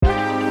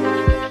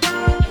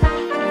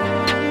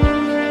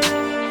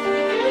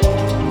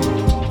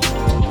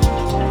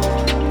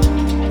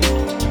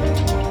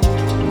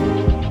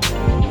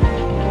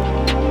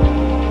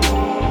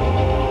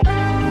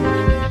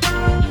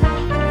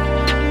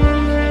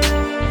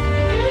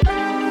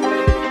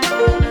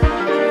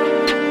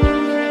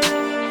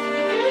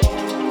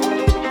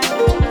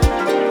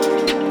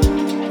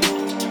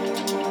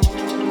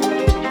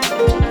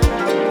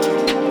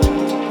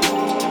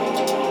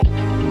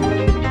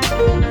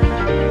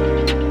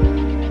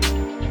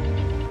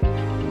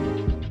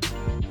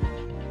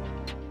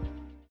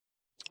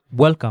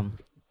Welcome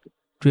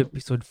to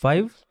episode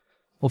 5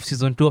 of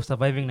season 2 of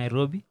Surviving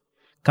Nairobi.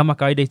 Kama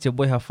kawaida, it's your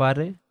boy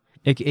Hafare,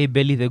 aka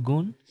Belly the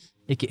Goon,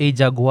 aka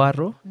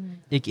Jaguaro,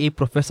 aka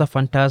Professor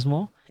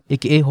Phantasmo,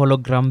 aka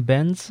Hologram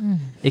Benz,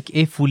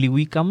 aka Fully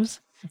Wickams,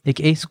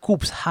 aka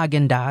Scoops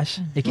Hagendash,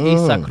 aka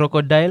Sir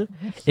Crocodile,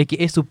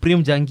 aka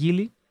Supreme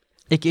Jangili,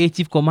 aka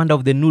Chief Commander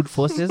of the Nude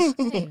Forces,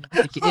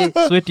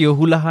 aka Sweaty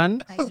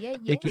O'Hulahan,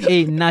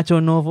 aka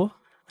Nacho Novo,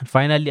 and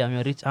finally I'm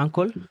your rich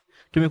uncle.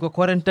 Tumekuwa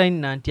quarantine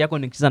na auntie yako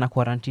nikicheza na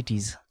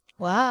quarantities.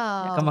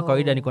 Wow. Kama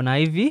kawaida niko na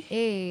hivi.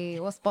 Hey,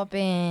 what's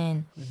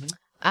poppin'?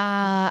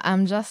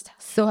 I'm just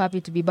so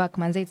happy to be back.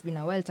 Manze, it's been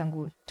a while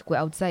tangu tukue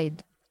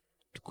outside.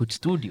 Good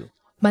studio.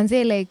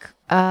 Manze, like,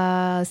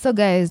 so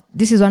guys,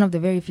 this is one of the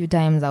very few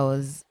times I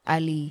was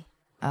early,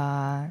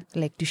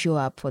 like to show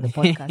up for the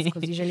podcast.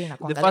 Because usually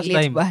nakuanga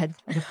late, but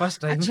The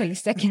first time. actually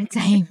second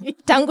time.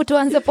 Tangu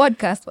tuanze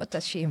podcast, what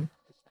a shame.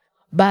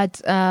 But,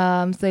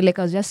 so like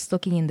I was just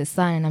soaking in the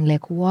sun and I'm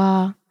like,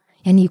 wow,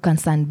 and you can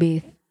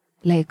sunbathe.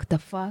 Like, the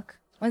fuck?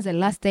 When's the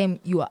last time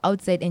you were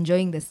outside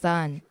enjoying the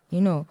sun?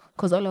 You know,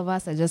 because all of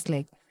us are just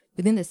like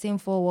within the same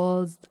four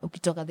walls.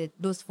 Ukitoka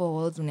those four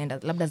walls, unaenda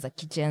labda za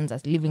kitchens,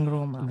 as living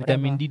room. Or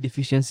Vitamin whatever. D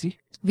deficiency.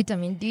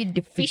 Vitamin D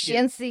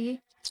deficiency.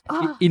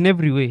 In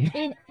every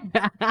way.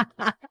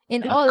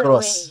 In all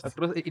Across.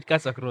 ways. It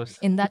cuts across.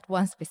 In that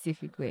one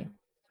specific way.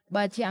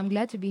 But yeah, I'm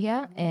glad to be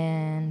here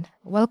and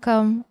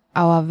welcome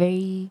our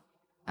very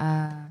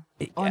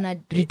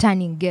honored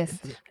returning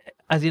guest,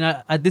 As in,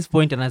 at this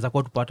point, anaweza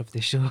kuwa part of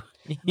the show.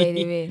 by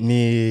the way.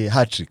 Ni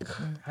hat-trick.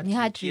 Ni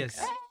hat-trick.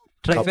 Yes.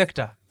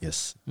 Trifecta.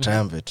 Yes,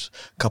 triumvirate.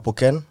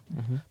 Kapoken,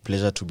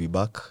 pleasure to be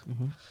back.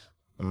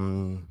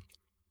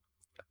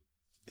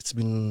 It's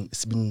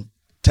been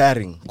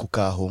tiring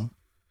kukaa home.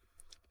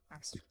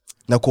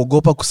 Na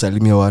kuogopa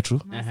kusalimia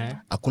watu.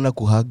 Hakuna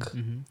kuhug.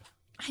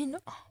 I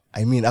know.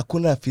 I mean,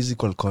 hakuna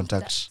physical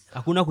contact.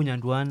 Hakuna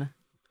kunyanduana.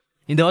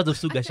 In the words of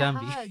Suga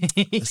Shambi.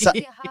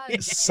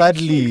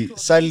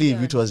 Sadly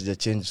vitu hazija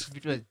change.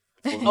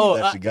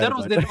 That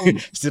was the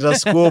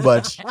Status quo,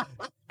 but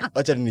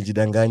acha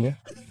nijidanganya.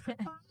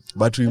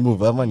 But we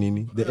move, ama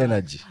nini? The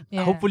energy.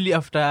 Yeah. Hopefully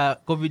after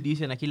COVID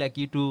issue na kila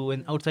kitu,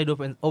 when outside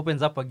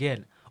opens up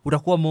again,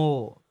 utakuwa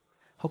more,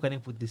 how can I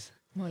put this?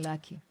 More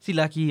lucky. Si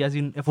lucky, as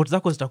in efforts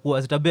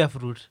zako zitabea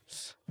fruit.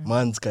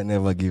 Mans can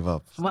never give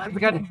up.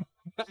 Man,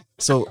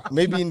 So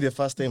maybe in the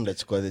first time that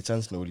chukua the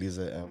chance naulize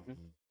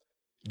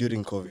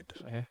during COVID.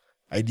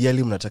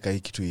 Ideally mnataka hii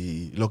kitu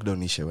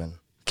lockdown ishe when?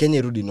 Kenya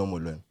irudi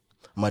normal when?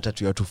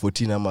 Matatu ya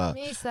 214 ama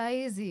Me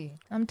saizi.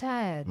 I'm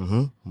tired.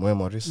 Moe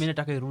Morris. mimi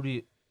nataka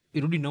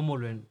irudi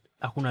normal when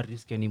hakuna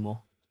risk anymore.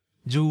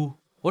 Juu,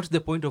 what's the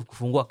point of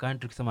kufungua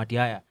country kusema ati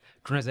haya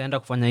tunaweza enda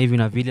kufanya hivi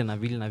na vile na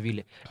vile na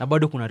vile na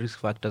bado kuna risk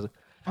factors.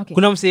 Okay.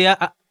 Kuna msee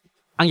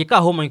angekaa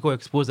home angekuwa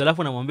exposed,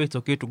 alafu namwambia it's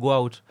okay to go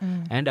out,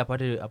 aende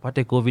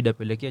apate COVID,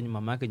 apelekea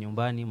mama yake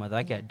nyumbani, mother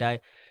yake adai.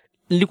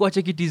 Nilikuwa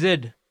check TZ.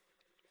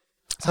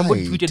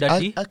 Somebody tweeted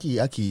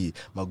Aki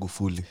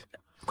Magufuli.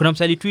 kuna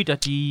msali tweet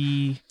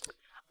ati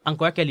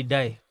uncle yake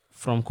alidai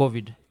from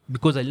COVID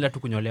because alienda tu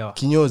kunyolewa.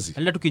 Kinyozi.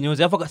 Alienda tu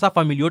kinyozi. Alafu sasa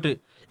family yote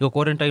iko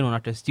quarantine,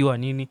 wanatestiwa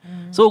nini.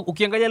 So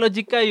ukiangalia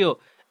logic hiyo,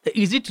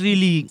 is it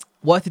really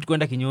worth it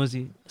kwenda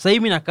kinyozi? Sasa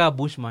hivi nakaa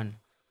bushman.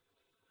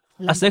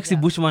 A sexy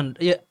bushman,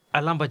 yeah,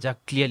 a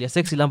lumberjack clearly, a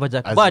sexy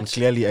lumberjack. As But in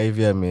clearly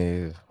Ivy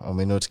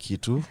amenot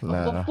kitu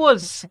na of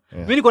course,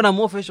 mimi niko na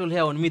more facial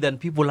hair on me than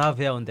people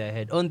have hair on their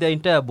head, on their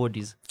entire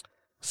bodies.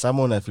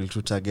 someone I feel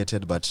too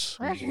targeted, but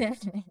Well,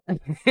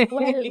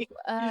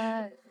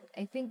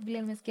 I think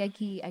vile nimesikia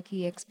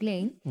aki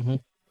explain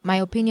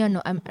my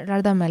opinion,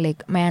 rather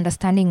my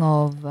understanding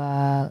of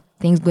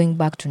things going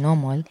back to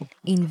normal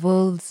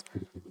involves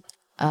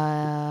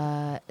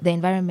the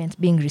environment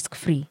being risk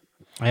free,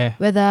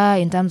 whether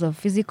in terms of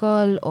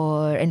physical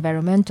or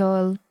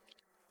environmental.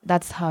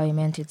 That's how I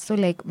meant it. So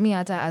like me,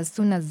 as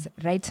soon as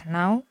right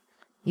now,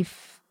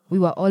 if we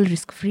were all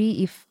risk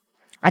free, if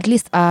at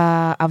least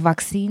a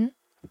vaccine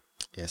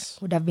yes.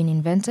 would have been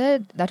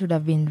invented, that would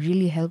have been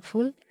really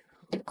helpful.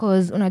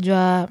 Because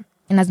unajua,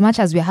 in as much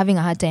as we're having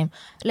a hard time,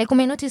 like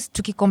ume notice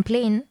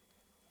tukicomplain,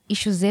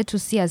 issues zetu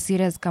si as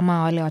serious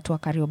kama wale watu wa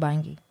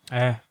Kariobangi.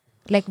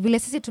 Like vile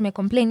sisi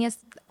tumecomplain, yes,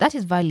 that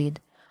is valid,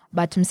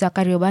 but mse wa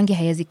Kariobangi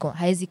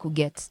haezi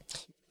kuget.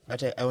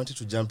 But I wanted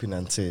to jump in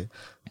and say,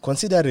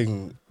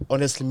 considering,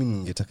 honestly, mimi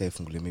ningetaka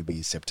ifungule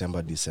maybe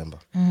September, December.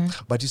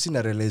 But you see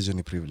na realize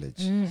ni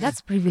privilege.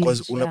 That's privilege.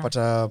 Because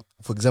unapata,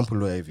 for example,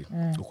 lo hivi,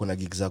 uko na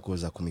gigs zako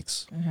za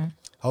kumix.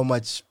 How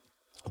much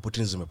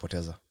opportunities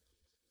umepoteza?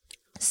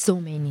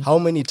 So many. How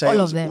many All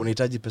of times them.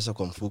 unahitaji pesa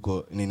kwa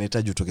mfuko,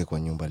 ninahitaji utoke kwa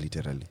nyumba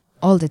literally.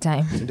 All the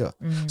time. Ndio.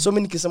 So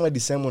mimi nikisema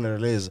December una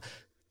realize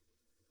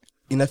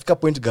inafika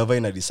point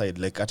governor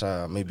decide like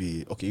hata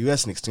maybe okay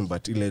US next team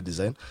but ile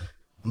design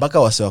mpaka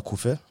wase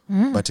wakufe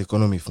but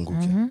economy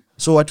ifunguke.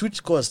 So at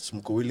which cost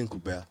mko willing to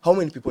bear? How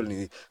many people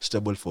ni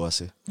stable for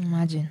wase?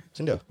 Imagine.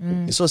 Ndio.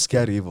 It's so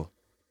scary hivyo.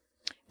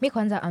 Me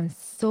kwanza, I'm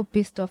so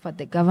pissed off at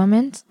the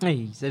government. Hey,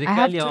 I have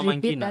serikali ya to repeat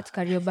Wamankina. that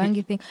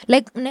Kariobangi thing.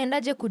 Like,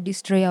 mnaendaje could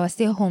destroy our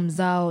stay home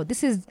zao.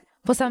 This is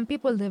For some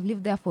people, they've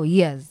lived there for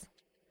years.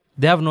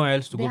 They have nowhere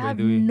else to They go, by have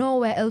the way.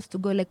 nowhere else to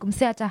go. Like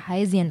mse hata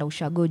haezi enda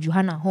ushago,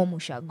 Juhana home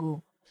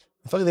ushago.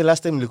 In fact, the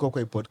last time nilikuwa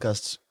kwa hii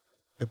podcast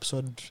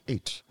episode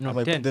 8 No,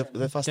 Ama 10.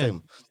 the first 10.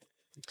 time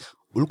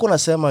ulikuwa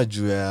nasema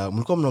juu ya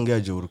mlikuwa mnaongea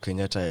juu Uhuru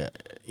Kenyatta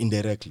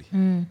indirectly.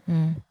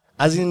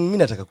 As in mimi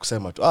nataka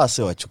kusema tu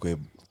sio wachukue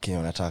Kenya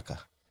wanataka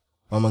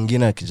mama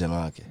ngine ya kijana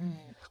wake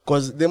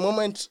because the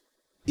moment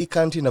hii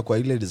country na kwa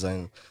ile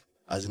design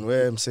as in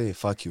where msay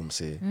fuck you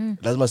msay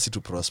lazima si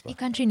to prosper. Hii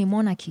country ni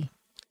monarchy.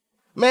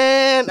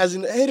 Man, as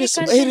in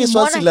heri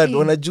Swaziland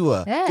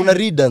wanajua kuna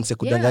redance ya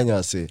kudanganya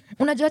wase.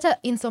 Unajua hata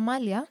in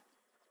Somalia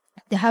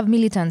they have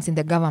militants in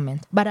the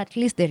government, but at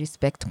least they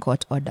respect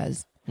court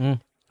orders.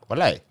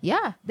 Walai.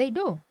 Yeah, they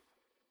do.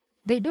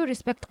 They do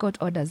respect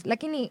court orders.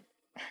 Lakini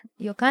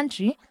your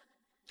country,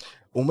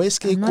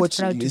 Umeisikia I'm not court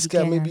proud to be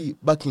ilisikia Kenyan. maybe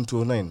back in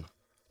 2009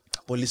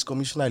 police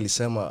commissioner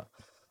alisema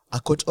a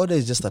court order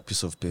is just a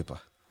piece of paper.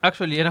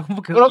 Actually,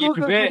 nakumbuka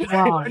Unakumbuka kitu.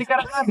 Wow. Ni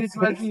karatasi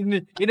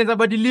basi, inaweza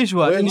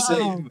badilishwa. Wewe Ni-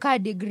 msee. ka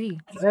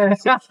degree.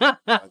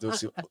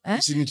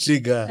 Usini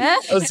trigger.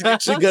 Usini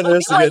trigger na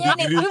usini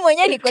degree. Mimi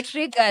mwenyewe niko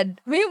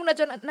triggered. Mimi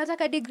unajua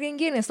nataka degree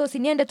nyingine, so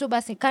siniende tu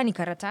basi kani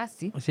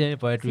karatasi. Usiende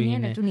pa watu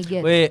Siniende wengine. tu ni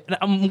get. We,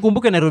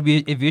 mkumbuke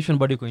Nairobi Aviation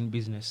bado iko in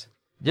business.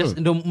 Just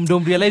ndo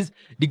realize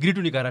degree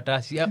tu ni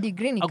karatasi.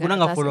 Degree ni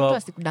Hakunanga karatasi. follow Mtu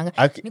up. asikudanga.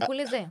 Aki-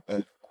 Nikuulize,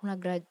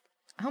 kuna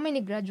how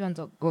many graduates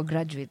or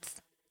graduates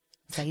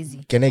saizi?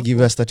 Can I give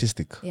you a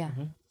statistic? Yeah.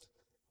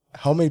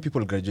 How many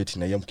people graduate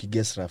in a year?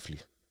 Mkiguess roughly.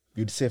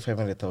 You'd say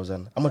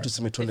 500,000. Ama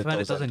tuseme 500,000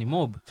 200,000. ni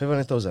mob.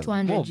 500,000.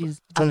 200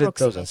 is 200,000,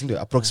 approximate.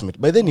 sindio? Approximate.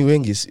 By then ni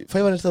wengi.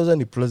 500,000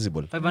 ni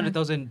plausible.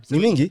 500,000. Ni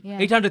mingi?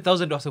 Yeah.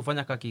 800,000 ndo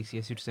wasifanya ka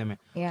KCSE tuseme.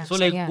 Yeah. So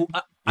like Yeah.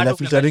 Ina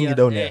filtering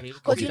down here.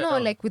 Because you know,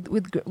 like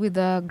with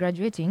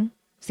graduating,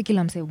 si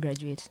kila mse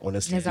graduate.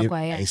 Honestly, Inaweza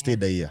kuwa, yeah, I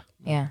stayed a year.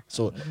 Yeah.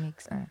 So It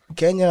makes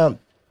Kenya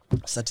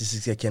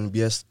statistics ya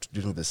KNBS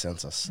during the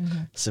census.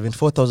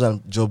 74,000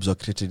 jobs were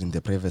created in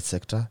the private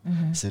sector.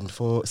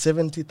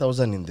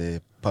 70,000 in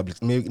the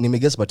public.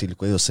 Nimeguess but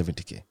ilikuwa hiyo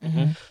 70k.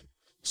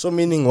 So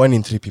meaning 1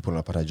 in 3 people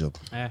wanapata job.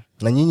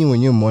 Na nyinyi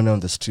wenyewe mmeona on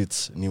the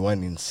streets ni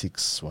 1 in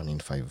 6, 1 in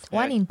 5.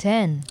 1 in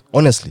 10.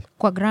 Honestly,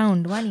 Kwa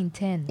ground, 1 in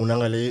 10.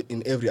 unaangalia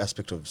in every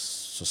aspect of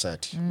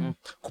society.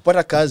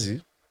 Kupata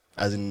kazi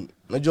as in,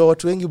 najua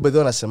watu wengi bedhi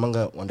wanasemanga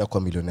wanataka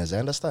kuwa millionaires. I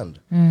understand.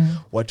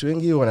 Watu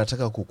wengi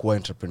wanataka kukuwa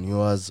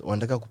entrepreneurs,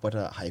 wanataka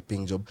kupata high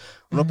paying job.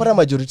 Unapata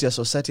majority ya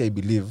society I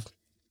believe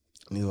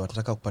ni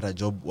wanataka kupata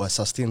job wa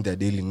sustain their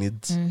daily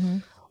needs.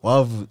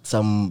 Have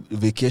some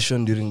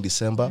vacation during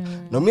December.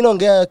 Na mimi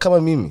naongea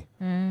kama mimi.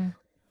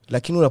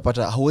 Lakini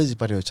unapata hauwezi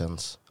pata hiyo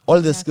chance.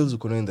 All the skills you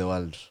know in the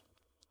world,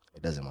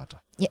 it doesn't matter.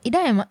 Yeah, it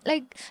doesn't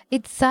like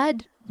it's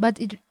sad, but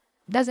it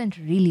doesn't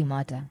really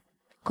matter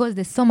because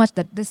there's so much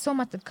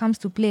that comes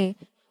to play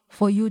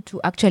for you to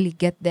actually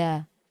get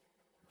there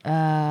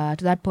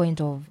to that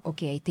point of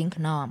okay, I think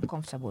now I'm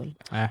comfortable.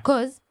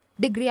 Because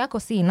degree yako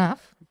si enough,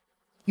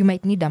 you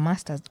might need a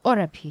master's or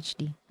a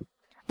PhD.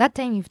 That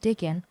time you've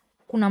taken,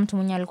 kuna mtu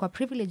mwenye alikuwa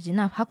privileged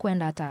enough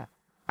hakuenda hata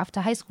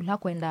after high school,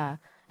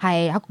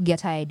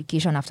 hakuget higher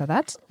education after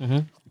that.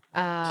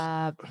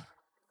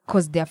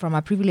 Because they're from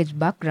a privileged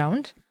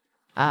background,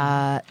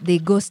 they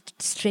go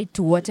straight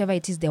to whatever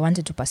it is they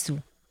wanted to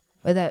pursue,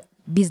 whether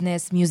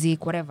business,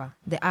 music, whatever,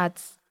 the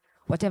arts,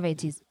 whatever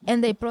it is,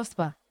 and they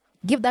prosper.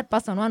 Give that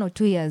person 1 or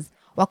 2 years,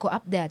 wako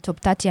up there top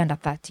 30 under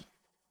 30.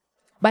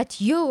 But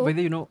you, By the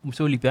way, you know,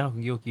 mse ulipiana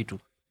kuingia kitu.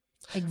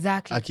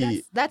 exactly,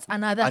 Aki- that's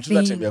another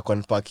Hatuna thing. time ya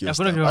kuunpack hiyo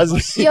Hakuna stuff. time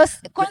ya As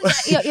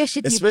in- Your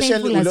shit is especially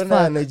painful as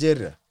uliona fuck.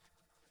 Nigeria.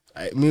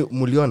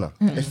 Muliona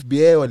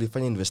FBI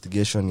walifanya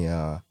investigation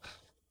ya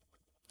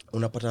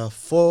unapata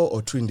 4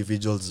 or 2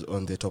 individuals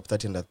on the top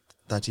 30 and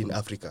 30 in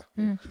Africa.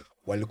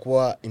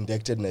 Walikuwa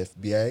indicted na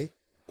FBI,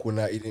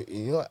 kuna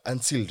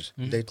unsealed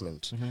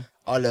indictment.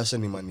 All also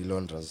ni money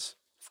launderers.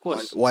 Of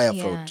course. Wire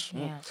Yeah, fraud.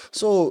 yeah.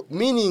 So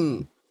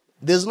meaning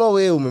there's no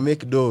way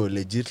umemake do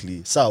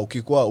legitly. Saa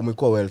ukikuwa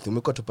umekuwa wealthy,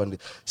 umekuwa tupande.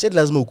 Said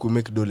lazima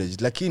ukumake do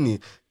legit, lakini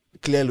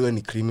clearly we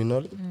ni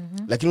criminal.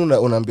 Lakini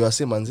unaambiwa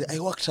sema manzi I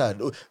worked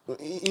hard.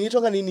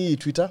 Inaitwa nini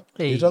Twitter?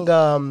 Hey.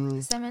 Inaitwa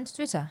Cement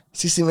Twitter.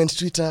 cement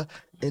Twitter,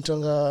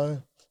 inaitwa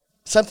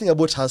something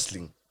about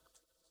hustling.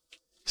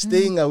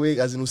 Staying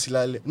awake as in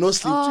usilale. No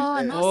sleep.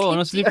 Oh,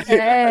 no sleep.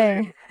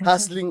 Hey.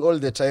 Hustling all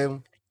the time.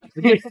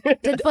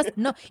 21st,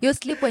 no, you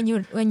sleep when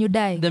you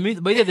die. The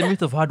myth, by the way, the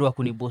myth of hard work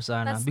unibo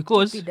sana That's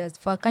because stupid as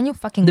fuck. Can you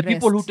fucking the rest?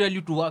 people who tell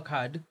you to work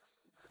hard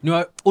ni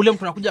ule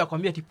mtu anakuja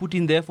akwambia ati put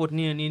in the effort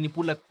ni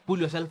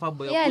pull yourself up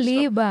by your Yeah,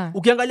 bootstrap. liba.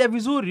 Ukiangalia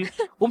vizuri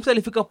umse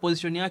alifika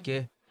position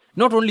yake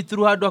not only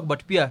through hard work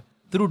but pia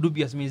through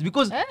dubious means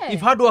because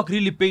if hard work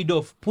really paid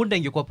off Punda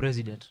ingekuwa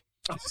president.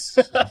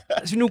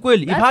 Sini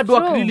ukweli, if That's hard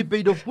work true. really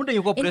paid off Punda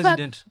ingekuwa In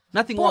president.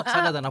 Nothing works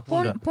harder than a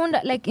Punda.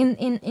 Punda, like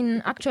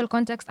in actual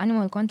context,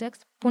 animal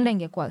context, Punda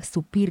ingekuwa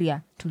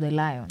superior to the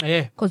lion.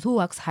 Yeah. Because who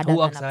works harder, Who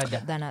works than,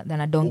 harder?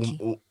 Than a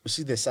donkey?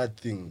 See the sad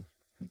thing.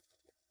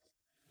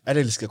 Hata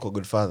ilisikia kwa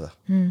Godfather.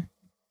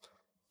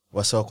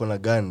 Wasa wako na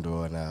gun ndo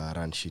wana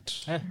run shit.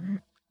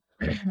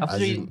 After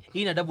As hii in-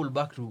 hii ina double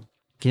back to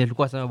kile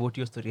tulikuwa sema about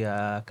hiyo story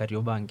ya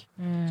Kariobangi.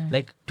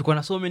 Like tuko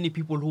na so many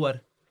people who are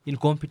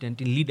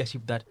incompetent in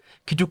leadership that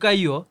kitu kaa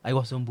hiyo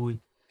haiwasumbui.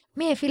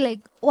 Me, I feel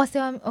like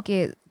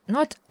okay,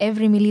 not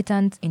every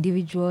militant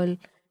individual,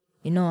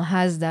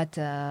 has that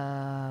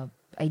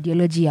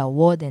ideology or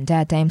war the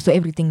entire time, so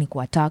everything ni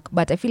attack.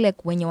 But I feel like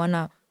when you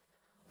wanna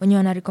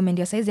recommend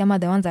your size,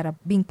 the ones that are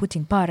being put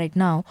in power right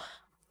now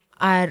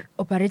are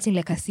operating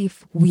like as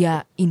if we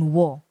are in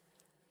war,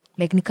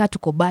 like nika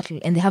tuko battle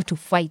and they have to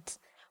fight.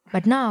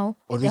 But now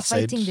On they're which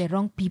side? fighting the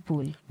wrong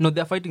people. No,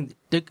 they're fighting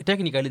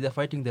technically they're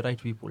fighting the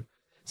right people.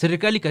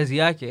 Serikali kazi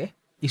yake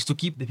is to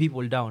keep the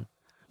people down,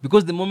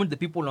 because the moment the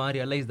people don't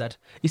realize that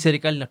hii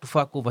serikali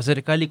natufak over,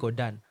 serikali iko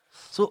done.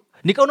 So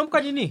nika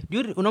unamka nini,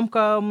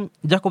 unamka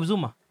Jacob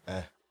Zuma,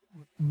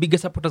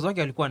 biggest supporters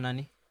wake walikuwa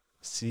nani?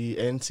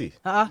 CNC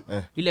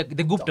Ile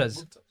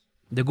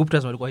the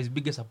Guptas walikuwa his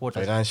biggest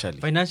supporters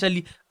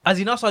financially, as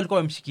in also walikuwa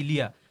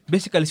wamshikilia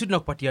basically. Sisi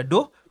tunakupatia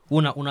do,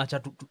 unaacha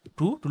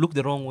to look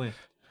the wrong way,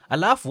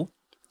 alafu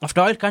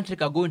after a while country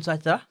ka go in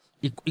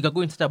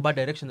such a bad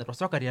direction that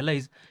wasaka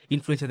realize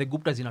influence of the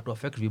Guptas ina to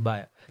affect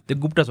vibaya. The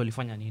Guptas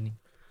walifanya nini?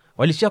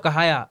 Walishaka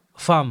haya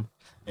farm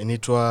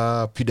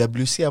inaitwa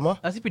PwC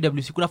ama asi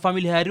PwC. Kuna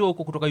family hairio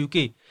huko kutoka UK,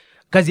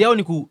 kazi yao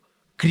ni ku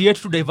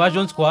create two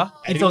diversions kwa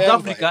in South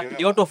Africa.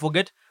 They want to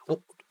forget,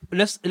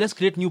 let's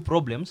create new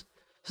problems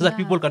so that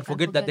people can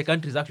forget that the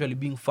country is actually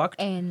being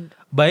fucked And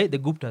by the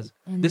Guptas.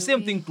 The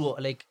same thing to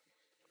like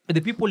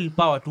the people in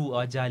power too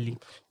are jali.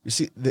 you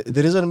see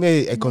the reason me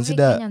I the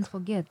consider way Kenyans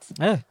forget.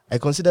 I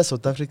consider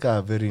South Africa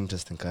a very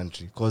interesting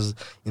country because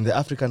in the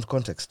African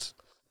context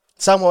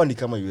somehow ni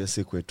kama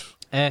USA kwetu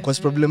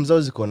because problems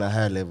zao ziko na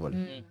higher level.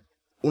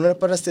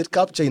 Unapata state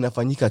capture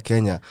inafanyika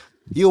Kenya,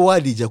 hiyo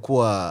word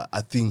ijakuwa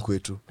a thing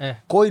kwetu.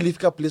 Kwa hiyo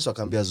ilifika place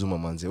wakaambia Zuma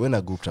manze wewe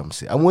na Gupta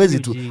mse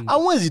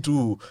amwezi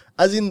tu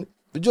as in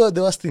the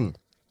worst thing,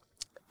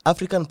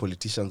 African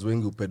politicians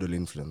wengi upedal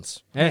influence.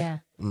 Yeah.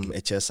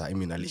 Echesa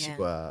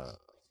alishikwa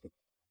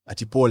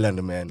ati Poland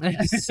man.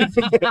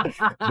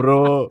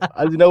 Bro,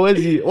 as in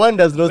awezi, one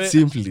does not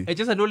simply.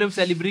 Echesa ndio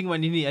mse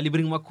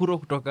alibring makuro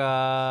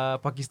kutoka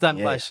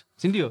Pakistan bash,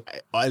 si ndio?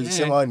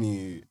 Alisema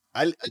ni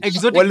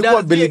Exotic walikuwa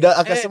dance, belida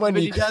akasema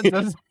belly ni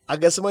dancers.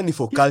 akasema ni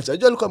for culture.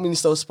 Unajua alikuwa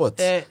minister of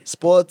sports.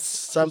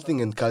 Sports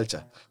something and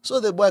culture.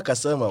 So the boy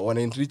akasema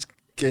wana enrich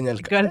Kenyan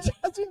culture.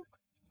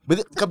 But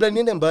kabla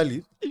niende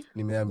mbali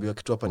nimeambiwa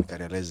kitu hapa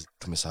nikarealize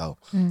tumesahau.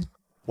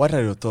 What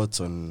are your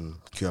thoughts on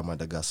Kua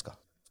Madagascar?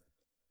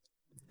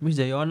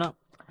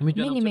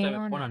 Mimi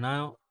nimeona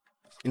nayo.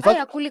 In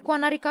fact, kulikuwa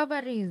na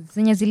recoveries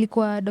zenye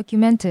zilikuwa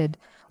documented.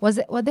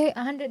 Were they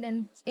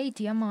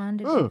 180 ama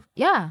 100?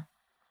 Yeah.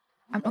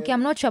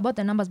 I'm not sure about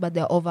the numbers, but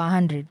they're over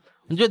 100.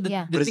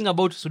 The thing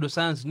about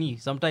pseudoscience ni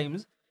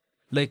sometimes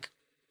like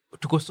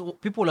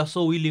people are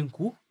so willing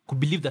to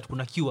believe that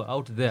kuna cure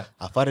out there.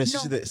 afare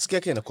sikia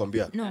yake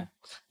inakwambia. No.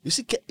 You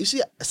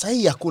see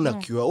sahi hakuna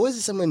cure.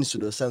 Huwezi sema ni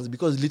pseudoscience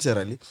because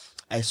literally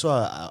I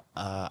saw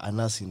a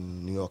nurse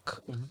in New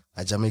York,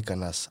 a Jamaican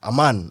nurse. A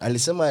man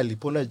alisema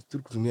alipona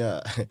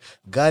kutumia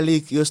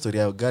garlic, hiyo story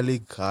ya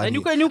garlic.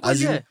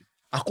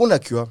 Hakuna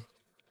cure.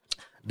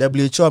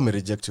 WHO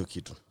amereject hiyo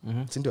kitu.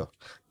 Si ndio?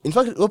 In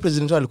fact, the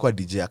president alikuwa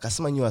DJ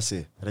akasema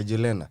nyuase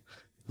Regilena,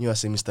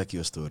 nyuase Mr.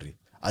 Kio story.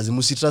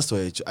 Azimusi trust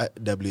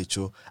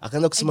WHO.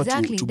 Akaanza kusema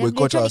to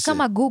boycott us.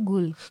 Kama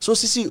Google. So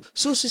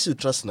sisi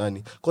trust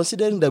nani?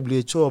 Considering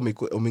WHO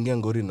wameingia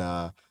ngori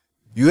na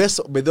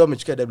US bedho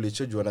wamechukua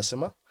WHO juu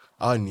wanasema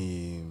hawa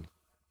ni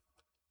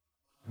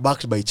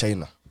backed by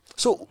China.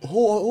 So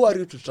who are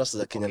you to trust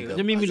as a Kenyan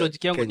government? Mimi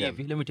logic yangu ni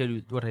hivi. Let me tell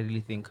you what I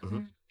really think.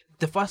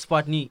 The first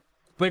part ni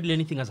peddle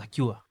anything as a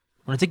cure.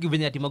 Unacheki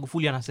venye ati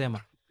Magufuli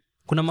anasema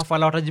kuna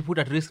mafala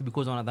watajiputa at risk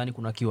because wanadhani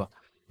kuna cure.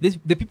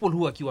 The people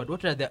who are cured,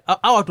 what are their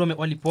watu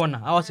walipona,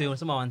 hawa sio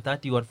wanasema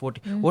 130 or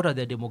 40, what are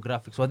their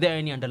demographics? Were there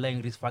any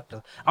underlying risk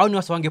factors? Au ni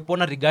watu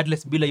wangepona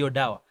regardless bila hiyo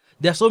dawa?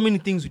 There are so many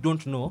things we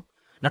don't know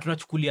na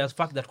tunachukulia as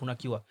fact that kuna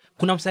cure.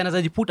 Kuna msana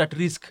anajiputa at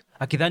risk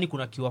akidhani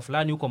kuna cure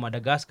fulani huko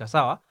Madagascar,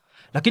 sawa?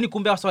 Lakini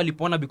kumbe watu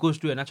walipona because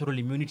tu ya natural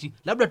immunity.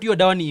 Labda tu hiyo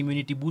dawa ni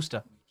immunity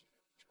booster.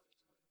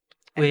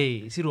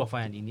 Siri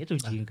wafanya nini? Eti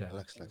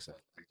ujinga.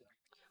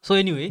 So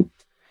anyway,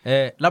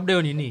 labda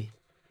hiyo nini?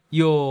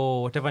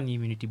 Yo whatever ni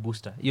immunity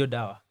booster, hiyo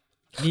dawa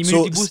ni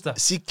immunity booster.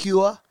 Si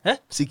cure?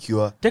 Si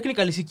cure.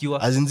 Technically si cure.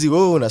 Azinzi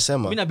wewe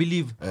unasema. Mimi na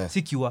believe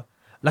si cure.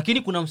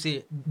 Lakini kuna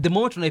mse the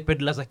moment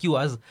unaipedla za cure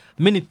as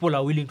many people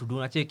are willing to do,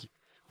 na cheki.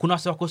 Kuna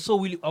wase wako so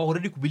willing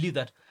already to believe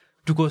that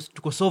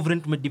tuko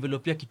sovereign to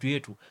develop kitu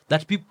yetu,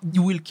 that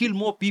you will kill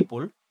more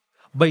people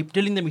by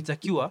telling them it's a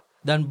cure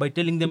than by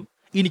telling them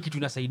ini kitu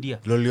inasaidia.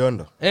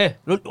 Loliondo.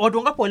 Watu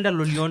wangapo waenda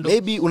Loliondo.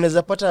 Maybe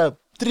unaweza pata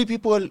 3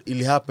 people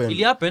ili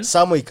happen.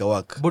 Samo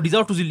ikawaka. Body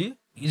zao tu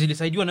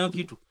zilisaidiwa na hiyo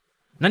kitu.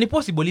 Na ni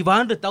possible if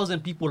 100,000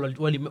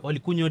 people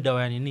walikunywa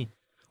dawa ya nini?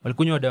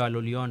 Walikunywa dawa ya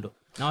Loliondo.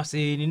 Na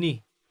wase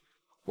nini?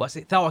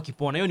 Wase tawa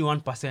wakipona hiyo ni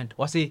 1%.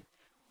 Wase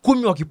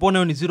 10 wakipona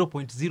hiyo ni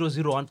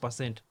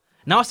 0.001%.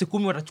 Na wase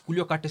 10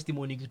 watachukuliwa kama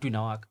testimony kitu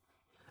inawaka.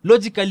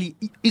 logically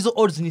hizo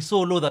odds ni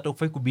so low that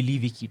ufai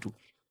kubelieve kitu.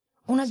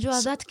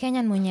 Unajua that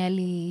Kenyan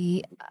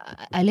mwenye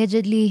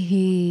allegedly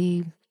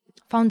he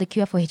found the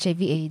cure for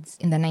HIV AIDS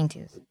in the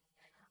 90s.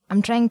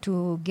 I'm trying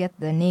to get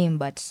the name,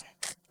 but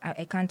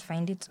I can't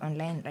find it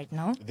online right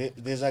now.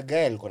 There's a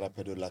guy alikuwa na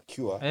pedo la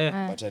cure,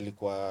 but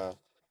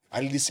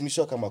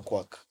alidisimishwa kama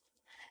quack.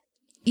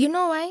 You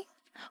know why?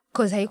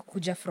 Because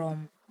haikuja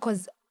from...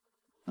 Because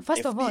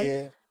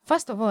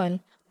first of all,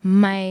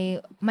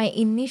 my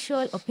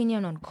initial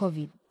opinion on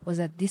COVID was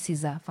that this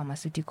is a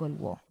pharmaceutical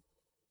war.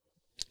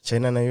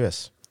 China na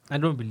US. I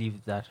don't believe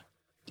that.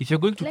 If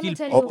you're going to Let me kill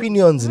tell you-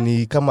 Opinions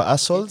ni kama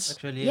assholes.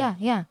 actually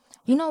Yeah.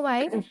 You know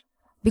why?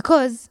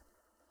 Because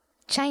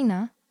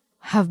China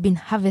have been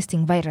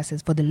harvesting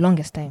viruses for the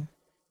longest time.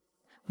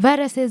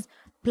 Viruses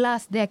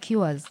plus their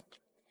cures.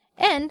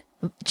 And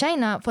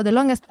China, for the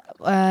longest,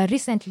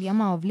 recently,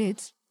 of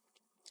late,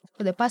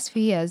 for the past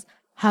few years,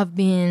 have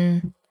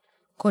been,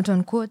 quote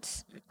unquote,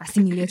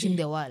 assimilating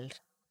the world.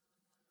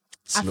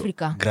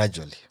 Africa.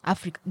 Gradually.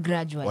 Africa,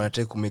 gradually.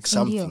 Wanataka to make Ndio.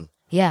 something.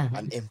 Yeah.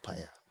 An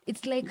empire.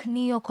 It's like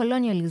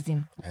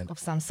neo-colonialism of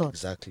some sort.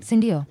 Exactly.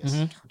 Sindio?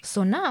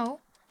 So now,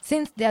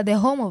 since they are the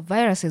home of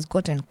viruses,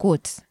 quote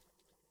unquote,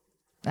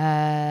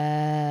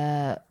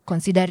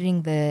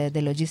 considering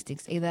the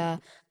logistics, either,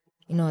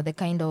 the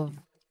kind of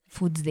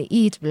foods they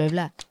eat, blah,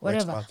 blah,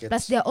 whatever. markets.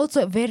 Plus, they are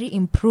also very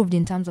improved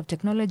in terms of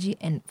technology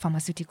and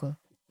pharmaceutical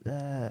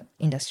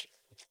industry.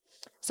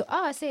 So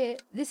I say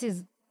this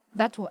is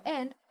that will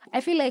end.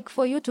 I feel like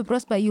for you to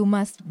prosper, you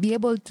must be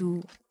able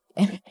to,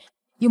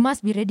 you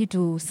must be ready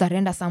to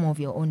surrender some of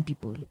your own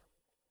people.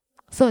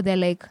 So they're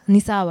like,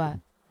 Nisawa,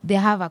 they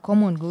have a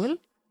common goal.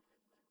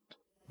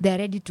 They're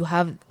ready to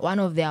have one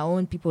of their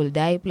own people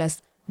die,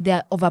 plus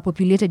they're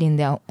overpopulated in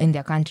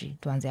their country,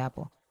 tuanze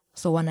hapo.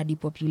 So wana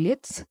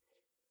depopulate.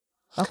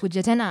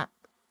 Wakuje tena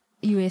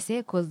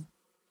USA, because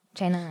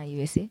China na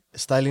USA.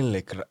 Stalin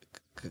like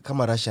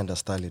kama Russia under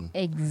Stalin.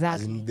 Exactly.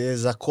 As in,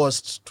 there's a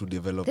cost to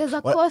develop. There's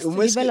a cost to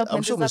development.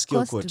 I'm sure There's a umesikia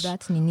cost quote. to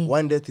that nini.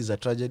 One death is a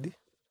tragedy.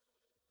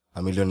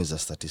 A million is a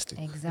statistic.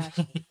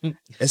 Exactly.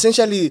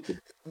 Essentially,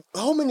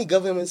 how many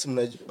governments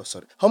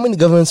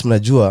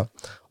mnajua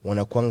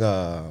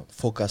wanakuanga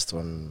focused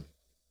on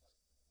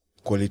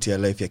quality ya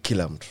life ya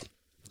kila mtu?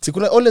 Si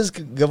kuna always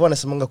government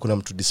anasemanga kuna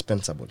mtu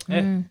dispensable.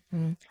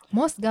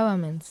 Most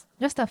governments,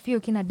 just a few,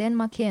 kina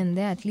Denmark here and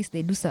there, at least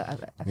they do so.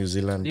 New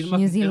Zealand.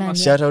 New Zealand,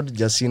 yeah. Shout out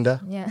Jacinda,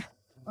 Yeah.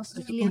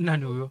 Australia.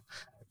 Nani huyo?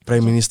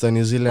 Prime Minister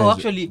New Zealand. Oh,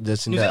 actually, New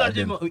Jacinda Zealand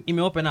Ardern.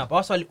 ime-open up.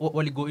 Also,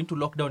 wali go into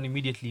lockdown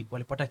immediately.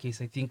 Walipata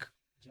case, I think,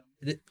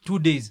 2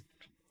 days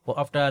or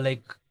after,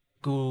 like,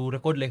 to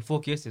record, like,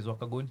 4 cases,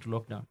 waka go into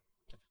lockdown.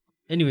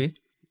 Anyway,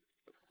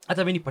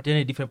 hata mimi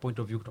nipatiane different point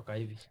of view kutoka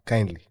hivi.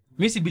 Kindly.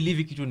 Mi si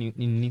believe kitu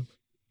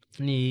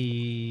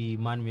ni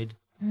man-made.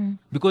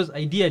 Because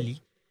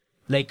ideally,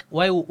 like,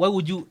 why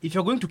would you, if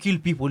you're going to kill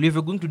people, if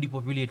you're going to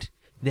depopulate,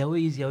 there are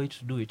way easier way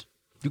to do it.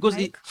 Because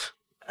Like-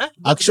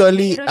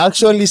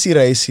 Actually si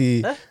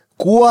rahisi.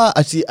 Kuwa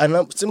ati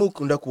sema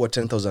ukunda kuwa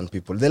 10,000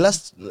 people. The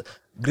last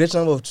great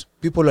number of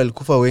people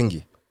walikufa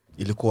wengi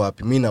ilikuwa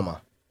wapi?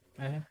 Myanmar.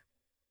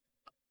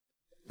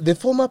 The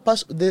former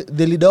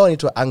the leader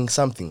anaitwa Aung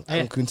something,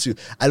 Aung Kyin Suu.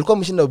 Alikuwa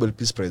mshinda Nobel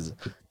Peace Prize.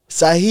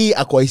 Sahi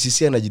akwa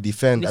ICC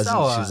anajidefend as if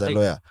she's a like-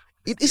 lawyer.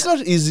 It's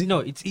not easy.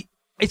 no,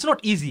 it's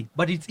not easy,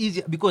 but it's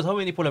easy because how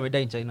many people have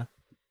died in China?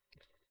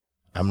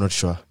 I'm not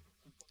sure.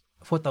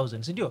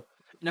 4,000. Sindio?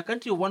 In a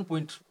country of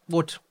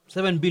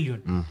 1.7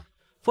 billion,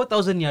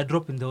 4,000 are a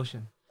drop in the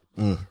ocean.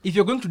 If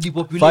you're going to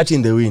depopulate, Fart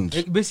in the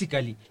wind.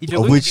 basically, if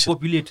you're Of going which- to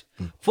depopulate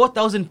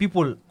 4,000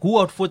 people, who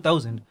out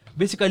 4,000,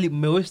 basically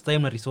may waste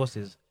time and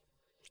resources.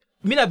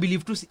 I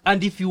believe too,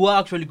 and if you were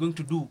actually going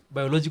to do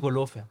biological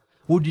warfare,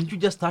 wouldn't you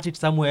just start it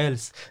somewhere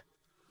else?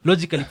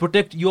 Logically,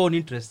 protect your own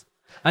interests.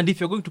 And if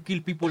you're going to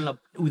kill people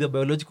with a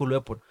biological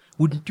weapon,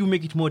 wouldn't you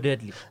make it more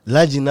deadly?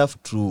 Large enough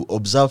to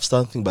observe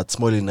something but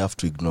small enough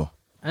to ignore.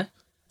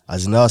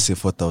 As now say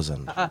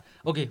 4,000.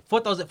 Okay,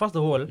 4,000, first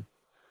of all,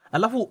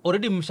 alafu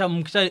already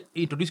mkisha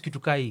introduce kitu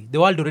kai, the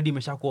world already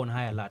imesha kuwa on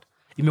high alert.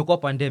 Imekuwa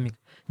pandemic.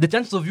 The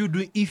chances of you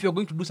doing, if you're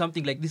going to do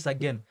something like this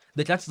again,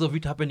 the chances of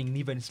it happening ni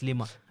even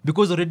slimmer.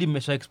 Because already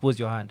mmesha expose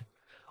your hand.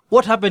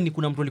 What happened ni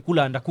kuna mtu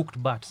alikula undercooked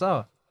bat,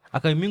 sawa?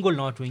 Akaimingle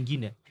na watu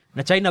wengine.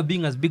 Na China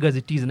being as big as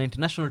it is, and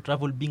international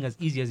travel being as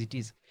easy as it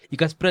is, it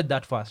can spread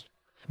that fast.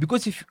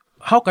 Because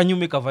how can you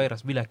make a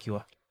virus bila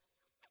cure?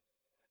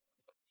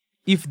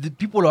 If the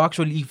people are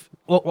actually,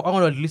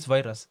 or at least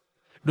virus,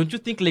 don't you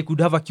think like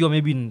we'd have a cure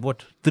maybe in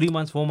 3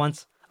 months, 4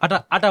 months?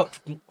 Hata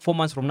 4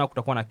 months from now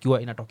kutakuwa na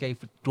cure inatokea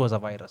if it was a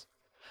virus.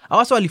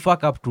 Also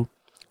walifuck up too.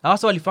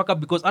 Also walifuck up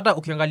because hata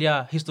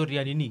ukiangalia history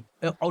ya nini,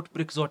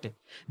 outbreaks zote,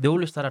 they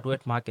always start at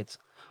wet markets.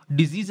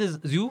 Diseases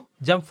you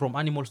jump from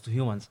animals to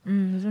humans.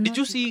 Did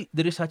you see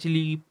the research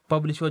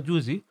published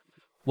juzi?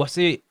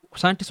 Wase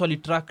scientists wali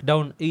track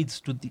down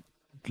AIDS to the,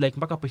 like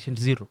mpaka patient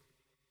 0.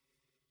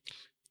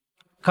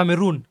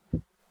 Cameroon.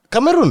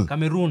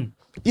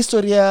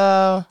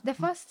 Historia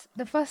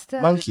The first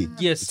monkey.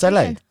 Yes. It's a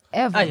lie.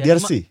 ever. Ah, yeah.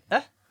 DRC.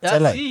 It's a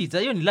lie.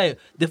 hiyo ni lie.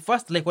 The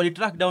first like wali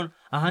track down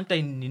a hunter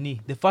in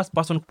nini, the first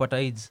person kupata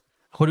AIDS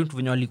according to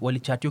venye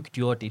walichat hiyo kitu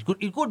yote.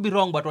 It could be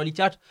wrong but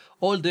walichat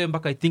all the way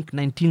mpaka I think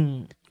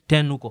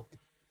 1910 huko.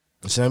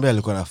 Usiniambia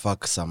alikuwa na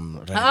fuck some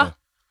random.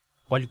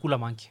 Walikula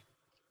monkey.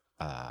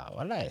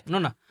 Walai.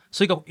 Unaona?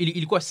 So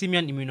ilikuwa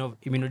simian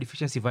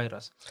immunodeficiency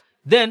virus.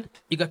 Then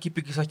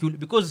ikakeep circulate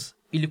because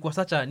ilikuwa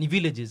such a ni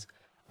villages.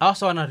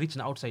 Also wana reach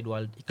na outside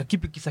world.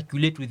 Ikakeep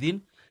circulate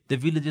within the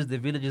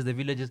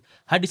villages.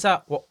 Hadi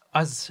saa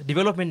as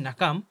development na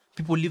come,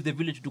 people leave the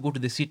village to go to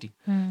the city.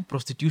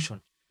 Prostitution.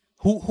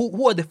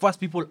 Who are the first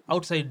people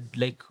outside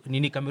like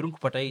nini Cameroon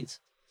kupata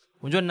AIDS?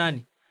 Unajua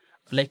nani?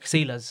 Like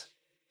sailors.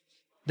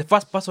 The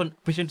first person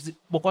patient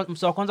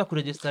msa kwanza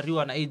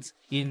kuregistriwa na AIDS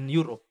in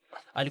Europe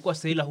alikuwa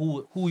sailor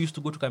who used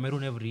to go to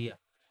Cameroon every year.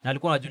 Na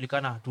alikuwa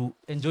anajulikana to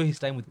enjoy his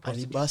time with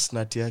prostitutes. Alibas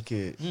nati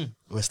yake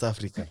West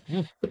Africa.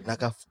 Na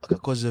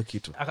akakoza hiyo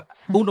kitu.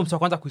 Huyo ndo msa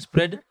kwanza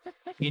kuspread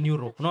in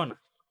Europe, unaona?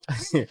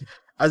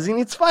 As in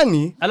it's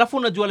funny. Alafu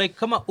unajua like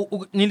kama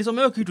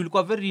nilisomea hiyo kitu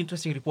ilikuwa very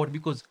interesting report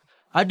because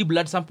hadi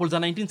blood samples za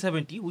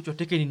 1970 which were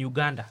taken in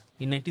Uganda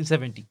in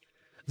 1970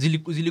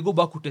 ziligo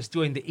back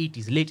kutestiwa in the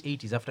 80s, late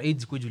 80s after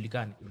AIDS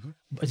kujulikana.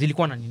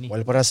 Zilikuwa na nini?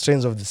 Walipata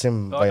strains of the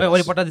same virus.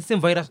 Walipata the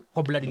same virus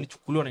kwa blood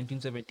ilichukuliwa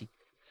 1970.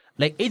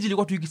 Like AIDS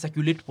ilikuwa tu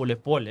ikicirculate pole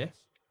pole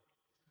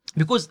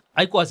because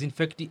haikuwa as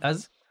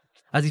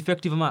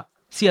effective ama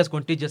si as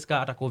contagious ka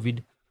hata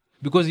COVID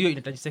because hiyo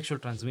inahitaji sexual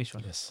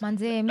transmission. Yes.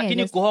 Manze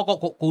Lakini kuhoa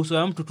kwa uso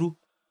ya mtu tu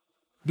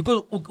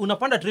because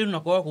unapanda train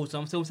unakoa kwa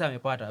uso mse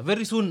amepata.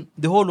 Very soon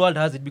the whole world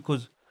has it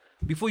because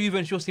before you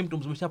even show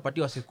symptoms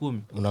umeshapatiwa siku 10.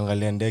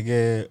 Unaangalia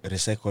ndege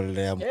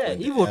recycle ya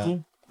Hivyo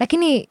tu.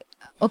 lakini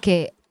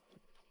okay,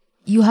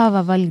 you have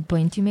a valid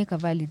point, you make a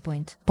valid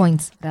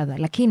points rather,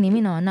 lakini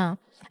mimi naona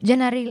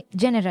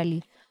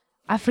generally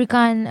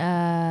African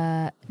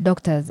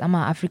doctors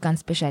ama African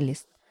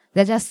specialists,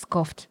 they're just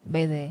scoffed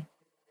by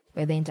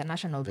the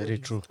international very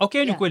bodies. true.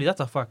 Okay, ni kweli,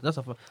 that's a fact.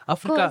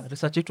 Africa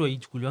research yetu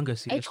haichukuliwanga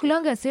serious.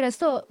 Haichukuliwanga serious.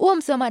 So huo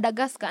msee wa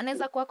Madagascar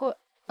anaweza kuwa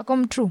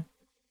ako true,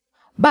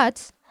 but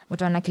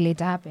utaona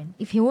kileta happen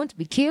if he won't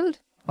be killed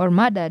or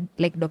murdered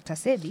like Dr.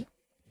 Sebi.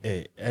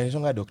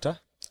 Anitonga doctor?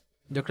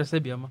 Dr.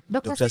 Sebi ama?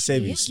 Dr.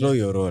 Sebi, slow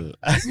your roll.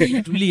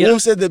 Tulia. Who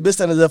said the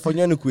best anaweza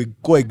fanywa ni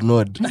kuwa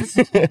ignored?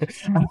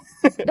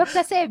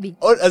 Dr. Sebi.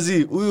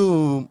 Azi,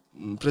 huyu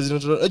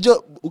president,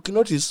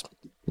 ukinotice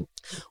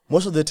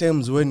most of the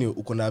times when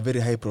uko na a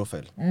very high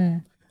profile,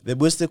 the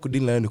best they could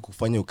do ni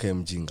kufanya ukae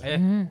mjinga.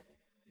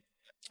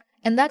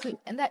 And that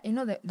you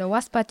know the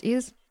worst part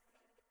is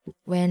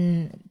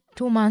when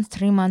 2 months,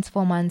 3 months,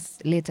 4 months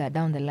later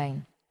down the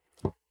line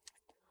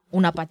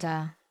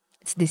unapata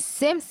it's the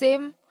same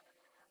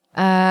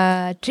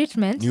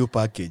treatment,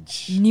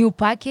 New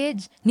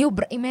package,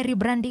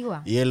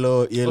 imeribrandiwa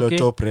yellow Okay.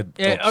 top, red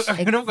tops.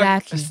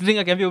 Exactly. String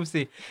akiambia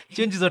mse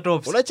change hizo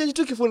tops. Unachange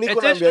tu kifuniko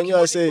na Change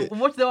mbianyo kifuniko.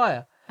 ase. Watch the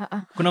wire.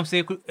 Kuna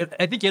mse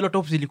I think yellow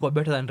tops ilikuwa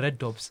better than red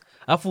tops.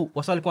 Alafu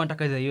wasa walikuwa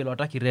wanataka hizo yellow,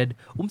 wataki red.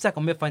 Umse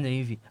akamwambia fanya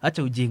hivi,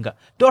 acha ujinga.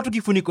 Toa tu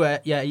kifuniko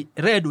ya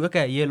red weka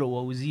ya yellow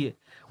wauzie.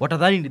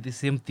 Watadhani ni the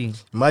same thing.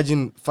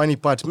 Imagine funny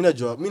part,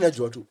 mimi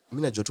najua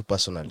tu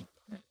personally.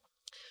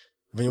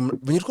 Venye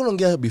tulikuwa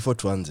naongea before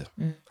tuanze.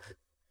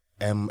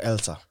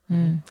 Elsa.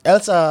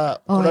 Elsa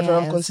kuna watu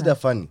wanamconsider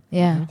funny.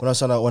 Yeah. Kuna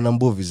sana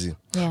wanambovizi.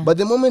 Yeah. But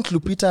the moment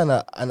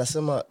Lupita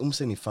anasema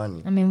umse ni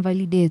funny,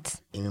 Amemvalidate.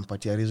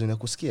 imempatia reason ya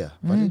kusikia.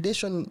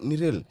 Validation ni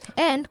real.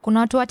 And kuna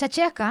watu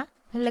watacheka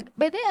like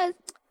by the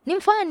ni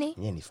mfani.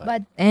 Yeye ni funny.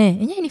 But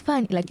yenyewe ni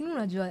funny lakini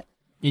unajua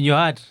In your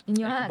heart. in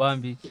your heart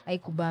Bambi.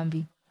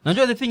 haikubambi.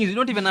 Najua the thing is you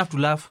don't even have to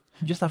laugh.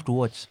 You just have to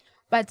watch.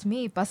 But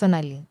me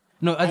personally,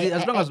 No,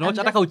 as long as you watch,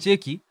 hata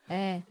ucheki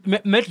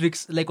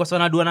metrics like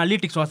wasanadu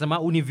analytics wanasema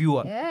uni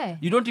viewer.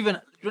 You don't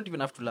even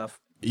have to laugh.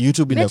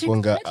 YouTube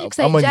inakuanga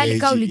ama haijali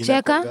kama ni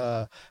ulicheka.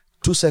 inakuanga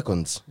 2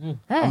 seconds.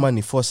 Ama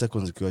ni 4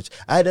 seconds ukiwatch.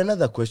 I had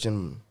another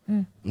question.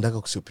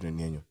 Ndaka kusi opinion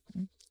yenu.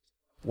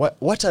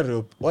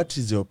 What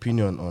is your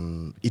opinion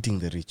on eating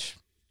the rich?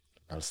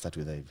 I'll start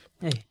with Ivy.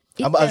 Hey.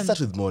 I'll start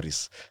with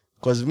Morris.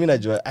 Because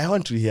I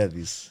want to hear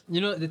this.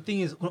 You know, the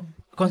thing is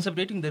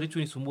concentrating the rich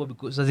unisumbua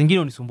because saa zingine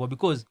unisumbua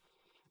because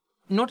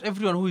not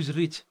everyone who is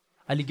rich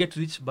ali get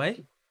rich by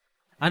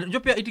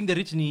and pia eating the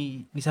rich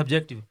ni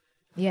subjective.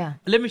 yeah.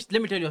 Let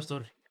me tell you a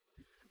story.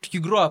 To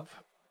grow up,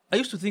 I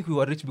used to think we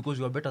were rich because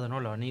we were better than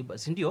all our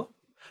neighbors, ndio?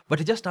 But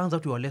it just turns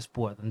out we were less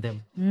poor than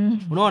them.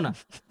 Unaona?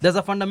 There's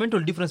a fundamental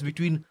difference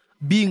between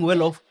being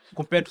well off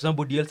compared to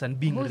somebody else and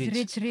being Who's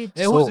rich. rich?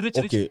 Who's rich?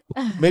 Okay.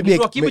 Maybe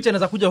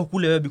Anaweza kuja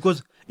hukule wewe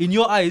because in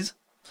your eyes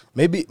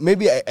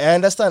maybe I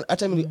understand. At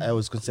time I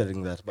was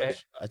considering that, but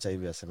acha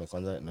hivi aseme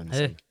kwanza na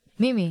niseme.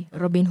 Mimi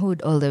Robin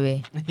Hood all the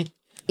way.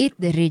 Eat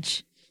the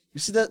rich. You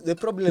see that the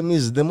problem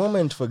is the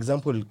moment, for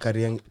example,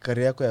 career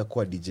yako ya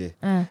kuwa DJ,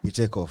 you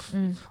take off.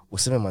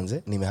 Useme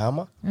manze,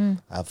 nimehama.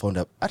 I found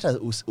up. Hata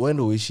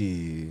uende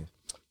uishi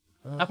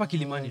hapa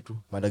Kilimani tu.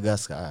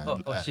 Madagascar.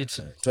 Oh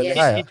shit. Twende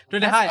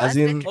higher. As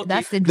in,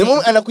 That's the the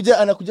moment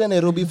anakuja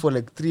Nairobi for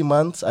like 3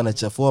 months,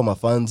 anachafua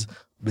mafans,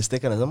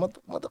 besteka anasema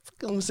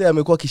motherfucker mse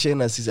amekuwa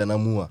kishaina sisi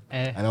anamua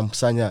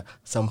anamsanya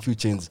some few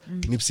chains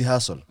Nipsey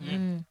Hussle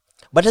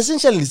but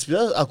essentially Nipsey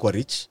akwa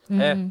rich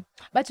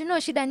but you know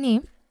shida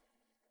ni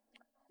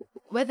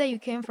whether you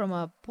came from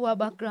a poor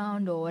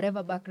background or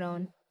whatever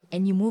background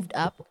and you moved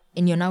up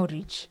and you're now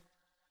rich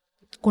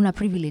kuna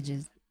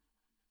privileges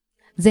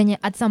zenye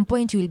at some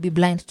point you will be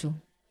blind to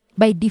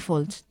by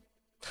default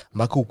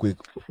mako quick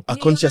a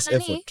conscious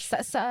Niliona nani,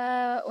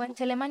 effort when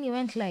Telemani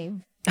went live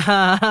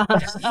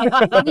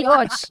Ni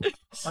watch.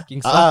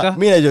 Fucking sucker.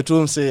 mi najua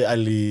tu mse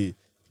ali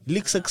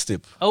leak sex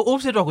tape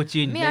Umse tu ako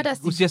chini. Mi hata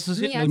si-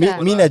 Usiassociate mi na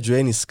hata- mi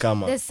najua ni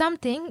scammer There's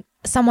something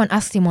someone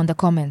asked him on the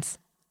comments.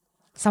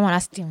 Someone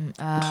asked him,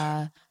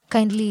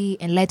 kindly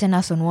enlighten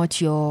us on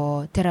what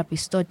your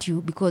therapist taught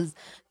you because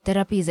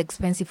therapy is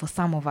expensive for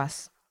some of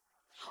us.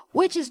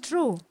 Which is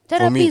true.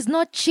 Therapy me. is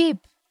not cheap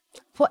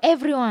for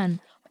everyone.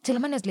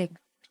 Telemani is like,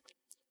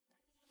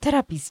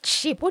 therapy is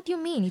cheap. What do you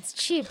mean? It's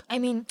cheap. I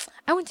mean,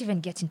 I won't even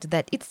get into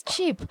that. It's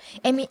cheap.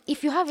 I mean,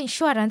 if you have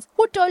insurance,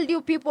 who told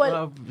you people?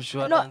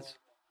 Insurance.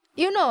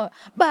 You know,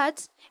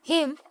 but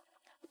him,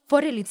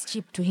 for real, it's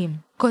cheap to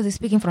him because he's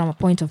speaking from a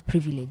point of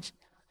privilege.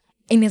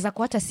 Inaweza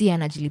kuwa hata si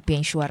anajilipia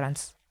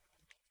insurance.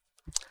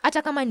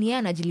 Hata kama ni yeye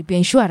anajilipia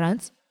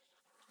insurance,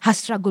 ha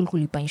struggle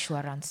kulipa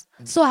insurance.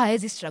 So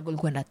haezi struggle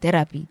kwenda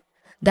therapy.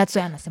 That's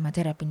why anasema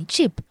therapy ni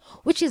cheap,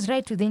 which is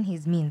right within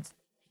his means.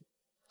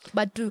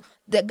 But to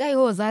the guy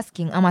who was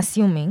asking, I'm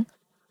assuming,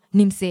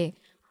 ni mse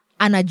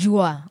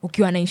anajua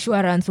ukiwa na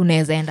insurance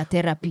unaweza enda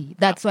therapy.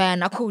 That's why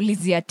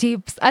anakuulizia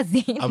tips as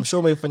in. I'm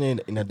sure maifanya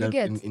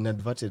get?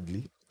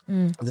 inadvertently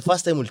the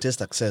first time we'll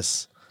test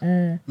access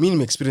mi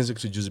nimeexperience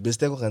kitu juzi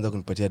best yako kaanza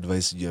kunipatia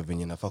advice juu ya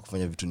venye nafaa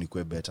kufanya vitu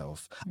nikuwe better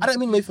off hata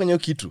mi nimeifanya hiyo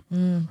kitu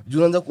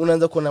juu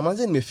unaanza kuona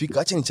manze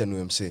nimefika acha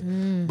nichanue mse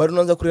but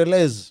unaanza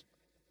kurealize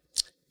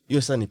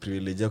hiyo saa ni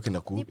privilege yako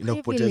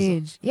inakupoteza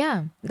Privilege.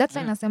 Yeah, that's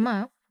why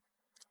nasema.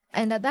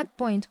 And at that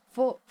point,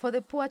 for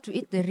the poor to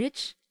eat the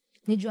rich,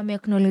 nijua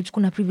acknowledge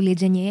kuna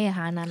privilege yenye yeye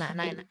hana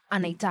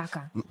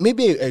anaitaka.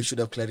 maybe I should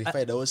have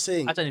clarified I was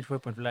saying Acha nitoe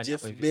point fulani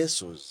Jeff hapa hivi.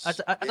 Bezos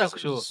Hata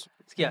kushow.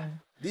 Sikia.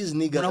 these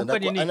niggas Unampa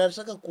nini?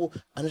 anataka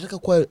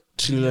kuwa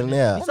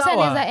trillionaire Msa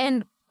anaweza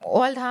end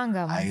world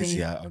hunger. mzee.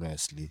 yeah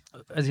honestly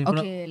As in,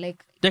 Okay,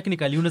 like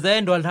technically unaweza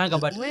end world hunger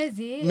but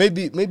wezi.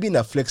 maybe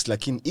na flex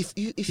lakini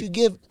if you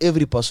gave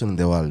every person in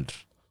the world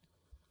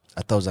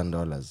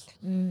 $1,000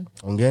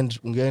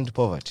 ungeend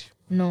poverty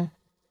No.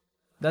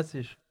 that's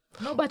it.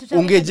 No, but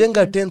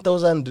ungejenga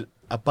 10,000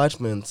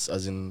 apartments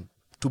as in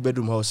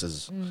 2-bedroom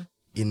houses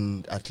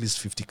in at least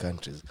 50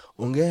 countries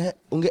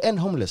unge end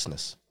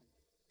homelessness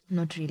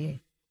not really.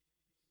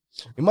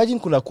 imagine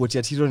kuna quote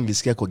ya Tyrion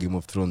nilisikia kwa Game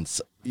of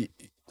Thrones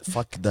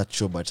fuck that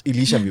show but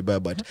ilisha vibaya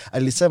but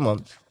alisema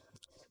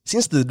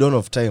since the dawn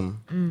of time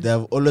there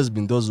have always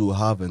been those who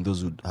have and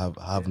those who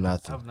have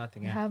nothing Have nothing.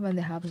 They Yeah. have and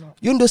they have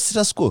not. hiyo ndio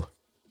status quo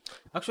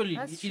Actually,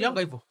 That's ilianga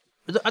hivyo.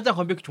 Acha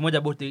kwambia kitu moja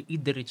about the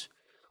Eat the Rich.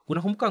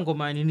 Unakumbuka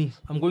ngoma ya nini?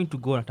 I'm going to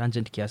go on a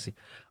tangent kiasi.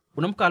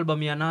 Unakumbuka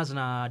album ya Nas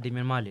na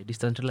Damian Marley,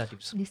 Distant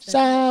Relatives.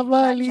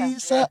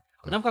 Savalisa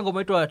Unakumbuka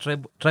ngoma inaitwa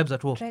Tribes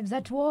at War. Tribes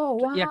at war.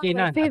 Wow, Yeah, my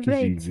Kenan.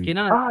 favorite.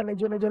 Kinana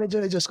najua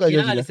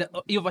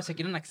hiyo verse ya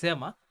Kinana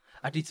akisema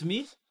at it's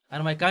me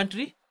and my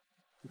country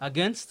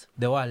against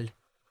the world.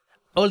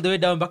 All the way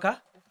down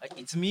mpaka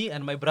it's me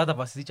and my brother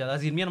versus each other.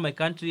 As in me and my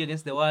country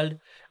against the world,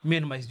 me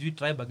and my Jewish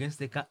tribe against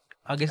the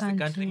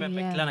country, me and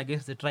my yeah. clan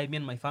against the tribe, me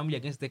and my family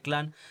against the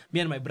clan,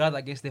 me and my brother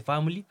against the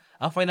family,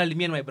 and finally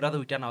me and my brother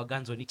we turn our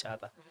guns on each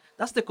other.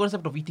 That's the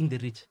concept of eating the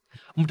rich.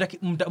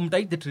 Mta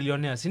eat the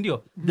trillionaires,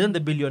 sindio? Then the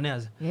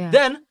billionaires. Yeah.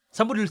 Then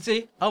somebody will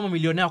say, I'm a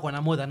millionaire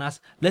kwa more than us,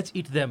 let's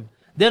eat them.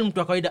 Then mtu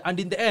wa kawaida, and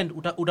in the end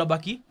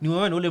utabaki ni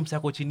wewe na ule mse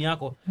ako chini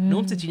yako. Na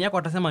umse chini yako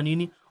atasema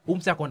nini?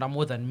 Umse ako na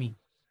more than me.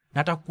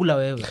 Na atakula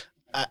wewe.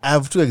 I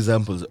have two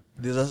examples.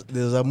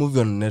 There's a movie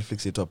on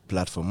Netflix it's a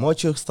platform.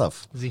 Watch your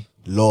stuff. Zi.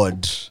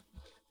 Lord.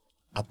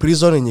 A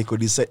prison yenye iko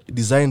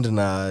designed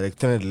na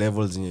electronic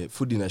levels yenye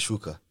food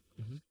inashuka.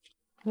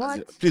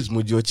 What? Please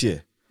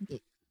mujiochie.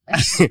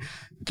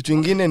 Kitu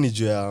ingine ni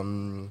juu ya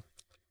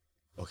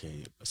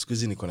okay, siku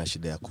hizi niko na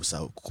shida ya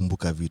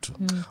kukumbuka vitu.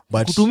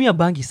 But Kutumia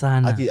bangi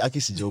sana.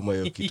 aki sijauma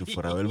hiyo kitu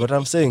for a while. But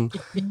I'm saying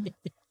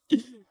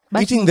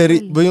But eating the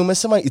but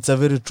umesema it's a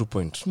very true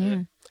point.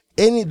 Yeah.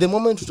 The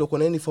moment utakuwa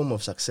na any form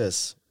of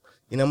success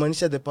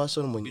inamaanisha the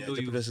person mwenye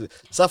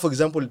sa for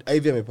example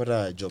Ivy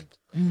amepata job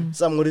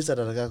sa Morris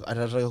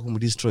atataka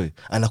kumdestroy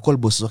ana call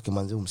boss wake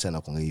manze umse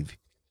anakonga hivi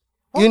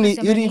you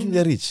need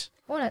the rich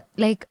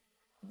Like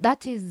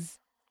that is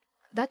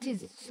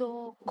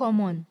so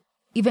common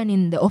even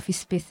in the office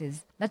spaces.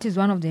 That is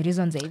one of the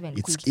reasons I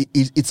even quit.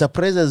 it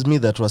surprises me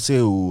that wase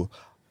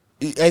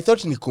I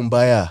thought ni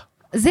kumbaya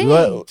Zee.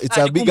 it's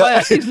a bigger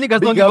These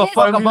niggas don't give a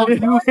fuck about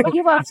you.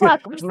 Give a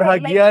fuck.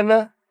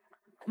 tunahagiana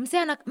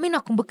Mi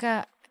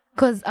nakumbuka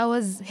because I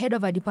was head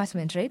of a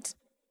department, right?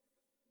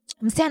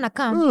 Mse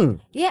anakam.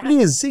 Yeah.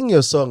 please sing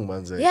your song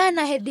manze Yeah,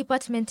 na head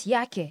department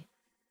yake.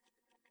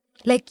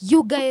 Like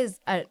you guys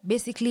are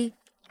basically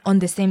on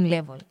the same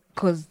level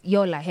because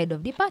y'all are head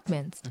of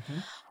departments.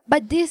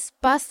 but this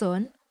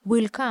person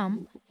will come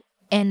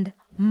and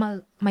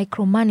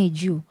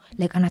micromanage you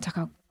like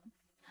anataka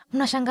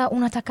unashanga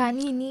unataka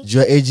nini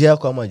jua age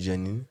yako ama jua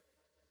nini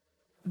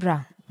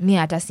bra me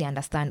hata si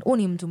understand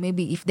uni mtu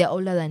maybe if they're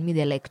older than me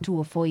they're like 2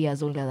 or 4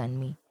 years older than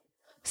me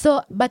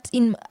so but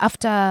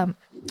after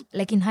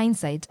like in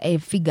hindsight I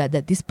figured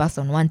that this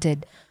person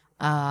wanted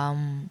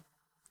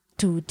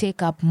to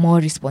take up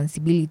more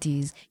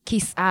responsibilities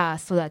kiss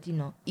ass so that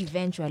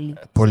eventually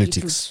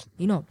politics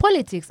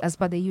politics as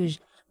per the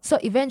usual so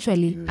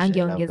eventually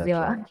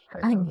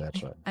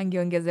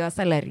angeongezewa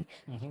salary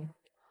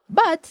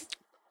but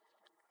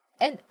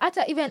and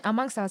hata even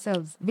amongst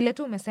ourselves vile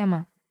tu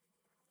umesema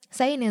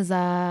saini is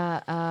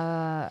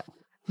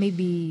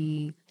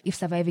maybe if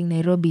surviving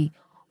Nairobi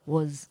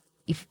was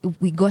if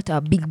we got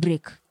a big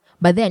break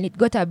but then it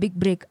got a big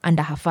break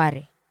under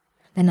Hafare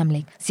then I'm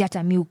like si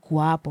hata mi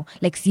ukuwa hapo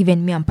like si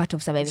even me I'm part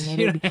of surviving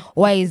Nairobi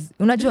why is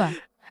unajua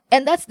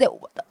and that's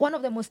one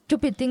of the most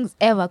stupid things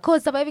ever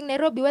cause surviving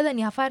Nairobi whether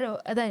ni Hafare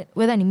or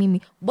whether ni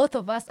mimi both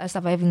of us are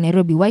surviving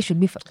Nairobi why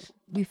should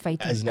we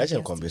fight as inacha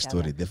nikwambie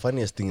story the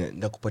funniest thing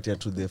ndakupatia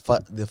to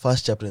the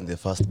first chapter in the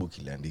first book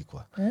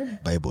iliandikwa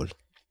Bible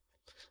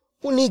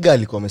uniga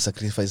alikuwa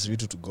amesacrifice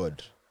vitu to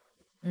God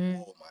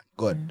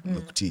God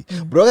mkutii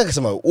bro wake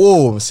akasema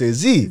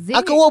msezi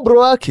akaua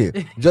bro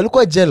wake juu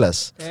alikuwa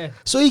jealous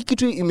so hii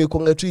kitu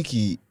imekuanga tu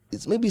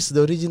maybe it's the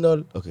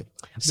original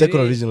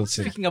second original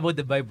sin. Speaking about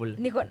the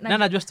Bible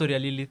najua story ya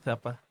Lilith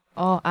hapa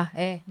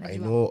I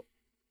know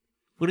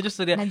unajua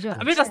story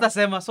mimi sasa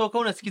nasema so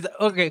kama unasikiza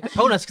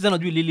kama unasikiza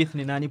unajua Lilith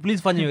ni nani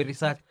please fanya your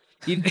research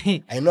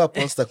I know a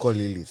monster called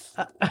Lilith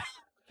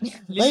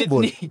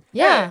Bible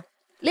yeah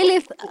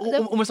Lilith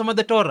umesoma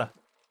the Torah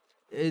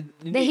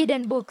the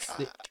hidden books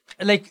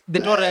like the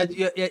Torah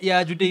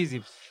ya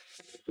Judaism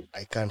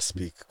I can't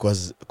speak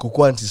because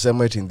kukuwa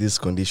anti-Semite in these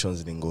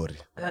conditions ni ngori.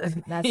 That's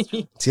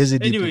true. Siwezi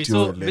Anyway, deep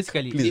so like,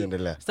 basically, please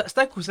endelea.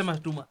 Start kusema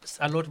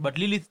a lot, but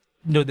Lilith,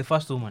 the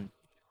first woman.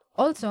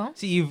 Also,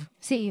 See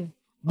Eve.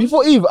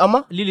 Before Eve,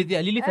 ama?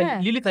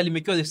 Lilith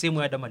alimekiwa the same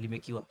way Adam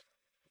alimekiwa.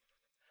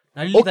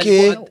 Na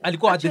Okay.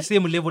 alikuwa at the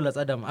same level as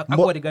Adam.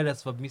 Hakuwa regarded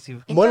as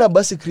submissive. Mbona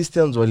basi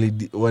Christians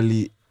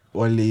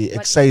wali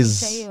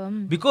excise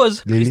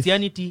Because Lilith?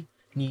 Christianity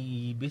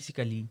ni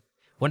basically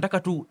wanataka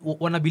tu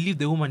wana believe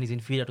the woman is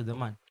inferior to the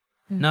man.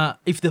 Na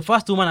if the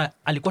first woman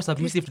alikuwa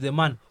submissive to the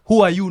man,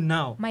 who are you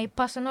now? My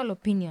personal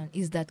opinion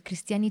is that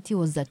Christianity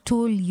was a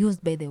tool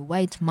used by the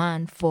white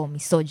man for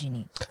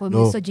misogyny, for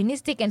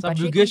misogynistic and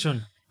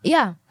subjugation.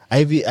 Yeah.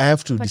 I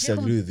have to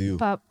disagree with you.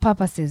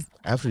 Purposes.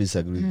 I have to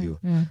disagree with you.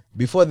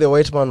 Before the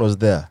white man was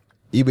there,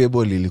 hii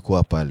Bible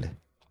ilikuwa pale.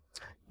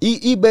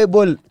 Hii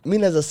Bible mimi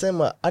naweza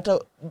sema hata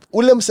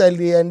ule msali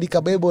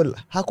aliandika Bible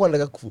hakuwa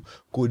anataka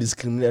ku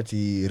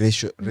discriminate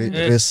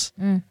race.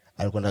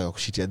 Alikuwa anataka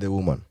kushitia the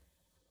woman.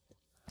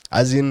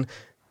 As in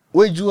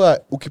wewe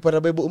jua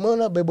ukipata Bible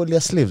umeona Bible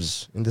ya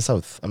slaves in the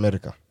South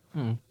America.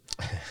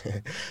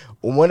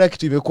 Umeona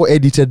kitu imekuwa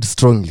edited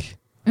strongly.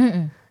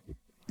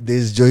 There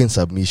is joy in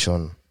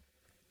submission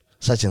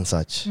such and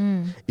such.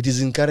 It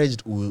is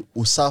encouraged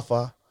to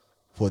suffer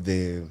for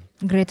the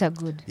greater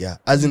good. Yeah,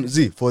 as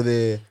in for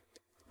the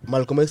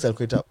Malcolm X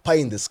alikuita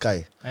pie in the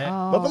sky.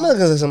 Malcolm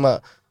X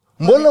anasema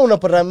mbona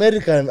unapata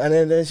American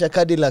anaendesha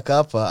Cadillac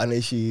hapa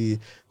anaishi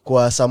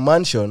kwa some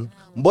mansion,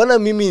 mbona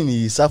mimi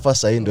ni suffer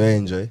sasa ndio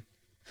enjoy.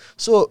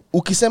 So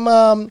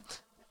ukisema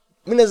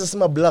mimi naweza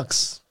sema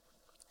blacks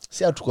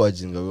si hatuko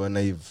wajinga, we were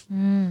naive.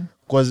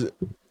 Because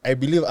I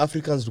believe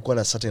Africans do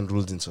na certain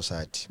rules in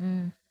society.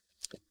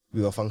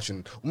 We were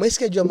functioning.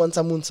 Umesikia jua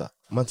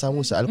Mansa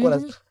Musa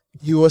alikuwa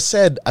he was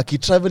said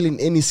akitravel in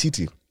any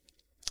city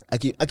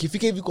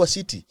akifika hivi kwa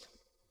city,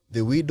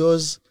 the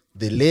widows,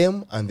 the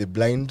lame and the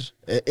blind,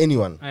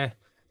 anyone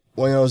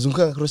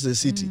wanazunguka across the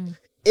city,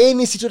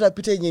 any city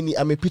utapita yenye ni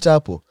amepita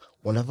hapo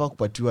wanafaa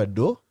kupatiwa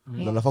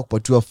na wanafaa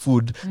kupatiwa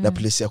food na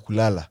place ya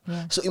kulala.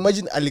 So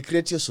imagine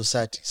alicreate your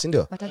society, si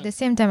ndio? But at the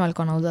same time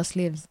alikuwa anauza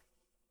slaves.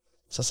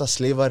 Sasa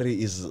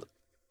slavery is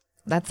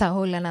that's a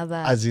whole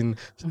another, as in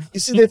you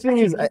see the thing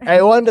is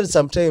I wondered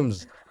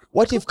sometimes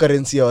what if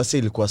currency ya wase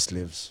ilikuwa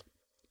slaves.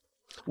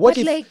 What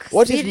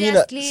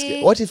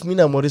if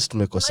Mina Morris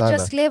tumekosana?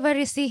 Just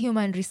slavery si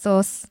human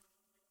resource.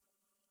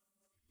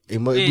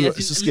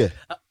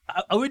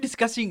 Are we really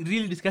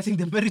discussing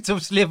the merits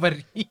of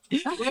slavery?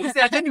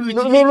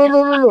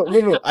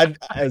 No.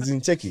 As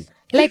in Cheki.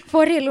 Like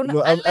for real.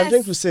 No, I'm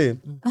trying to say,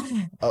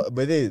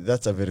 by the way,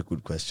 that's a very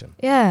good question.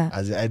 Yeah.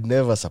 As in, I'd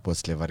never support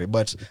slavery,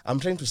 but I'm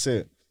trying to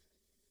say,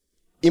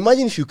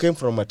 imagine if you came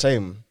from a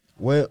time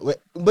where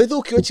by the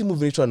way, ukiwachi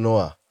movie inaitwa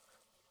Noah,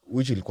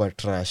 which ilikuwa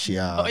trash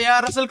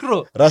ya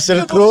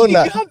Russell Crowe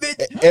na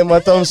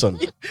Emma Thompson.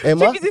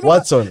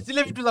 Watson.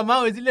 Zile vitu za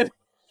mawe zile.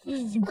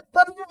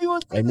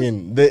 I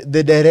mean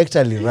the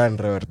director ran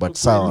riot, but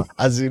sawa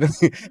as in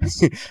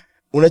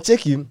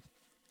unacheki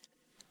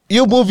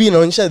hiyo movie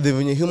inaonyesha the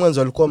venye humans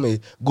walikuwa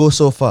go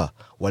so far,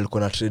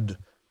 walikuwa na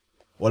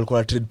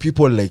trade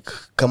people like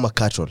kama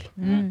cattle.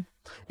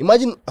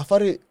 Imagine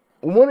afari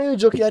umeona hiyo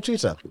joke ya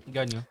Twitter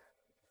gani?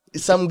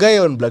 Some guy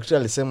on Black Twitter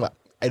alisema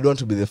I don't want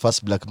to be the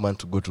first black man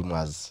to go to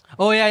Mars.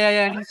 Oh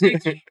yeah.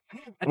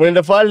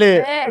 Mwenda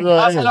pale.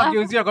 Sasa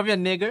ukiuzia kwambia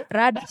nigger.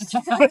 Rada.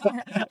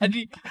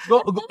 Ati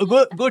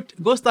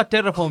go start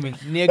terraforming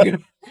nigger.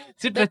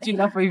 Sita chini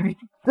hapa hivi.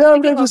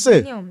 I'm trying to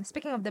say.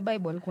 Speaking of the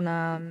Bible,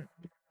 kuna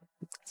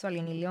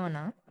swali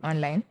niliona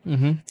online.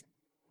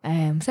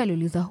 Msa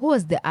aliuliza who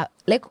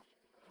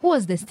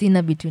was the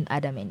sinner between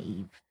Adam and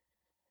Eve?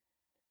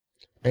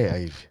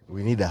 Hey, Eve,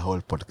 we need a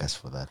whole podcast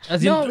for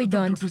that. No, we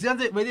don't.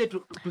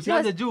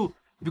 Tusianze juu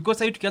because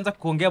sasa tukianza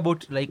kuongea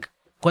about like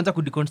kwanza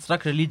ku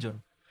deconstruct religion.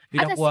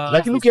 Itakuwa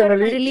Lakini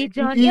ukiangalia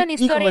religion, hiyo ni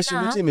story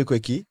na. Hii imekuwa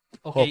ki.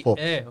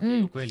 okay,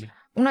 kweli.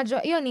 Unajua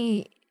hiyo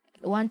ni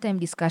one time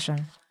discussion.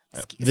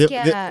 The-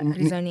 Sikia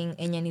reasoning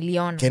enye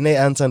niliona. Can I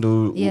answer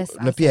ndo Yes,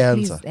 na pia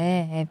please.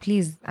 answer?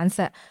 Please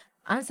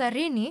answer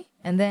rini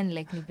and then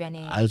like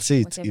nipiane. I'll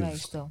say it's whatever Eve. I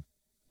saw.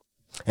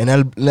 And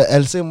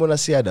I'll say mbona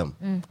si Adam.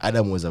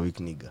 Adam was a weak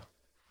nigga.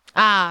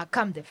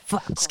 Come the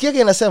fuck. Sikia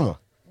kile nasema.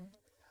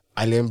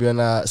 Aliambiwa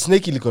na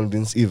snake ili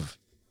convince Eve.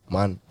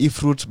 Man, hii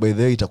fruit by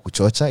the way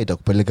itakuchocha,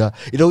 itakupeleka,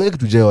 itakuonyesha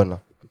kitu jeona.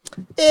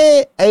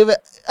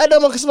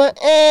 Adam akasema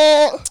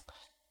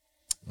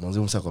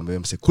mwanzo msakwambia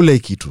mse kula hii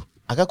kitu.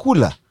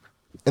 Akakula.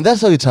 And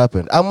that's how it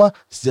happened. Ama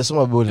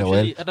sijasoma Biblia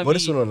well.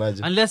 But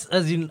unaonaje? Unless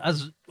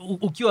as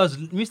ukiwa as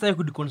Mr.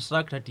 could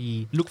deconstruct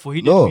ati look for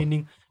hidden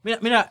meaning.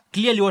 Mina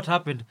clearly what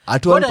happened.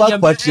 Atu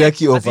unpack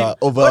patriarchy over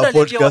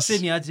podcast.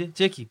 Ni aje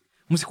cheki.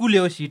 Msikule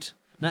hiyo shit.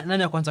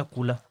 Nani kwanza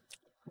kula?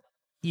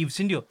 Eve,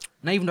 si ndio?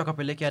 Na Eve ndo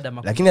akapelekea Adam.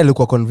 Lakini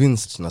alikuwa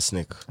convinced na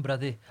snake.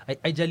 Brother,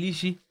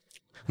 haijalishi.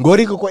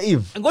 Ngori iko kwa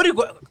Eve. Ngori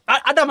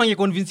Adam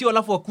angeconvince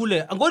alafu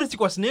akule. Ngori si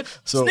kwa snake.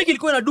 Snake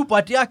ilikuwa ina do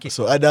part yake.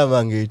 So Adam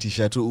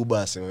angeitisha tu Uber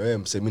aseme wewe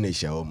msemi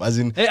naisha home. As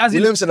in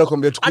ule msana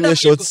kwambia tukunywe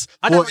shots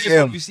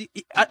 4am.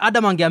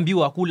 Adam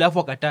angeambiwa akule alafu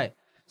akatae.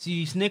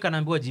 Si snake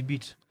anaambiwa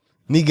jibit.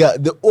 Nigga,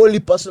 the only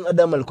person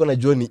Adam alikuwa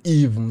anajua ni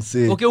Eve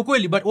mse. Okay,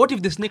 ukweli, but what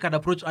if the snake had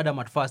approached Adam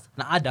at first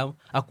na Adam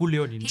akule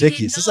hiyo nini?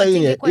 Cheki, sasa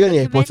hiyo ni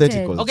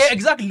hypothetical. Okay,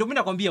 exactly. Ndio mimi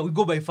nakwambia we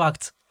go by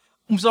facts.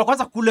 Mswa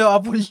kwanza kule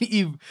hapo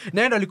Eve.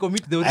 Na ndio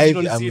alicommit the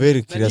original sin. I'm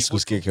very curious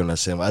kusikia kile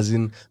unasema. As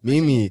in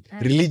mimi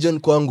religion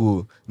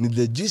kwangu ni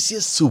the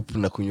juiciest soup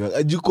na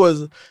kunywa.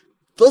 Because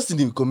toast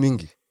ni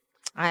mingi.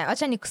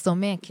 Acha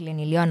nikusomee kile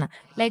niliona.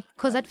 Like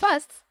cause at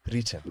first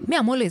Written. me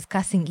I'm always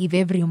cursing Eve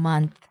every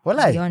month.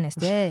 Walai. To be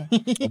honest, yeah.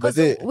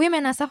 Because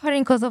women are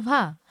suffering because of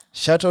her.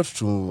 Shout out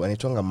to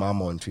anitonga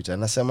mama on Twitter.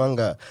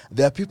 Anasemanga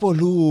there are people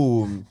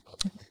who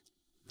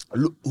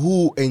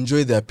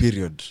enjoy their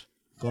period.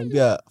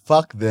 Kwambia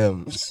fuck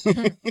them.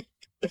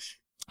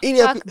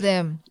 Fuck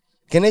them.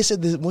 Can I say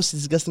the most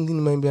disgusting thing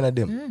nimeambia na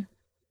dem?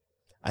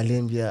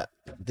 Aliambia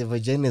the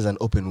vagina is an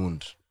open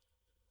wound.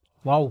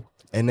 Wow.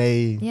 And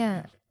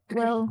Yeah.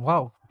 Well,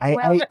 Wow.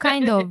 I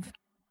kind of.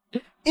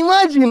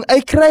 Imagine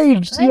I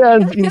cried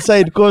tears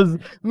inside because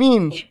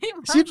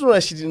si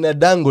tuna shit in a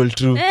dangle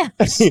too.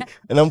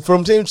 And I'm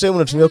from time to time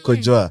unatumia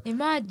kojoa.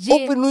 Imagine.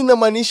 Open wound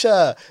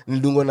inamaanisha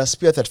nilidungwa na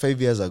spear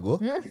 35 years ago.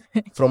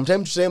 From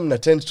time to time na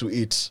tend to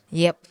eat.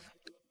 Yep.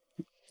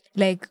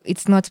 Like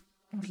it's not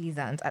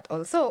pleasant at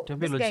all. So Tell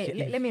me this guy,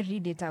 logically. let me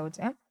read it out.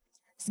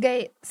 This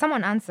guy,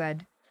 someone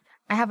answered,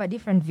 I have a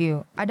different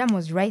view. Adam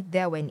was right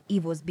there when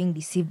Eve was being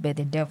deceived by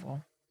the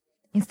devil.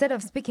 Instead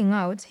of speaking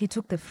out, he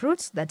took the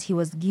fruit that he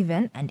was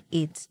given and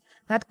ate.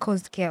 That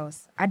caused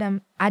chaos.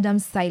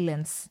 Adam's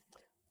silence.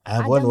 I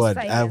have one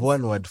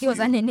word He was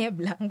an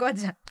enabler.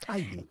 Ngoja.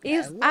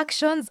 His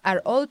actions are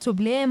all to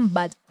blame,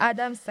 but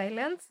Adam's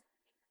silence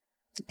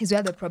is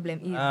where the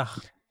problem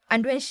is.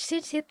 And when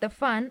shit hit the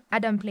fan,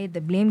 Adam played the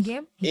blame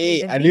game.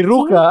 Hey,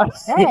 aliruka.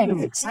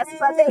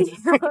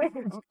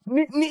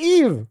 Ni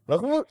Eve.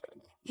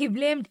 He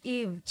blamed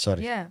Eve.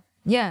 Sorry.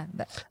 Yeah.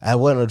 I have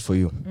one word for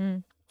you.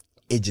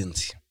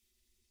 Agency.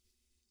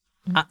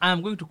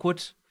 I'm going to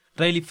quote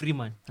Riley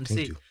Freeman and Thank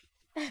say, you.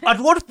 at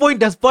what point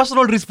does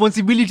personal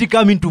responsibility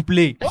come into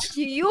play? What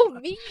do you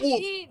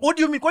mean? What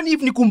do you mean? Kwani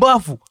Eve ni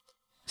kumbafu?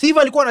 Si Eve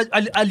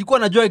alikuwa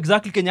anajua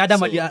exactly Kenya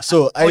Adam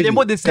So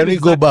Ivy, can we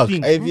go back?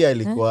 Ivy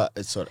alikuwa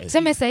sorry.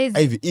 Same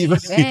size.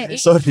 Eve.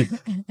 Sorry.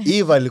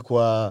 Eve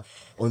alikuwa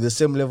on the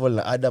same level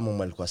na Adam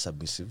ama alikuwa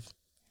submissive.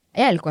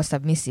 Alikuwa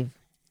submissive.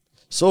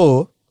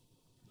 So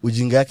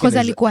ujinga yake Because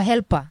alikuwa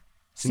helper.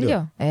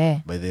 Sindio?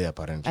 Sindio? By the way,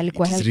 apparently.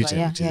 Alikuwa It is helper.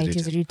 written, It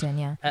is written,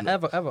 yeah. I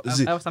have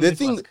The something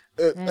thing,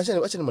 to ask.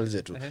 acha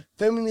nimalize tu.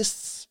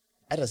 Feminists,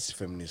 hata si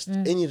feminist,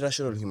 any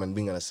rational human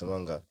being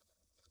anasemanga,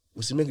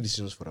 usimake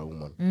decisions for a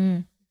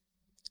woman.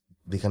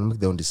 They can make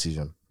their own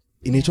decision.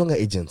 Inaitwanga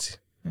agency.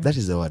 That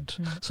is the word.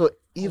 So,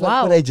 even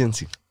Wow. kuna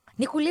agency.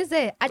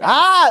 Nikuulize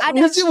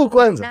Nijibu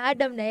kwanza. na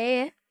Adam na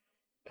yeye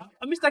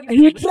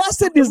He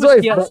trusted his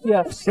wife.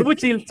 Hebu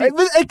chill.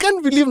 I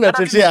can't believe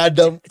natetea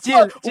Adam.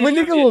 Chill.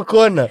 Umenika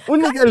ukona.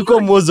 Unika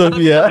alikuwa mozo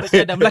pia.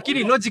 Adam,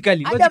 lakini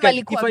logically Adam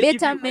alikuwa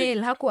beta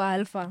male, hakuwa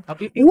alpha.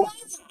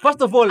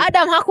 First of all,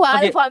 Adam hakuwa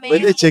Okay, alpha male.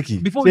 Wende cheki.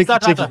 Before we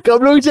start Cheki. hata.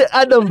 Kabla uite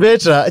Adam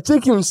beta,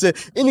 cheki mse.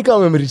 Ini kama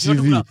memory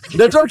TV.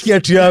 Natoa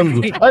kiatu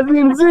yangu.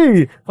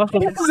 Azinzi. first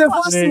of This is the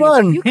first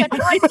one. You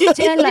cannot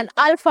tell an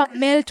alpha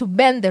male to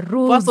bend the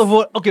rules.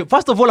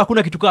 first of all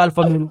hakuna kitu ka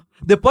alpha male.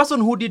 The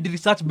person who did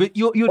research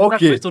you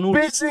Okay. based on who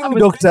Paging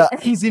Dr.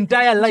 his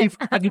entire life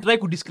akitry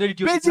to discredit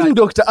your Paging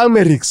Dr.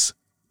 Amerix.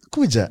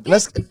 Kuja.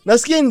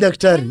 Nasikia ni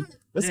daktari.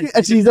 Nasikia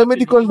ati he's a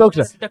medical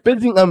doctor.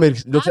 Paging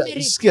Amerix. Dr.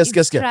 Amerix Sikia.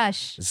 is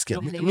trash. Sikia.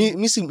 Don't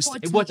Mi si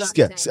Wacha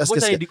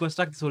sikia.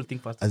 deconstruct this whole thing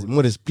first.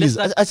 Morris, please,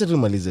 Let's acha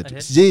tumalize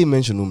tu. Sijai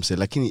mention umse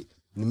lakini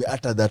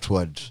nimeata that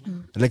word.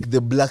 Like the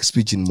black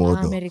speech in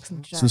Modo. Amerix ni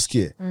trash. So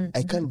sikia.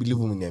 I can't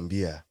believe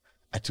umeniambia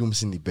ati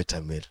umse ni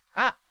beta male.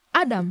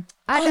 Adam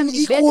And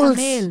is beta equals.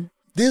 male.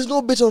 There's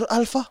no beta or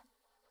alpha.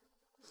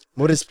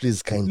 Morris,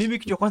 please, kind. Mimi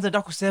kitu ya kwanza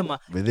nataka kusema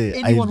By the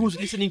way, anyone who's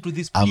listening to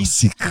this I'm please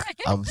sick.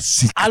 I'm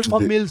sick. alpha to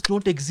the- males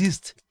don't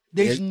exist.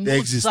 There is They no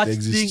exist, such they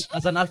exist. thing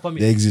as an alpha male.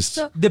 They exist.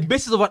 The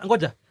basis of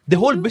the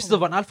whole basis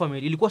of an alpha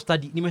male ilikuwa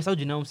study nimesahau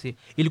jina umse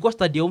ilikuwa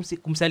study ya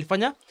umse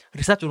alifanya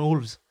research on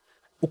wolves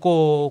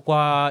uko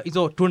kwa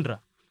hizo tundra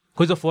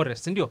kwa hizo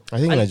forest ndio I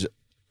think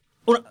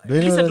Do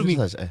you know listen to that me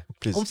research?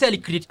 Please. umse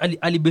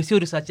alibase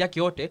research yake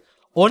yote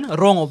on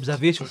wrong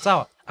observation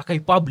sawa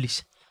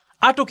akaipublish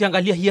hata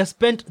ukiangalia he has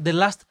spent the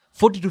last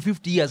 40 to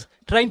 50 years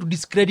trying to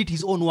discredit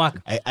his own work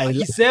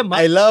akisema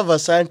I love a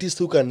scientist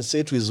who can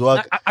say to his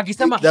work,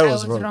 akisema that I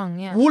was wrong. wrong,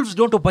 yeah. wolves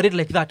don't operate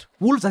like that.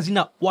 Wolves as in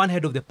a one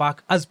head of the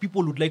pack, as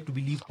people would like to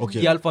believe.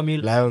 Okay. The alpha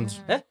male. Lions.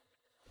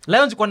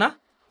 Lions iko na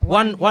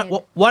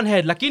one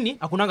head, lakini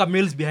hakunanga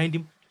males behind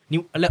him.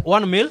 Ni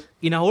one male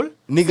in a whole.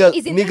 Niggas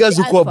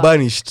the who are alpha?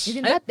 banished.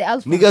 Isn't that the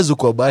alpha? Niggas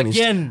who are banished.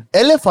 Again.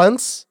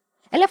 Elephants,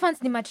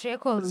 Elephants ni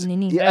matriarchal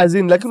nini? yeah, as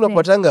in, lakini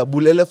unapatanga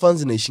bull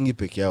elephants inaishingi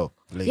peke yao.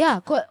 Like,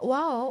 Yeah,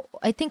 wow,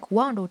 I think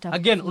wao ndo uta.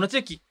 Again,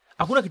 unacheki.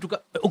 Hakuna kitu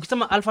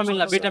ukisema alpha male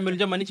na beta male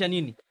unamaanisha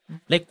nini?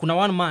 Like kuna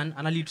one man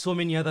and lead so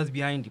many others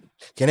behind him.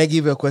 can I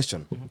give you a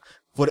question?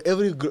 For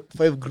every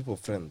 5 group of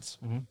friends,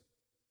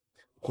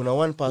 kuna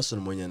one person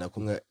mwenye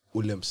anakunga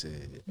ule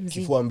mse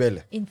kifua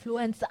mbele.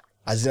 Influencer.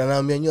 Azina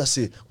anaambia nyua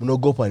si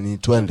mnaogopa ni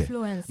twende.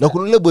 Influencer. Na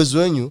kuna ule boys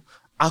wenyu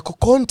ako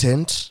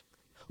content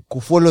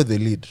kufollow the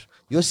lead.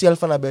 Yo si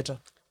alpha na beta.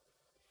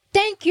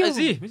 Thank you. I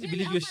see. Mimi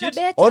believe your shit.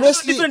 Better.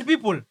 Honestly, Different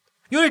people.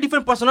 You're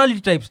different personality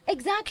types.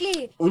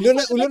 Exactly.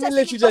 uliona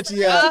ile tweet ati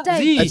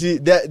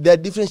there are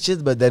different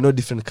shades but there are no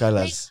different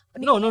colors.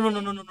 No.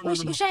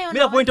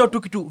 Mimi point out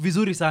tu kitu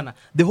vizuri sana.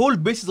 The whole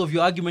basis of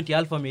your argument ya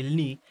alpha male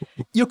ni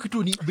hiyo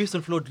kitu ni based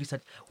on flawed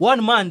research.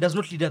 One man does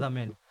not lead other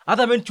men.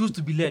 Other men choose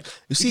to be led.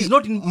 You see,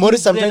 in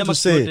Morris, I'm trying to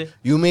say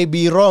you may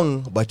be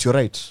wrong but you're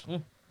right.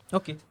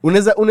 Okay.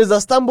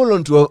 Unaweza stumble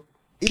onto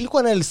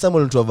ilikuwa na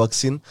stumble onto a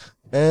vaccine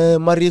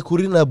Marie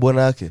Curie na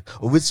bwana yake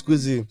of which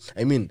squeeze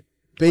I mean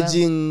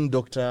paging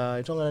Dr.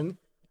 itonga nani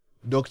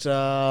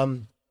Dr.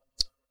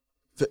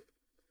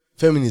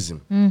 Feminism.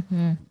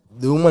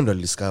 The woman ndo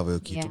discover hiyo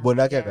kitu. Yeah.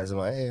 Bwana yake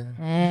akasema I'm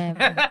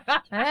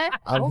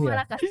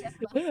here.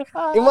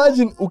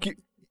 Imagine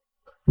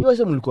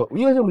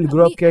Imagine you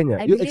grow up Kenya.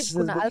 I You believe exercise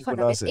kuna both alpha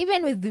kuna na wase. beta.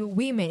 Even with the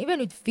women, even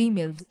with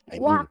females, I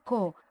mean.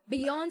 wako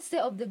Beyonce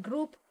of the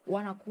group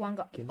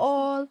wanakuanga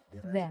all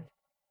them.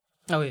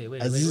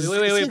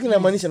 Wait.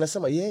 Kinamaanisha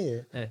nasema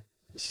yeye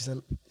she's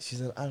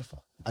an alpha.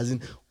 As in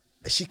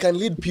she can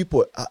lead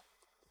people.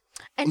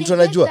 And Mtu I get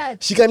anajua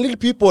that. she can lead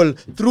people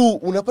through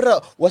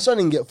unapata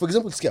waswaningia for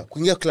example sikia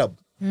kuingia club.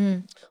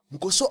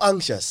 Mko so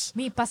anxious.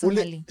 Me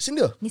personally. Si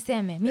ndio?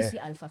 Niseme, mi si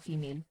alpha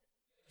female.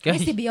 Mi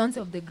si Beyonce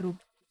of the group.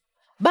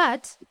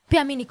 But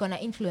pia mi niko na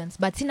influence,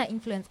 but sina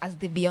influence as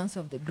the Beyonce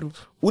of the group.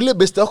 Ule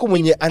best wako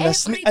mwenye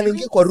every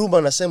anaingia kwa room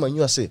anasema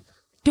nyua say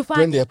Tufanye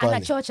Twende pale.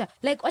 anachocha.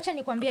 Like wacha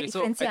nikwambie Okay,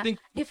 so I think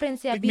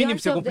difference ya it means Beyonce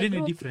it's of the completely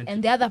group different.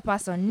 and the other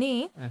person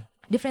ni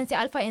difference ya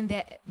alpha and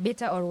the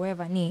beta or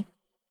whoever ni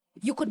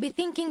you could be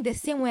thinking the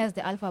same way as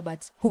the alpha but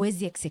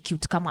huwezi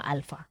execute kama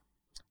alpha.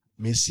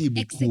 Messi buku.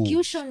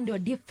 Execution ndio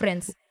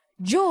difference.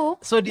 Joe,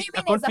 So mimi a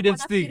naweza confidence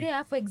kuwa thing.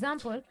 nafikiria, for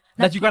example,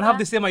 That you can have nafikiria-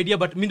 the same idea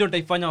but mimi ndo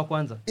nitaifanya wa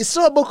kwanza.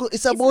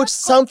 It's about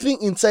something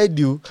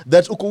inside you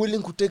that uko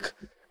willing to take.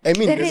 I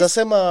mean, There is- as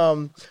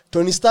sema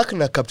Tony Stark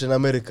na Captain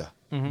America.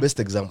 Best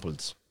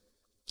examples.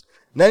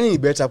 Nani ni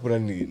better hapo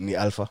ni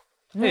alpha?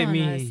 No, Hey, no,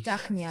 me.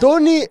 stuck me up.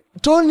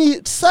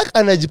 Tony Stark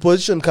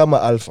anajiposition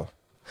kama alpha.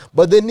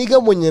 But the nigga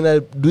mwenye na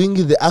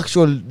doing the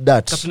actual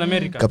that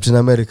Captain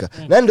America.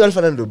 Nani ndio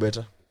alpha nani ndio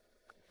better?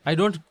 I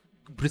don't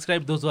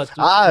prescribe those words.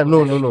 No. I In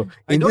don't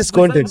this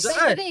prescribe context. to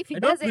that. But if he I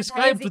don't doesn't,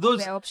 prescribe haiwezi to those.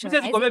 kupea option,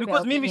 Mimi sikwambia haiwezi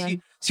because kupea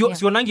mimi opinion.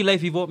 sionangi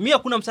life hivyo. Mimi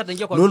hakuna msata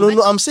ingia kwa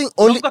No, I'm saying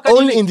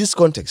only in this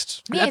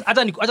context.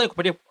 hata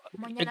nikupatie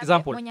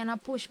example. Mwenye na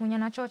push, mwenye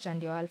na chocha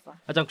ndio alpha.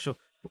 Acha nikushow.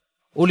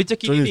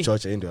 Ulicheki Tony nini?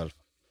 Chocha ndio alpha.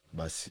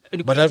 basi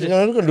but I'm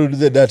not going to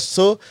do that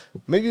so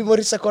maybe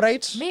Morris ako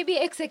right maybe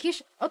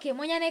execution okay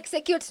mwenye ana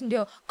execute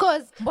ndio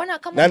cause mbona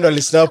kama Nando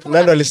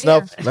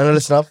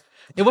alisnap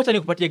wacha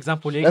nikupatie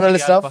example ya Nani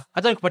alistaf? hapa.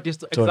 Acha nikupatie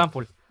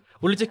example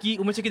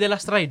umecheki the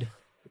last ride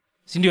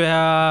si ndio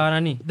ya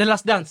nani the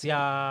last dance ya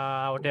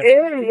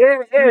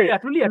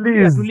whatever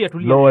tulia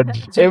Lord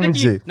So,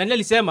 MJ nani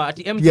alisema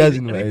ati MJ Tears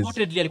in my eyes.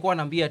 reportedly alikuwa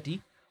anaambia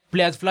ati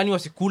players fulani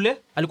wasikule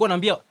alikuwa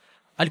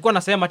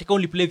anasema ati kama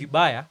uliplay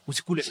vibaya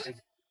usikule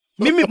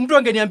mimi mtu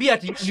angeniambia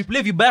ati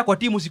uliplay vibaya kwa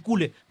timu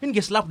usikule mimi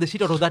ninge slap the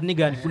shit out of that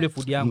nigga anikule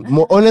food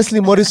yangu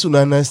honestly Morris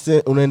una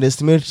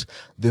underestimate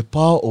the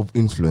power of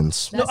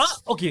influence no,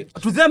 okay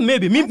to them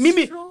maybe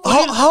mimi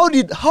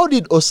how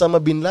did Osama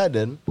bin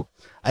Laden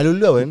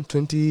aliuliwa when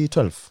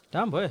 2012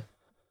 tambo 2011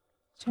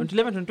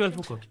 2012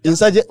 huko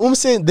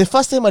umse the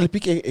first time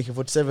alipika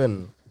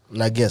AK47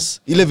 na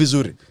guess ile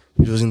vizuri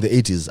it was in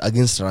the 80s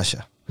against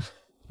Russia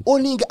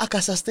oninga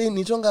akasustain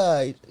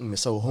nitonga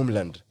nimesahau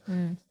homeland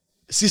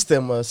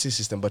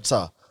system but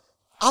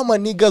ama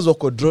niggas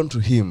wako drawn to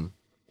him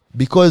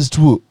because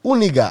tu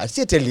uniga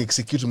si tell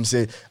execute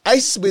mse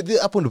ISIS by the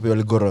hapo ndo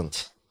wale go wrong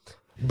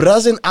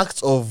brazen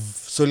acts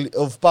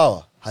of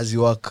power has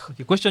you work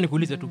okay, question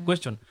nikuulize tu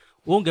question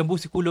ungembu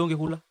usikule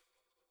ungekula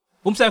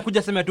umsa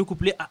kuja sema tu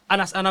kuplay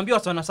anaambia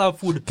watu wana serve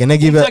food can I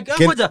give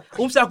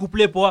umsa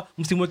kuplay poa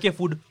msimwekee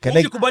food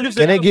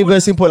can I give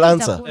a simple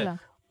answer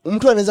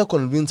mtu anaweza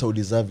convince au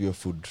deserve your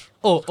food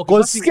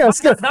okay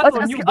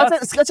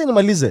sikia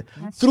nimalize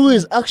through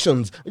his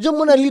actions unajua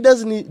mbona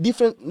leaders ni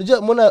different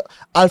unajua mbona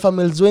alpha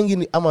males wengi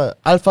ni ama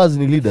alphas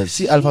ni leaders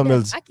si alpha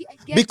males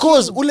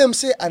because ule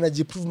mse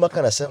anajiprove maka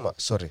anasema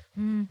sorry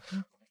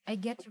I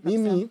get you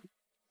mimi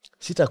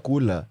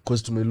sitakula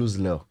cause tume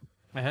lose leo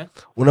uh-huh.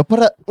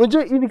 Unapata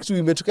unajua hii kitu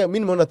imetokea mimi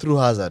nimeona through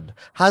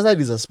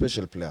Hazard is a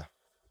special player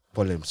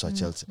pole msa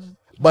Chelsea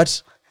but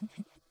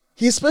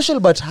he's special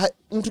but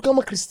mtu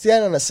kama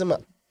Cristiano anasema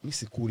mimi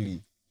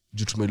sikuli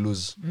juu tume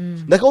lose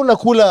na kama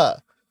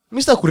unakula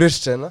mimi sitakurate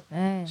tena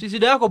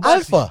shida yako basi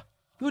alpha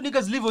you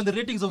niggas live on the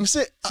ratings of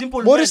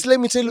simple Boris let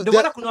me tell you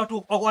there kuna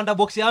watu wako under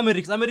box ya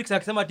America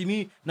akisema ati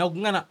mimi na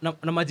kungana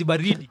na maji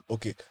baridi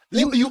okay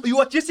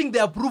you are chasing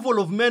the approval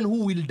of men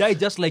who will die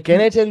just like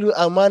can you. I tell you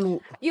a man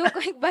who you're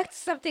going back to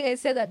something I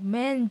said that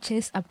men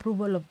chase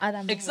approval of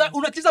other men exactly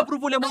unacheza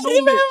approval ya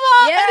mwanaume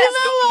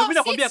mimi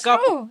nakwambia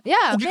kapo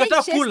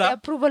ukikataa kula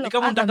ni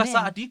kama unataka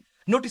saa ati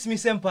notice me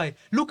senpai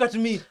look at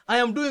me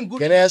I am doing good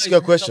can I ask you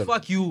a question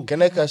fuck you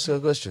can I ask you a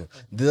question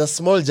there's a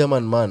small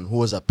German man who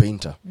was a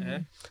painter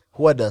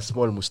who had a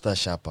small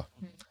mustache hapa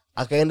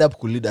akaenda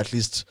up lead at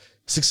least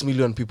 6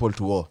 million people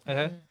to war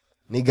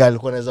nigga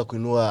alikuwa anaweza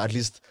kuinua at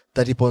least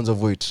 30 pounds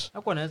of weight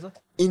hapo anaweza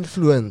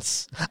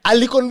influence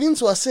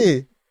aliconvince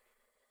wase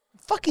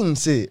fucking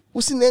say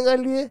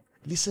usiniangalie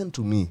listen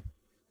to me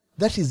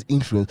that is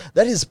influence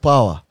that is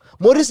power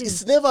Morris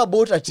is never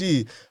about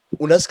ati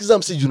unasikiza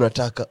msiji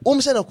unataka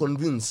umsana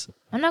convince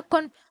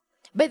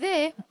by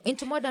the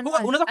into modern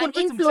unaweza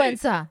convince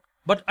influencer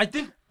but I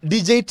think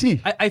DJT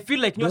I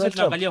feel like you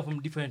unaangalia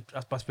from different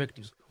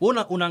perspectives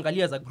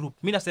unaangalia as a group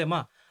mimi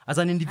nasema as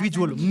an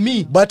individual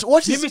me but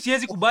what is mimi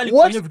siwezi kubali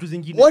kufanya vitu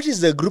zingine what is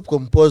the group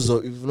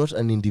composed if not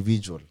an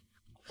individual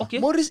okay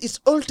Morris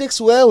it all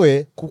takes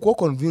wewe kukuwa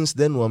convinced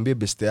then uambie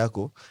best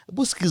yako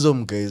hebu sikizo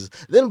guys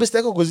then best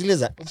yako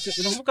kuzileza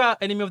unakumbuka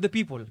enemy of the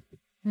people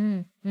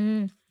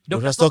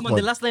Dr. Stockman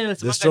the last line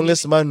the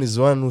strongest man is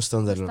one who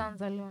stands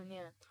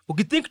alone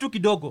ukithink tu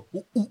kidogo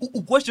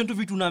question tu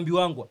vitu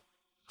unaambiwangwa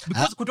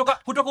because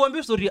kutoka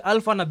uambie story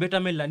alpha na beta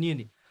male la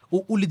nini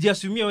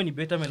ulijiasumia wewe ni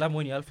beta male ama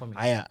wewe ni alpha male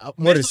aya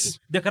Morris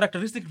the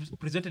characteristic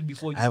presented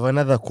before you I have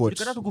another quote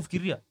ukitaka tu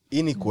kufikiria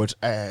ini quote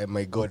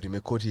my god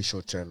nimequote hii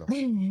short channel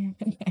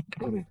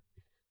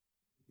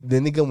the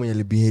nigga mwenye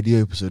alibehead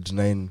episode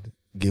 9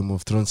 Game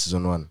of Thrones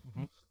season 1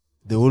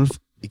 the wolf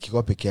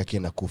ikikuwa peke yake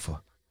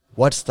inakufa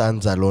what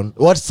stands alone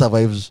what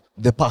survives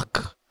the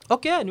pack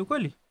okay ni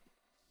kweli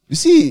you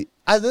see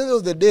at the end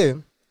of the day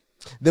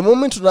the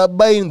moment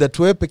unabuy in that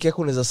way peke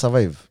yake unaweza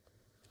survive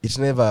it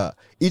never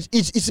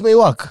it may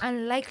work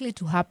unlikely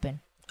to happen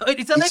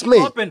it's unlikely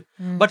to happen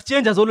but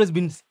change has always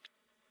been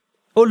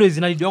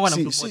inalidiwa na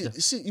mtu mmoja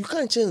see you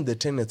can't change the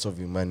tenets of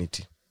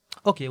humanity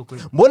okay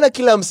mbona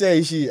kila msee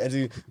aishi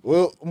ati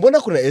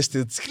mbona kuna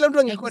estates kila mtu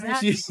angekuwa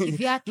aishi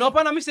no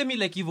hapana mimi semi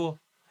like hivyo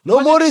no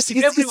Morris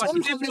if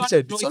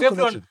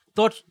everyone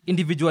thought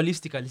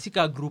individualistically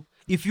sika group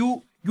if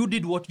you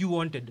did what you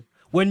wanted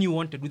when you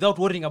wanted without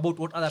worrying about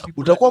what other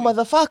people utakuwa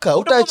motherfucker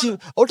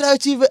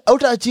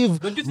utaachieve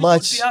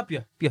much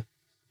pia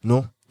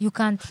no you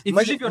can't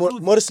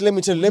Morris let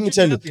me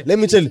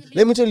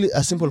tell you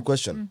a simple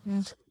question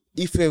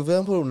if for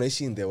example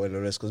unaishi in the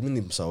wilderness because mimi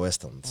ni msa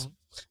westerns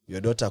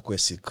your daughter akwe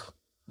sick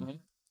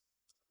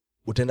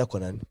utaenda kwa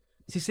nani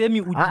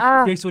sisemi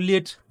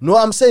isolate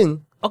no I'm saying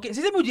okay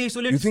sisemi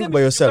ujiisolate you think by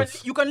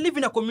yourself you can live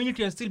in a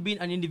community and still be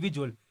an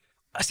individual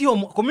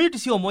community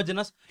sio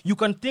homogeneous you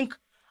can think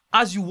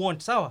as you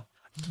want sawa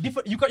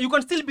you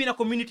can still be in a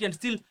community and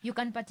still You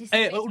can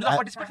participate.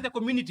 participate in the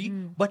community,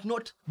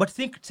 but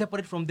think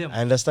separate from them.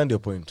 I understand your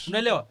point.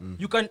 Unaelewa?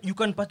 You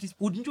can participate.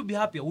 Wouldn't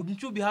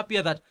you be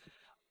happier that,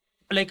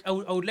 like, I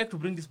would like to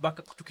bring this back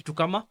to kitu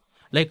kama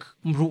like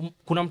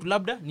kuna mtu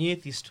labda ni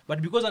atheist, but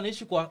because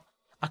anaishi kwa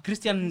a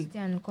Christian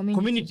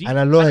community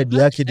ana low head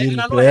yake during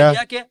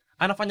prayer,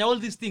 anafanya all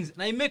these things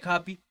na I make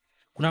happy.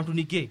 Kuna mtu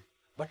ni gay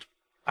but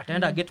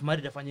ataenda get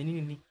married afanye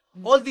nini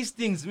all these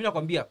things. Mimi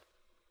nakwambia,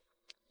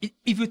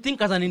 if you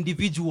think as an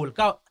individual,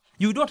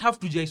 you don't have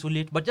to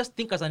isolate, but just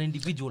think as an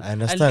individual. I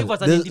understand. And live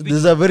as an individual.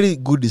 There's a very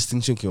good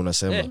distinction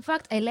unasema. In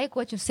fact, I like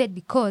what you said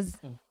because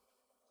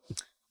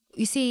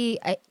you see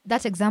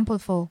that example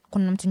for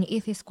kuna mtu ni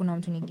atheist, kuna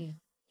mtu ni gay.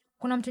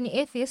 Kuna mtu ni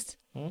atheist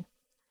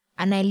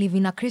and I live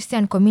in a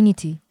Christian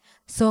community.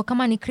 So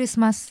kama ni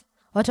Christmas,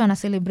 watu wana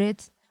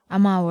celebrate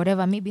ama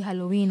whatever, maybe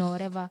Halloween or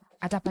whatever,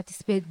 ata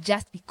participate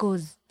just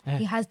because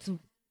he has to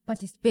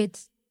participate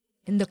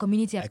in the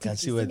community activities. I can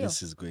see where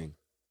this is going.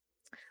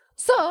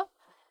 So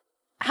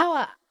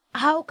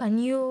how can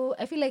you,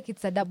 I feel like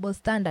it's a double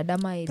standard.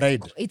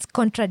 It's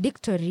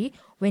contradictory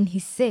when he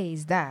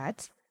says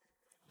that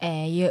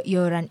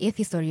you're an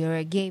atheist or you're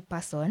a gay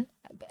person,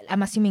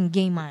 I'm assuming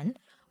gay man,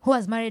 who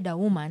has married a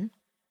woman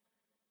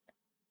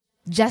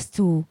just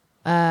to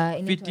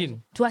fit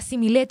in, to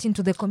assimilate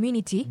into the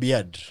community.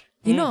 Beard.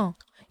 You know,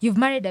 you've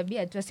married a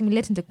beard to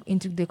assimilate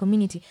into the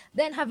community.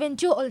 Then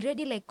haven't you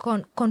already like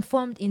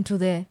conformed into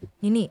the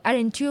nini?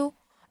 Aren't you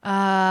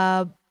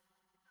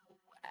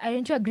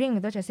agreeing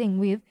with what you're saying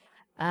with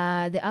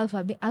the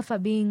alpha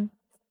being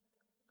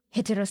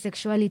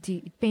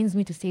heterosexuality? It pains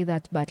me to say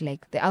that, but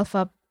like the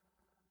alpha.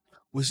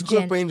 We should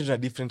go point in a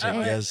different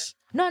ideas.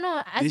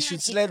 No. They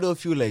should slide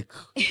off you like.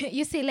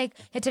 You see, like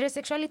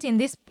heterosexuality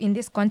in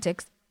this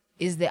context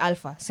is the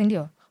alpha.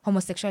 Sindio,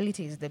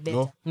 homosexuality is the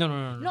beta.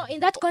 No. In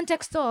that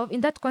context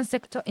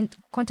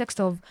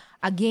of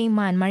a gay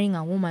man marrying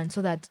a woman,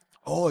 so that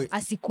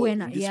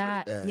asikuena,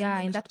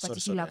 in that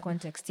particular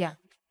context,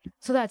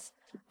 so that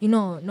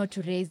not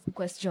to raise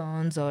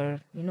questions or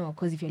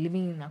because if you're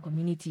living in a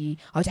community,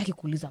 hautaki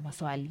kuuliza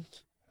maswali.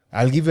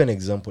 I'll give you an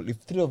example.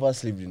 If 3 of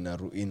us lived in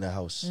a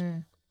house,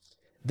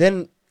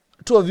 then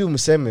 2 of you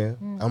mseme,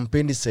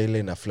 ampendi saile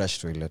in a flush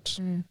toilet.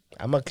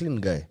 I'm a clean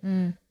guy.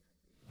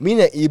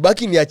 Mina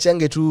ibaki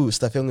niachange tu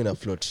stuff yangu ina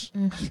float.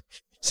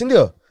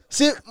 Sindio?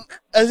 See,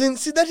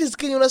 that is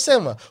Kenya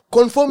unasema.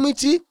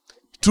 Conformity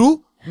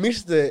to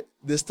meet the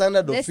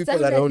standard of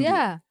people around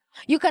you.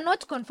 You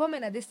cannot conform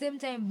and at the same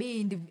time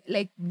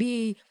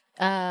be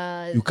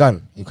you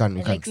can.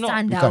 Like No,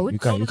 stand out. You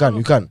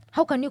can.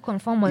 How can you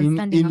conform while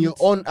standing in out? your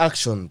own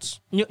actions?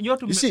 You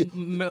see,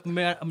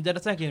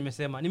 mjadala yake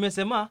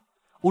nimesema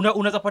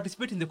unaweza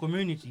participate in the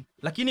community,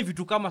 lakini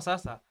vitu kama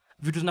sasa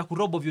vitu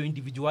zinakurob of your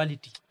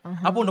individuality.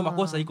 Hapo ndo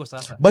makosa iko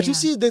sasa. But you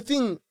see the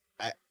thing,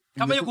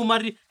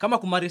 kama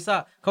kumari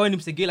saa kawa ni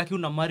msegei lakini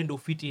unamari ndo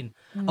fit in.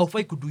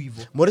 Haufai kudu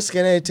hivyo. Morris,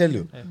 can I tell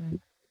you?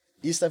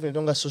 Hii stuff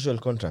inatonga social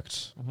contract.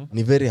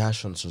 Ni very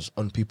harsh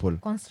on people.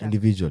 Construct.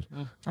 Individual.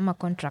 Ama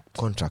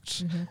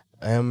contract.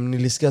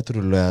 Nilisikia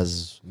through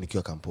lawyers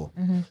nikiwa kampo.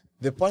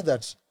 The part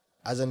that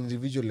as an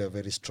individual you're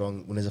very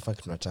strong, unaweza fanya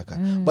kitu unataka.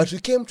 But we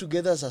came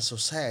together as a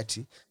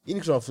society,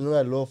 ini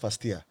tunafunza law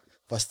first year.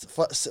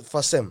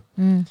 First sem.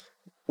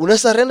 Una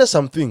surrender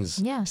some things.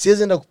 Yeah.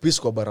 Siwezi enda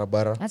kupisi kwa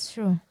barabara. That's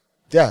true.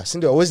 Yeah,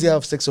 sindio, hawezi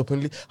have sex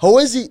openly.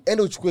 Hawezi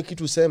enda uchukue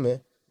kitu useme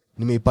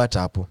nimeipata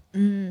hapo.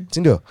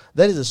 Sindio?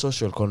 That is a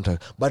social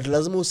contract. But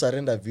lazima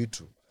usurrender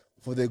vitu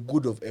for the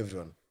good of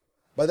everyone.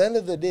 By the end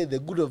of the day, the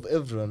good of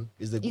everyone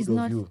is the good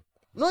of you.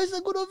 No, it's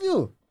the good of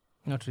you.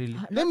 Not really.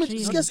 Let me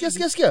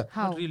skia.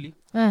 How? Not really.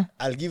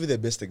 I'll give you the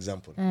best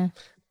example.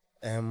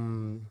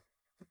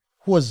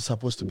 Who was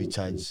supposed to be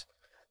charged?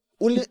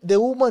 Only the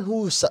woman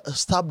who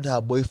stabbed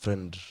her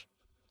boyfriend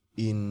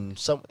in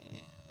some...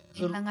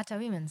 Langata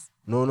Women's.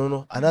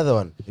 No. Another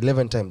one.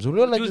 11 times.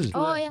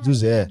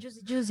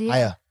 Juzi.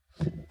 Aya.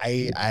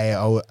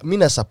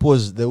 I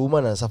suppose the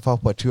woman anasafaa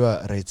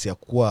kupatiwa rights ya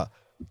kuwa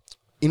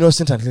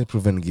innocent until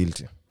proven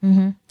guilty.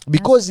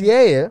 Because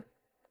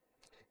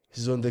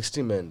he's on the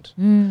extreme end.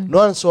 No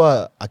one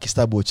saw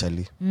akistabu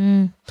uchali.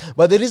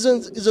 But the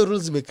reasons hizo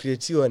rules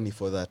zimecreatiwa ni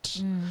for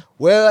that.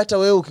 Wewe hata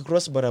wewe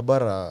ukicross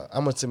barabara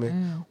ama tuseme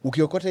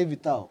ukiokota hivi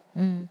tao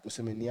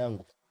useme ni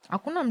yangu.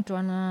 Hakuna mtu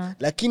ana,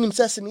 lakini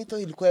msasa mito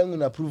ilikuwa yangu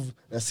na approve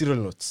na serial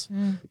notes.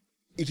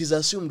 It is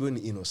assumed when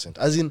innocent.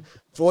 As in,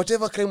 for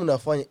whatever crime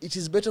unafanya, it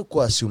is better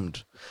to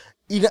assumed.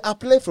 It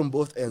apply from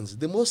both ends.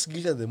 The most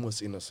guilty and the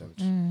most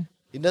innocent.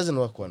 It doesn't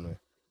work one way.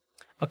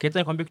 Okay,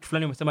 let's come back to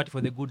fulani umesema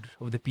for the good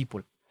of the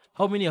people.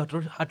 How many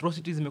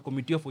atrocities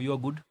imekomitiwa for your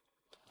good?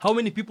 How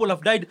many people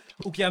have died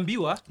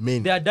ukiambiwa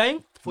they are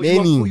dying for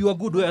your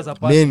good way as a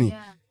person? Many.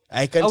 Yeah.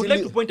 I would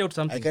like to point out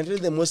something. I can tell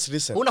you the most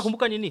recent.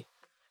 Unakumbuka nini?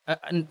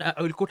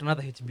 I will quote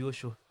another HBO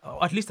show.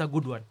 At least a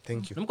good one.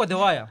 Thank you. Remember The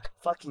Wire?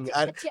 Fucking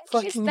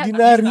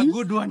dinari. A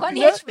good one.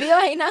 Kwani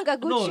HBO inanga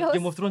good shows? No,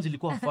 Game of Thrones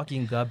ilikuwa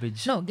fucking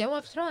garbage. No, Game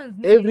of Thrones.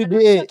 Every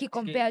day.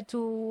 Compare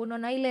to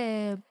unaona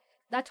ile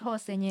that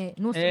horse yenye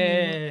nusu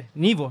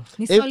ni hivyo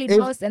ni solid If-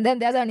 horse and then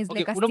the other one is Okay,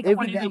 like a unakumbuka stick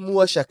kwa figure. nini-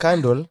 muwasha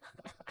candle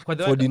kwa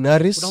The for Wire.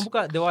 dinaris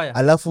Unakumbuka The Wire?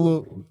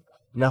 alafu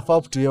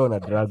nafaa tuyo na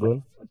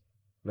dragon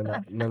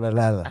na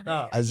nalala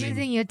Ah. As in,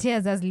 Using your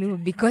tears as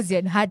lube because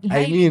you're I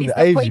highly mean,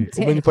 Ivy,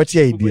 disappointed.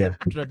 umenipatia idea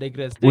Tuna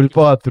digress. we'll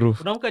power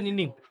through Unakumbuka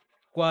nini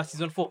kwa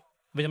season 4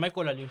 venye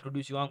Michael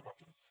aliintroduce wangu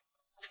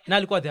na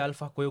alikuwa the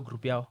alpha kwa hiyo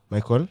group yao.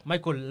 Michael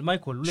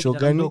Michael ule Show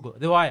kijana gani? mdogo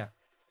The Wire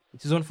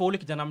season 4 ule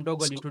kijana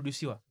mdogo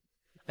aliintroduciwa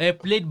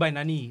played by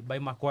nani by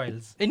Mark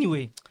Wiles.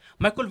 Anyway,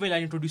 Michael vile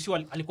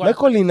aliintroduciwa alikuwa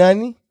Michael ni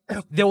nani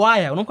The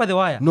Wire. Unakumbuka The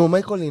Wire? no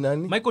Michael ni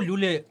nani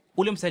Michael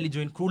ule msali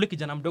join crew ule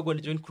kijana mdogo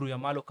alijoin crew ya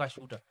Malo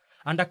Kashuta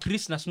under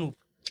Chris na Snoop.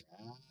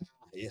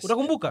 yes.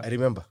 Utakumbuka? I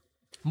remember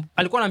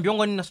Alikuwa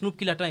anaambiwa nini na Snoop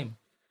kila time?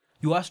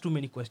 You ask too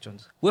many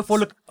questions. We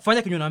follow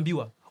fanya kinyo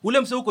naambiwa. Ule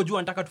mse huko juu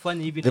anataka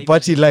tufanye hivi na the hivi.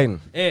 party line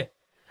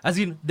As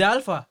in the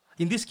alpha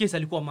in this case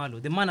alikuwa Malo,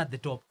 the man at the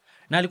top.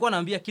 Na alikuwa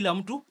anaambia kila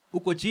mtu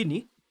huko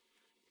chini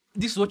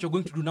this is what you're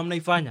going to do namna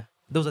ifanya.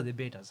 Those are the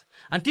betas.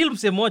 Until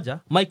mse moja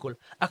Michael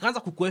akaanza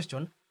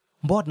kuquestion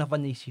mbona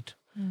tunafanya hii shit.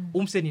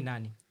 Umse ni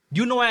nani? Do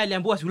you know why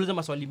aliambiwa asiulize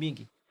maswali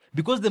mingi?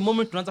 Because the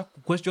moment tunaanza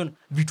kuquestion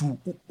vitu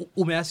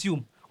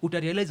umeassume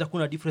utarealize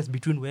kuna difference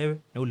between wewe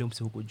na ule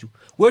mse huko juu.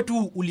 Wewe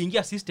tu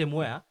uliingia system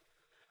where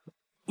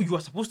you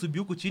are supposed to be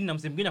huko chini na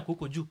mse mwingine ako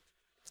huko juu.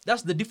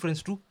 That's the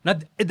difference too. Na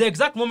the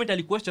exact moment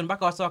ali question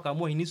mpaka wasa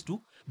wakaamua he needs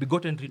to be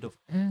gotten rid of.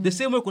 The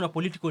same way kuna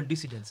political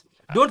dissidents.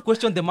 Don't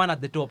question the man at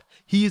the top.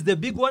 He is the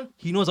big one.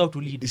 He knows how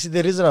to lead. you see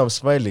the reason I'm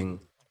smiling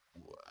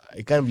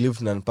I can't believe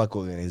to unpack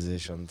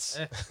organizations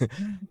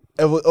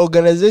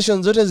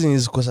organizations zote zenye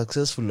ziko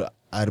successful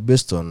are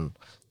based on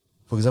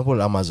for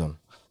example Amazon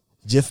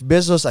Jeff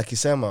Bezos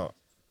akisema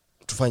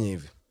tufanye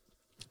hivi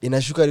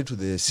inashuka hadi to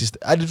the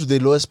system hadi to the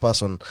lowest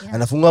person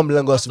anafungua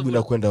mlango asubuhi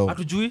na kwenda home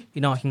Hatujui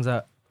ina working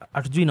za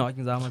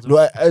Amazon.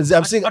 no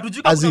I'm saying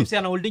Hatujui kama as kuna in, mse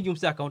ana holding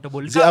mse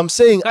accountable. I'm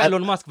saying Ka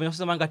Elon Musk venye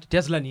wanasema ati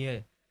Tesla ni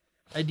yeye.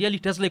 Ideally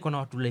Tesla iko na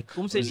watu like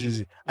umse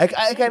ni I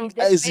can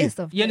The I see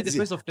face of yeye ni the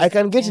Tesla. face of I Tesla.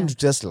 can get into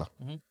Tesla.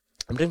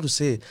 I'm trying to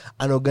say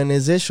an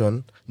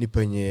organization ni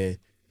penye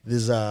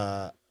there's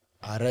a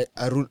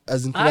rule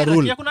as in kuna Hierarchy,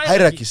 rule hakuna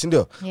hierarchy si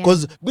ndio Yeah.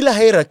 cause bila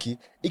hierarchy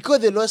ikiwa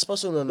the lowest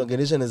person in an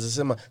organization anaweza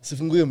sema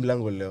sifungue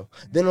mlango leo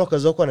then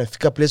wakazi wako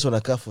wanafika place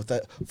wanakaa for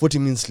 40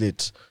 minutes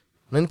late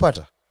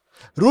unanipata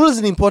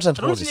rules ni important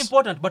Rules ni Morris.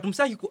 important but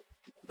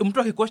mtu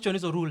akiquestion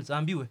hizo rules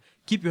aambiwe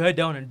keep your head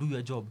down and do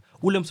your job.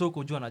 Ule mse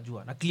huko juu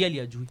anajua na clearly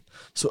ajui.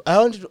 So I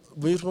want to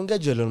when you tunaongea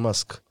juu ya Elon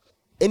Musk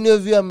any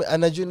of you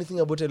anajua anything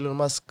about Elon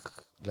Musk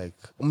like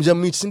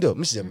mjammeet si ndio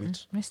mimi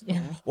sijammeet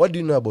what do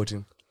you know about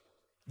him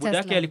Buda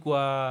yake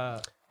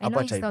alikuwa I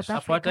know he's Apartheid. South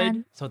African.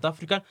 apartheid South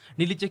African.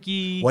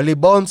 Nilicheki wali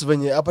bounce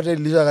venye apartheid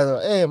ilizwa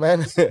akasema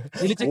man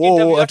Nilicheki wow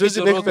interview yake hatuwezi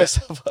make Joroga.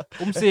 pesa hapa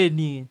umse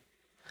ni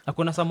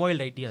akona some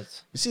wild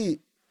ideas. you see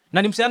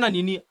Na ni mse ana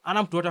nini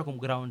ana mtu wote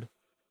kumground.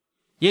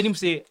 Yeye ni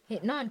mse Hey,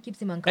 no one keeps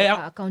him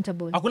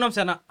accountable. hakuna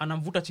mse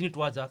anamvuta chini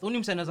towards earth. Huyu ni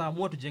mse anaweza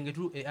amua tujenge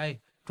tu AI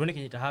tuone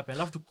kenye itahappen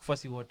alafu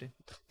tukufasi wote.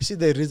 you see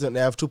the reason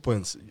I have 2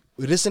 points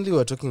recently we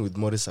were talking with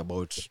Morris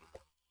about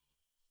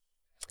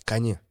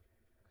Kanye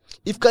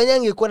if Kanye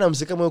angekuwa na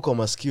msika moyo kwa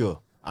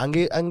masikio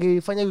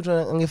angefanya vitu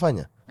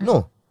angefanya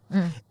no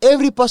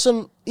every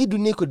person hii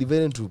dunia iko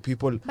divided into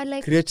people But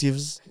like-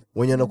 creatives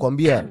wenye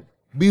wanakuambia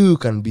be who you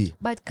can be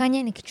But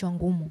Kanye ni kichwa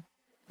ngumu.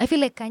 I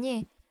feel like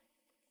Kanye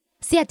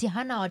si ati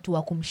hana watu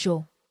wa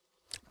kumshow.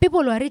 People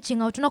were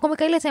reaching out.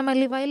 Unakumbuka ile time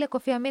aliva ile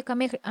kofia Make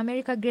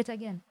America Great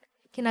Again?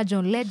 Kina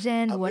John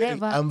Legend,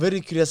 whatever. I'm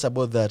very curious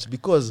about that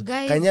because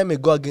Guys- Kanye may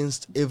go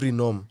against every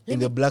norm in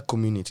the black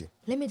community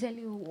Let me tell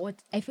you what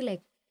I feel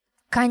like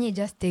Kanye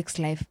just takes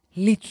life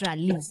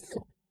literally.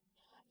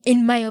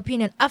 In my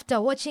opinion, after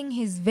watching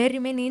his very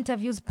many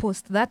interviews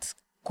post that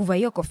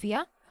kuvayo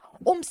kofia,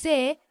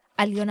 umse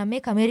aliona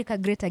Make America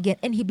Great Again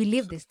and he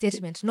believed the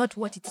statement, not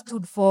what it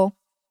stood for.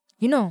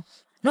 You know,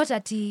 not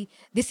that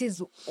this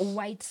is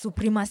white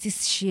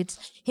supremacist shit.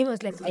 He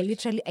was like,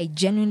 I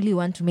genuinely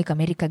want to make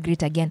America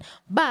great again.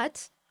 But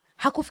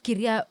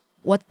hakufikiria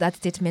what that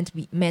statement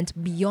meant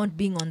beyond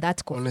being on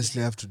that call.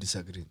 honestly I have to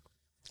disagree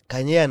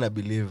Kanye ana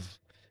believe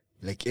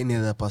like any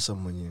other person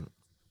mwenye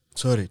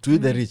sorry to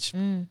the rich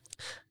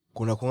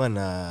kuna kuanga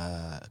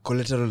na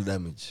collateral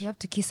damage You have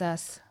to kiss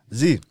us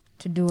z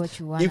to do what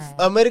you want. if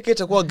America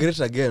itakuwa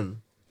great again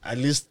at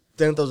least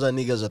 10,000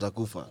 niggas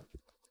watakufa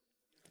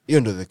hiyo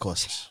ndo the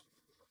cost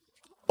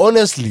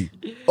honestly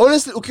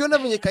ukiona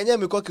venye Kanye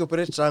amekuwa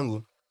kioperate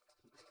tangu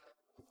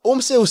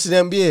umse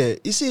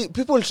usiniambie you see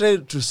people try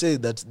to say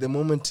that the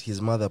moment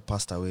his mother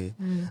passed away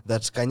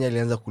that Kanye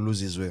alianza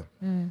kulose his way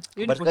Hiyo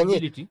ni But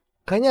possibility.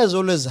 Kanye has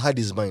always had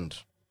his mind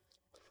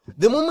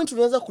the moment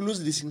unaanza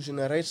kulose distinction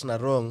ya right na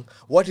wrong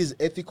what is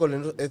ethical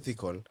and not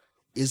ethical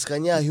is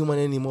Kanye a human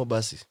anymore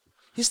basi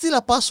he's still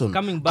a person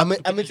Coming back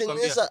to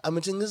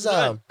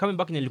ametengeneza coming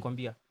back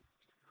nilikwambia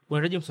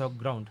unahitaji msa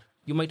ground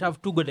you might have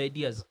 2 good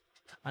ideas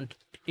and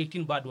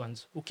 18 bad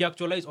ones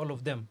ukiactualize all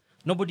of them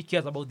nobody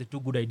cares about the 2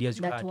 good ideas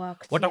you That had.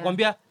 worked,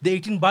 Watakwambia the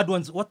 18 bad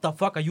ones, what the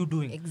fuck are you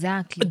doing?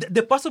 Exactly.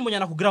 The person mwenye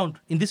anakuground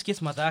in this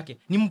case mother yake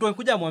ni mtu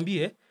anakuja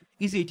amwambie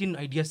hizi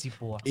 18 ideas si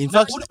poa. In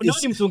fact, na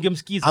ni mtu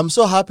ungemsikiza. I'm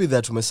so happy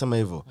that umesema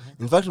hivyo.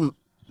 In fact,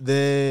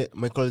 the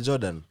Michael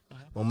Jordan,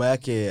 mama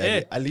yake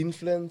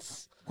ali-influence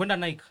Kwenda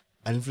Nike.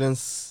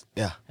 Influence,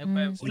 yeah.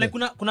 Like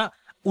kuna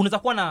unaweza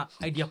kuwa na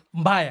idea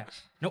mbaya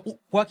na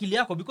kwa akili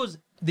yako because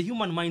the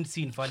human mind is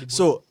infallible.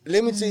 So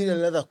let me tell you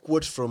another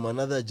quote from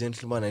another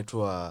gentleman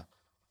aitwa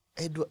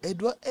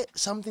Edward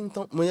something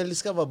mwenye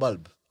discover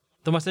bulb.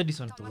 Thomas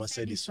Edison.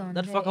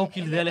 That fucker who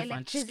killed the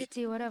elephant.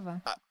 Electricity,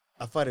 whatever.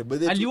 Afare,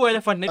 but aliua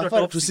elephant naitwa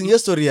Afare, Topsy. tusingie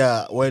story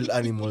ya wild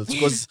animals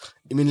because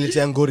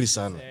imeniletea ngori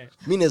sana.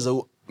 Mimi naweza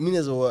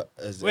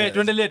Wait,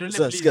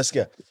 tuendelee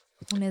sikia.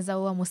 Unaweza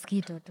ua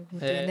mosquito tu.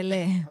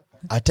 Tuendelee.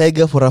 A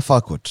tiger for a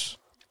fakot.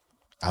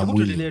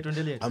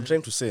 Tuendelee. I'm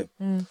trying to say.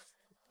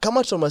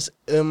 Kama Thomas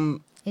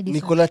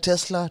Nikola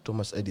Tesla,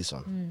 Thomas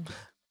Edison.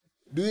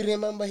 Do you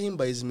remember him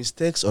by his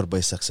mistakes or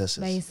by successes?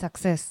 By his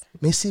success.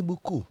 Merci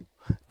beaucoup.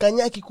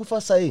 Kanya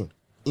akikufa sahi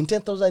in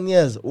 10,000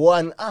 years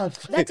one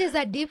earth. That is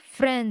a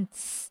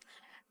difference.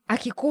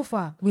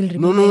 Akikufa will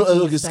No, remember.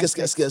 okay, His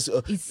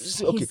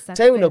okay. success.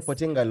 Time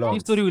inakupatia long.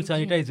 This story will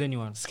sanitize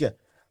anyone. Skia.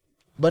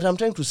 But I'm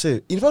trying to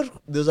say, in fact,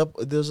 there's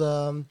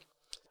a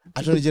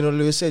Attorney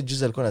General USA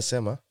juzi alikuwa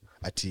anasema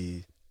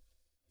ati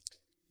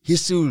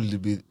history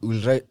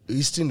will write,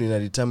 history will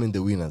determine the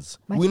winners.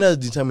 Winners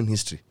determine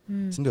history.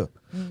 Sindio?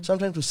 So I'm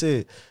trying to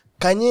say,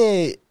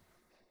 Kanye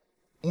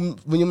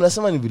when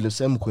mnasema ni vile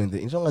same kwende,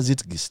 inatanga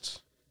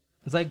Zeitgeist.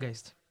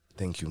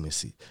 Thank you,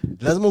 Messi.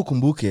 Lazima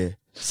ukumbuke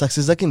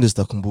success zake ndio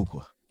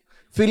zitakumbukwa.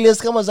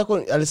 Failures kama zako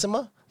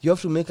alisema you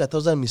have to make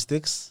 1,000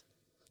 mistakes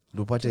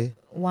ndio upate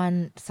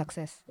one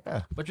success.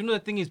 But you know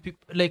the thing is,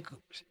 people, like,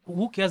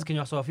 who cares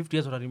Kenya saw 50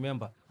 years or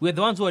remember? We're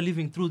the ones who are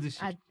living through this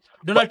shit.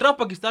 Donald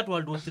Trump akistart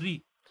World War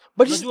 3.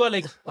 But unajua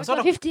like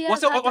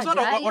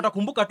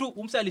watakumbuka tu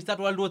umse alistart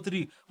World War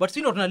 3 but sisi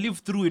ndo tuna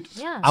live through it.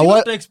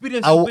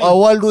 Our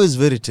world is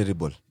very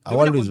terrible.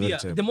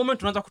 The moment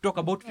tunaanza kutalk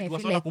about it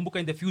was watakumbuka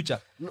in the future.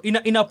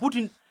 Ina put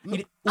in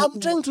I'm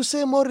trying to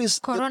say more is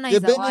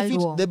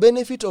the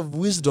benefit of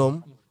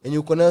wisdom and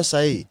you nayo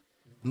sahi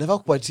never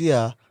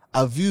kupatia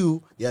a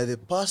view ya the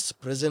past,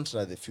 present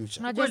na the future.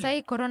 Unajua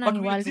sahi corona ni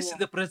world. This is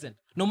the present.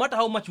 No matter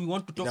how much we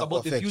want to talk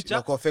about the future,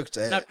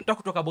 na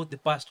talk about the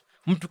past.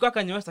 Mtu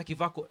kaka nyewesa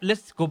kivako,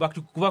 let's go back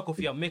to kuvako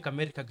for make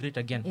America great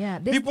again.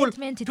 Yeah, this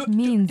statement it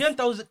means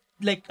 10,000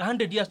 like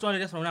 100 years 200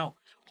 years from now.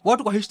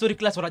 Watu kwa history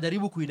class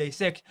wanajaribu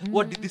kuidissect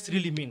what did this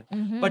really mean.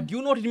 But do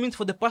you know what it means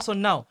for the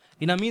person now?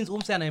 It means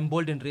umse ana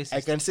emboldened racist.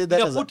 I can say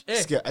that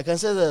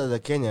as a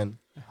Kenyan,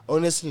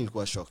 honestly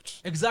nilikuwa shocked.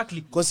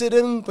 Exactly.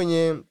 Considering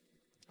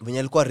venye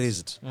alikuwa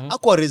raised.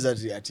 Hakuwa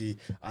raised ati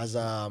as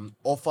a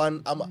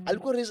orphan,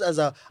 alikuwa raised as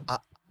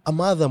a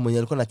mother mwenye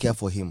alikuwa na care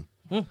for him.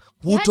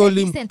 Who told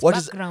him what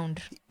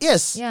background. Is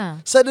yes. Yeah.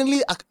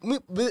 Suddenly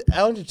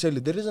I want to tell you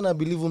the reason I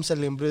believe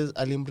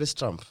embrace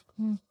Trump.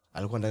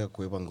 Alikuwa ndaka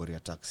kuepa ngori ya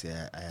tax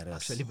ya IRS.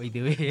 Actually, by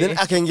the way. Then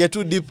akaingia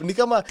too deep. Ni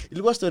kama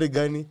ilikuwa story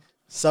gani?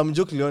 Some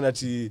joke liona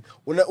ati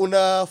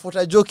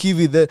unafuata joke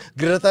hivi the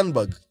Greta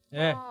Thunberg.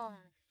 Yeah.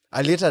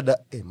 Alieta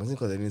manzi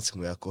kwa nini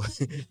simu yako.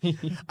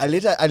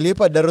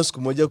 Alipa Daros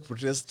siku moja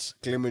kuprotest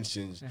climate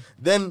change.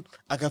 Then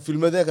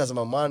akafilmia then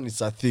akasema man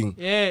it's a thing.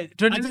 Yeah,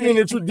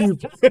 ni too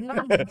deep.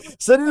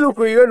 Sasa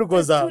uko hiyo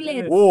uko za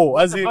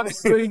as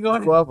in going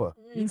on. Hapa.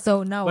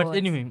 So now But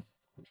anyway,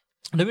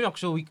 the mean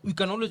show we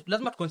can always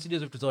lazima consider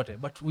vitu zote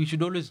but we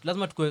should always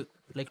lazima tuko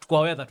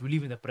aware that we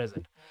live in the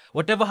present.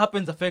 Whatever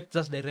happens affects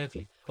us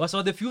directly.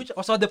 Also the future,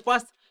 also the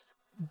past,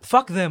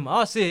 fuck them.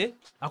 I say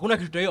hakuna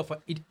kitu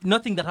hiyo,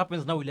 nothing that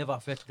happens now will ever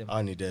affect them.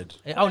 Ani dead.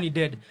 Only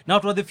dead. Now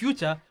to the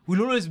future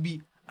will always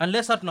be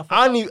unless hatuna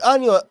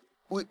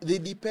they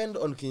depend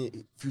on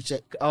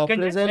future our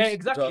present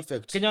exactly. To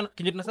affect.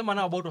 Kenya tunasema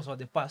now about also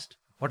the past.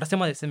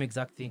 Watasema the same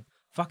exact thing.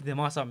 Fuck them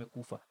asa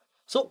wamekufa.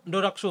 So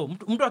ndo rakshow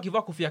mtu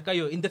akivaa kufia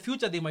kayo in the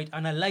future they might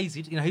analyze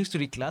it in a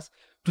history class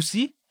to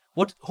see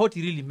what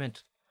he really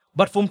meant.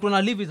 But for mtu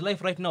ana live his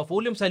life right now for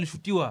ule msali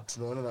shutiwa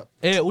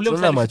ule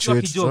msali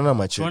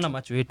tunaona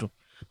macho yetu.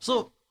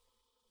 So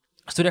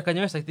story ya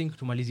Kanye West I think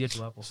tumalizie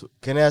tu hapo. So,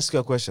 can I ask you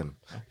a question?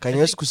 Kanye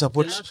West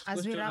kusupport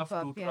as we wrap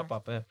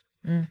up,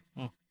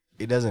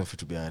 it doesn't fit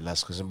to be our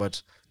last question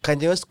but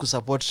Kanye West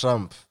kusupport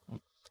Trump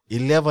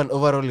will have an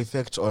overall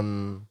effect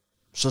on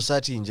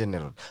society in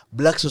general,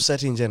 black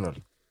society in general.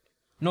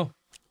 No.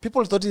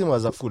 People thought him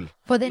as a fool.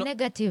 For the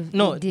negative.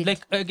 No,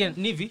 like again,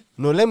 Nivi.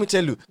 No, let me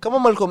tell you. Kama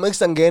Malcolm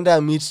X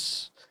angeenda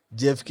meet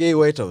JFK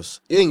White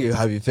House, yeye inge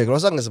have effect.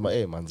 Wasa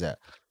angesema, manze,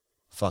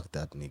 fuck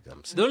that nigga.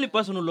 The only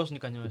person who lost ni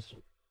Kanye West.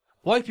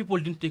 White people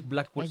didn't take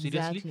black vote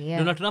seriously. Yeah.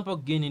 Donald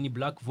Trump gained any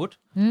black vote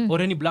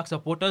or any black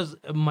supporters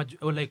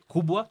or like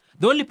kubwa.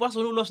 The only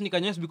person who lost ni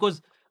Kanye West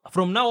because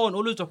from now on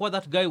always talk about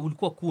that guy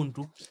ulikuwa cool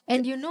too.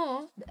 And you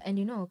know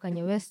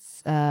Kanye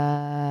West's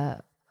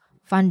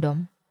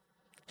fandom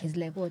is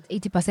like what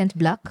 80%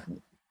 black.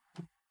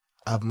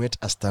 I've met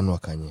a stan wa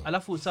Kanye.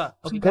 alafu saa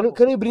okay,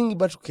 Can you bring it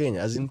back to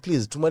Kenya? As in,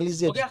 please,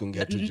 tumalizie okay,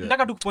 tukiongea tu.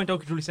 nataka tu kupoint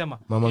out kitu ulisema.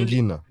 Mama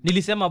Ngina.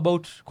 Nilisema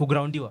about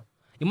kugroundiwa.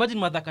 Imagine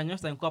Martha Kanye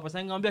West alikuwa hapa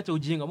sasa ngambia cha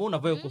ujinga, mbona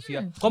unavaa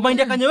kofia? Kwamba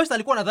India Kanye West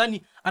alikuwa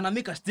nadhani ana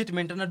make a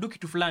statement ana do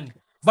kitu fulani.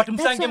 But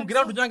msange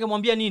mground unjange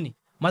mwambia nini?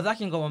 Martha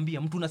yake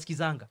ngamwambia mtu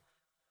unasikizanga.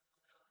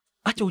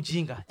 Acha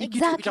ujinga.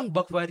 Exactly.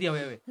 Itakubackfire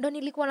wewe. Ndo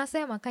nilikuwa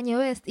nasema Kanye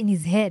West in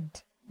his head.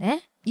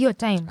 Hiyo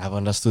time. I've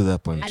understood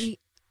that point.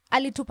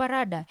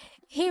 Alituparada.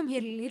 He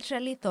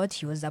literally thought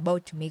he was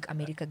about to make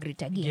America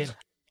great again. Yeah.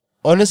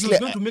 Honestly, He was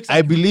going to make I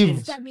some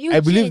believe change.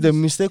 I believe the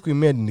mistake we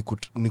made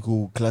ni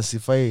ku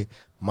classify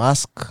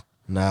Musk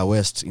na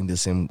West in the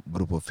same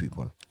group of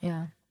people.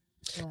 Yeah.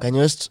 Kanye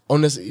West,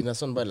 honestly, ina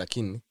sound bad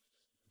lakini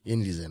yeye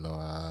ni designer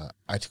wa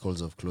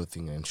articles of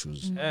clothing and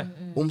shoes.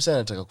 Umsa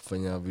anataka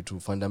kufanya vitu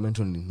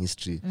fundamental in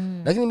history.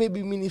 Lakini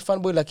maybe mimi ni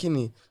fanboy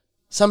lakini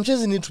some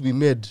changes need to be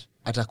made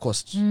at a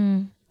cost.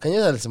 Kanye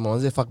West alisema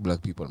manze fuck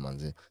black people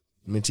manze.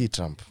 Meti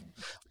Trump.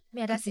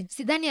 Mimi hata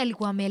sidhani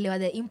alikuwa ameelewa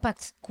the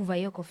impact kuva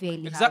hiyo kofia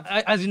ile.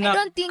 Exactly, as in I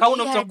don't think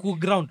kauna he mtu had- ku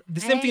ground.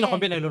 The same thing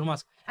nakwambia na Elon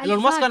Musk. Elon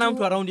Alifaa Musk ana tu-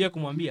 mtu around yake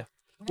kumwambia.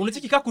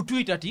 Unachiki kaa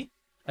kutweet ati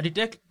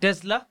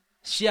Tesla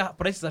share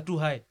prices are too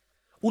high.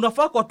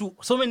 Unafaa kwa tu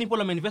so many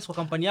people invest kwa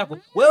kampani yako.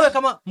 Wewe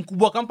kama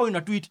mkubwa wa kampani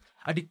una tweet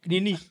ati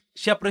nini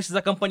share prices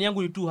za kampani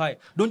yangu ni too high.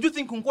 Don't you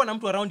think ungekuwa na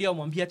mtu around yako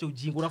mwambie acha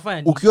ujinga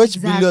unafanya nini? Ukiwatch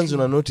Exactly. billions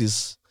una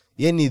notice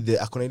yeye ni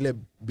akona ile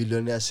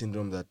billionaire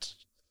syndrome that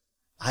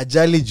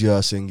hajali juu ya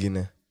watu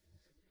wengine.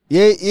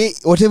 Ye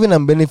whatever na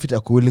benefit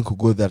are willing to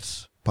go that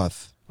path.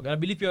 Okay, I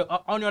believe you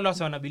only all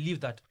us wanna believe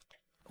that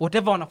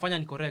whatever wanafanya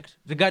ni correct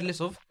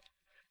regardless of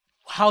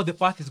how the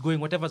path is going,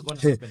 whatever is going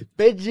to happen.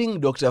 Paging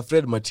Dr.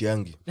 Fred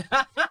Matiang'i.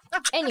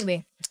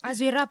 Anyway,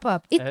 as we wrap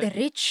up, eat the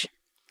rich.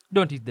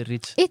 Don't eat the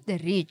rich. Eat the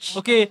rich.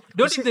 Okay,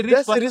 don't eat the rich.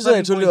 That's the but reason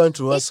I starting told you point. want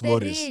to ask It's the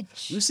Morris.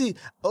 rich. You see,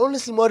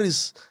 honestly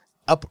Morris,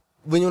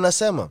 when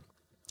unasema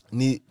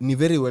ni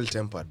very well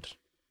tempered.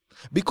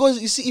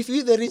 Because you see, if you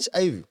eat the rich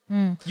Ivy,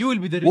 You will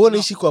be the rich. wewe now.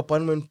 unaishi kwa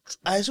apartment,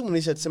 I assume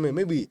unaishi tuseme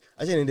maybe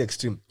acha niende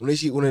extreme.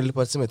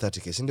 Unalipa tuseme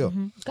 30k, si ndio?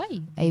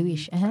 Guy, I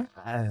wish.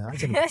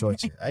 Acha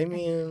nikuchoche. I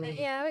mean,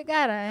 Yeah, we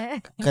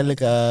gotta. kale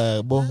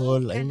ka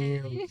bohol, I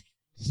mean.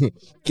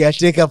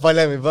 Kiateka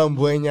pale amevaa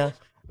mbwenya.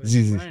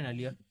 Zizi. Nani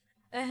analia?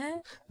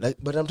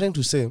 Like, but I'm trying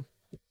to say,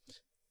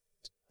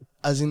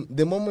 as in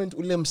the moment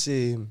ule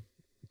mse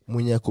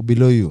mwenye ako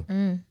below you,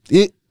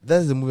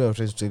 that's the movie I'm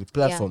trying to tell you.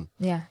 Platform.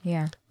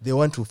 Yeah. They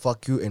want to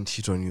fuck you and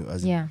shit on you.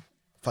 As in, Yeah.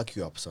 fuck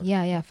you up, sorry.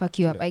 Yeah, fuck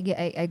you up. I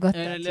got that.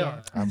 Yeah.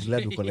 Naelewa. I'm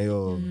glad uko na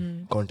hiyo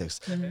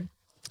context.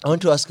 I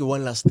want to ask you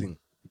one last thing.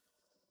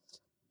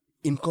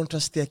 In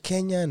contrast ya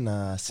Kenya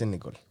na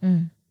Senegal,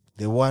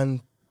 the $1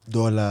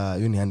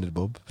 uni 100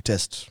 bob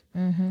test.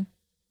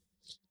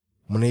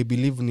 Muna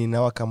believe ni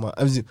nawa kama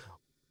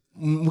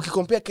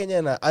mkicompare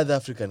Kenya na other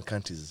African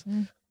countries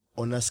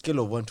on a scale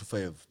of 1 to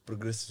 5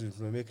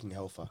 progressive make ni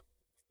how far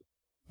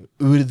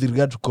with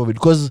regard to COVID,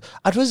 because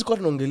hatuwezi kwa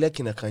tunaongelea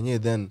kina Kanye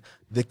then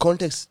the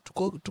context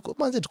tuko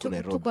manze tuko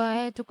Nairobi.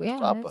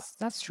 Yeah,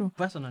 that's true.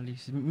 Personally,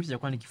 mimi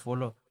sijakuwa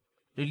nikifollow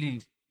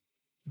really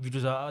vitu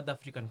za other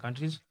African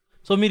countries.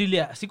 So me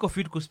really siko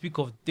fit to speak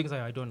of things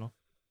I don't know.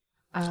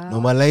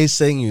 Normalize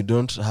saying you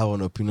don't have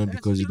an opinion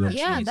because you don't.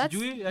 Yeah,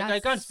 Sijui, that's I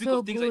can't speak so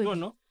of things good. I don't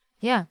know.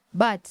 Yeah,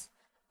 but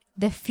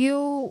the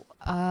few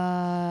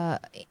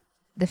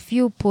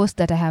posts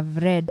that I have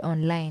read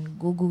online,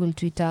 Google,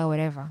 Twitter,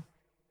 whatever,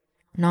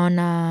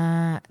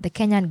 naona the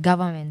Kenyan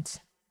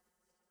government,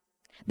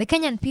 the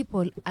Kenyan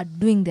people are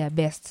doing their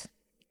best.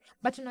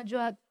 But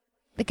unajua,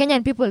 the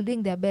Kenyan people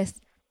doing their best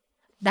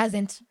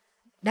doesn't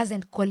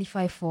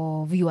qualify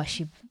for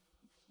viewership.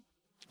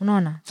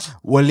 Unaona?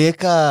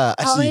 Walieka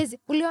ati Hawezi,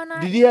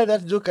 uliona? did you hear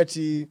that joke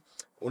ati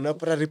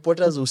unapata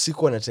reporters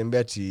usiku wanatembea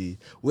ati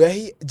we are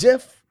here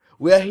Jeff,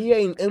 we are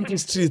here in empty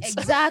streets.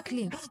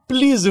 Exactly.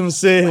 Please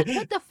mse.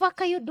 What the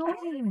fuck are you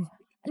doing?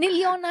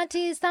 Niliona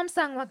ati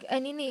Samsung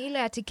nini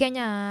ile ati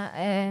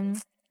Kenya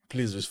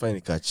Please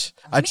usifanye catch.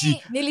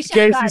 Ati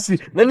nilishangaa.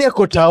 KCC nani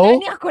ako tao?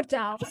 Nani ako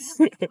tao?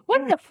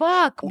 What the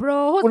fuck,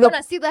 bro? Who's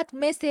gonna see that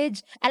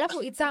message?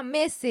 Alafu it's a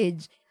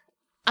message.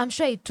 I'm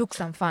sure it took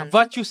some fun.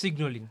 Virtue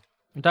signaling.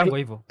 Mtango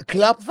hivyo.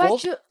 Clap for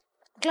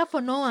Clap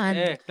for no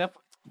one. Clap.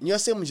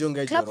 Nyose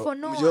mjonga Clap for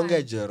no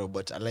jero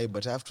but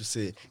I have to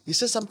say he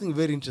said something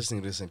very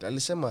interesting recently.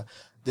 Alisema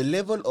the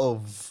level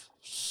of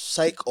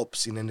psych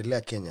ops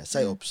inaendelea Kenya,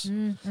 psyops.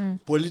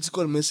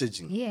 Political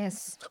messaging.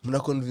 Yes. Mna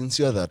convince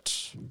you that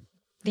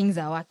Things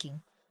are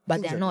working,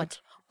 but they're not.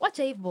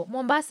 Wacha hivyo.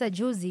 Mombasa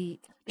juzi.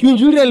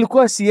 Kinjuri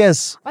alikuwa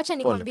CS. Wacha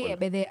nikwambie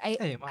bethe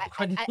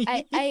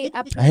I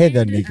hate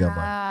that nigga,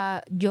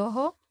 man.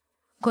 Joho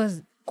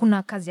cause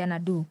kuna kazi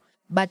anadu,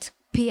 but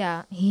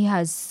pia he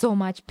has so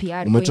much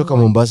PR. Umetoka going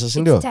on. Mombasa,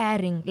 si ndio? It's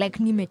tiring,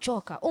 like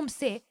nimechoka.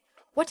 Umse,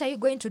 what are you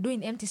going to do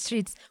in empty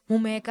streets?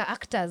 Mumeweka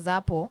actors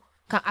hapo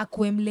ka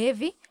akue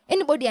mlevi.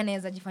 Anybody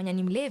anaweza jifanya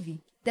ni mlevi.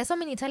 There's so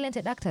many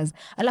talented actors.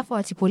 Alafu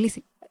ati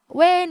polisi.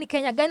 We ni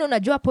Kenya gani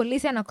unajua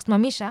polisi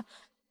anakusimamisha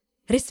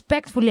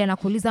respectfully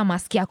anakuuliza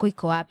mask yako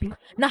iko wapi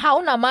na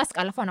hauna mask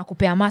alafu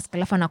anakupea mask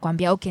alafu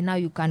anakuambia okay now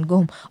you can go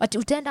home ati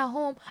utaenda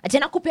home ati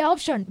anakupea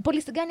option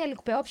polisi gani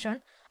alikupea option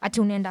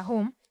ati unaenda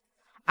home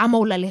ama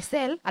ulale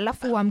cell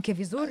alafu uamke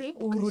vizuri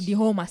urudi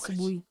home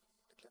asubuhi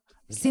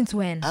since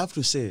when I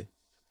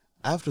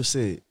have to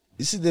say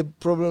this is the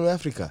problem in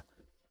Africa.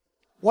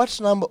 What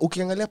number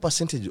ukiangalia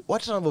percentage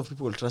what number of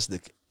people will trust the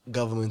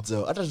government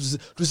zao hata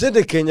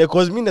tusende Kenya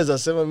cause mimi naweza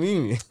sema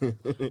mimi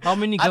how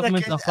many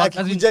governments are fucked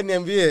as in akija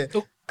niambie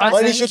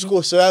money shot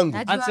koso yangu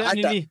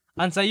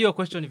answer your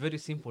question is very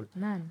simple.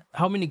 None.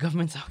 How many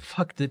governments have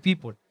fucked the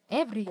people?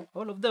 Every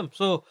All of them.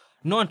 So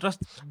no one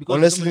trusts because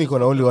honestly niko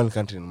na only one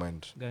country in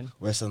mind Gani?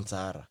 Western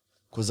Sahara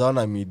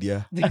kuzaona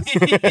media oh,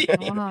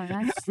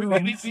 that's true.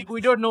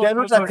 we don't know they are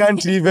not a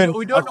country even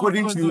we don't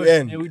according know to what goes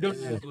on. UN. We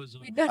don't know what goes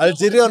on. We don't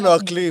Algeria on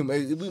our claim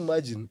you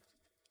imagine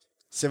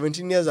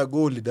 17 years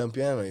ago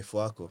ulidampiana na wife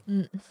wako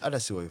hata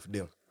si wife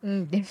dem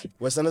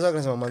Western Sahara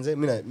kanasema manze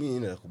mimi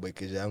nina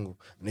kubaikeja yangu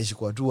naishi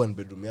kwa tu one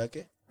bedroom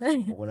yake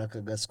uko na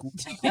gas cook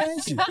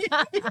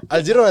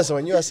Algeria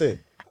wanasema nyewe ase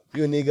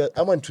you nigga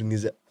ama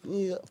Tunisia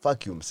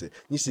fuck you mse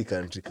ni si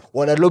country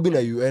wana lobby na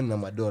UN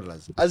na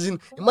 $dollars as in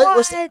umejua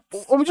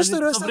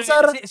Western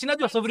Sahara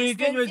Sinajua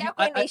sovereignty Kenya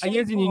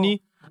haiwezi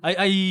nini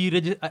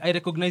I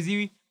recognize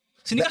hivi.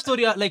 Sinika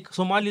story like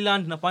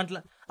Somaliland na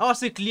Puntland. Hawa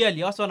say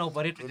clearly hawa wana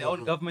operate with their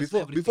own governments.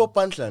 Before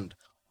Puntland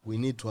we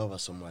need to have a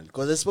Somali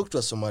because I spoke to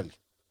a Somali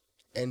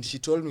and she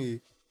told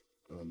me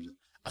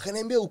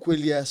akaniambia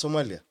ukweli ya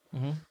Somalia.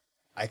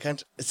 I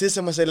can't say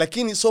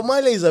lakini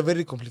Somalia is a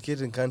very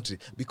complicated country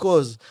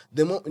because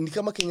ni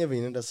kama Kenya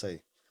vinaenda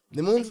sai.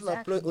 The moment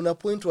una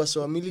point was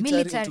our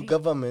military to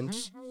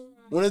government.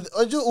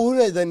 Unajua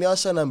unadhani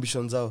hasa na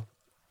ambitions zao.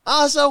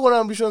 Sasa kuna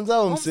ambitions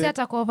zao mse.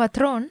 hata kwa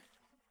overthrown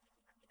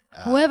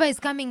whoever is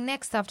coming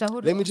next after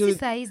who Let me tell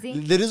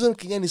you, the reason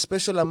Kenya is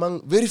special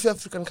among very few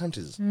African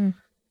countries.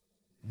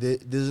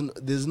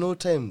 There's no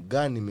time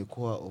gun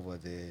imekuwa over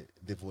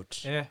the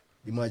vote. Yeah.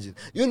 Imagine.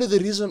 You know the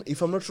reason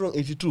if I'm not wrong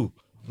 82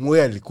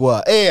 Moi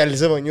alikuwa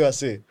alisema nyua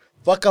say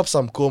fuck up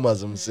some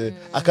commas mse.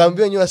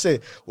 Akaambia nyua say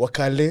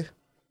wakale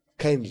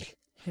kindly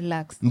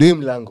relax ndio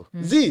mlango.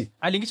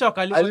 Aliingisha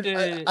wakali wote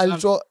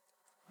alitoa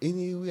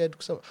any weird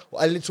kusema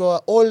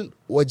alitoa all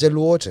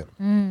wajalu wote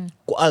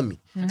kwa army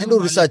and no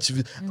research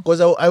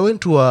because I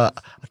went to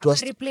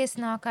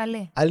replace na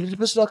wakale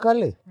alireplace na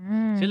wakale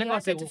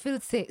to feel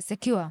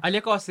secure.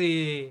 Aliaka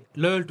wase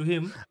loyal to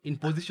him in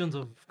positions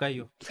of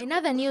Kayo. In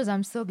other news,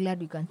 I'm so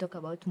glad we can talk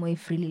about Moi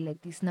freely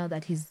like this now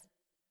that he's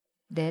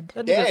dead.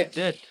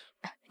 Dead.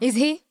 Is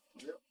he?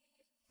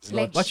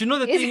 Like, but you know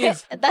the thing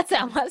is that's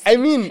a must. I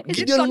mean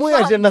Gideon Moi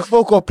ataenda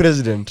kuwa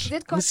president. Is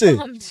it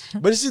confirmed?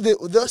 But you see the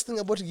worst thing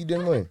about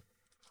Gideon Moi,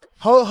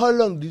 how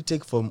long did it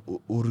take from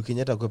Uhuru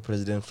Kenyatta kuwa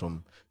president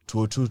from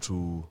 2002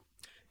 to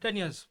 10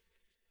 years?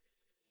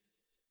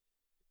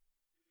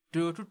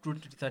 To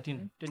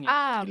 2013. 10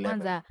 years.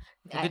 Kwanza.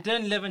 Okay,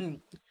 10, 11.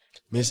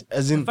 Miss,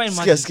 as in, Fine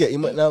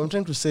skia. Now I'm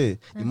trying to say,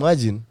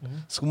 imagine,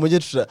 siku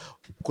moja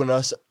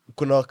kuna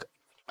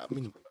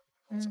mimi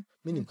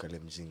ni mkale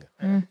mjinga.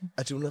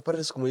 Ati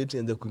unapata siku moja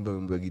tuanze kuimba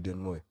wimbo wa Gideon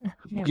Moi.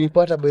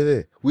 Ukinipata by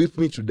the whip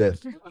me to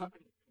death.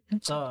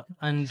 So,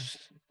 and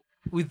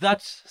with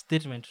that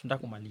statement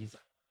ndakumaliza.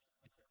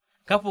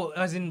 Kapo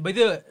as in by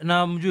the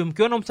na mjue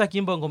mkiona mtu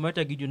akiimba ngoma yote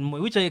ya Gideon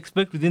Moi which I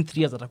expect within 3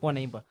 years atakuwa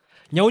naimba.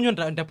 Nyaunyo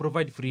nita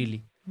provide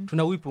freely.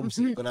 Tuna whip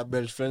msi. Kuna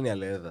belt friend ya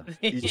leather.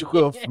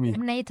 Ichukue off me.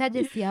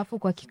 Mnahitaji siafu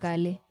kwa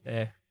kikale.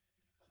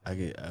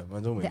 Okay,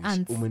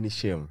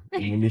 umenishame.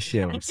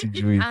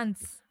 Sijui.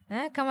 Ants.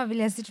 Kama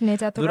vile sisi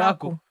tunaita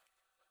turaku.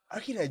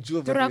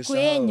 Akinajua turaku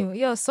yenyu.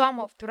 Yo swarm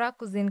of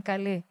turakus in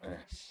Kale.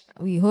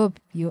 We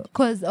hope you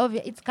cause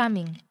it's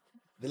coming.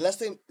 The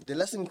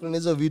last time kuna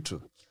hizo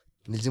vitu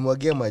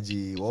nilimwagia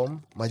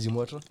maji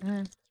moto.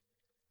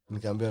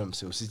 Nikaambia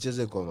mse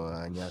usicheze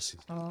kwa nyasi.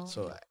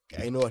 So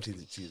I know what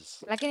it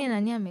is. Lakini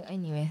nani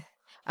anyway.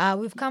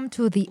 We've come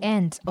to the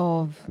end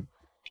of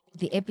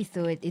the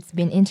episode. It's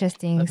been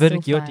interesting. A very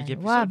so chaotic far.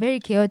 episode. Wow, very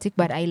chaotic,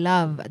 but I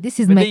love. This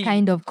is my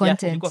kind of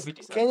content.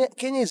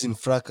 Kenya is in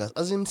fracas.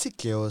 As in see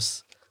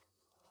chaos.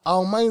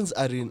 Our minds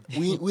are in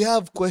we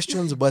have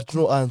questions but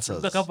no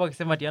answers. Kapo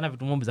akisema tiana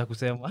vitu mombi za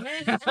kusema.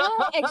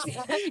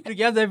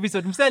 Tukianza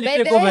episode, msali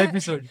take over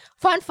episode.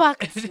 Fun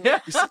fact.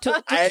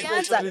 I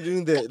actually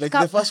doing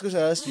the first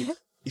question I asked you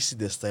is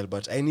the style,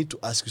 but I need to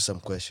ask you some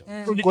questions.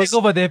 Take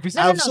over the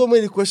episode. I have so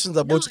many questions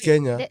about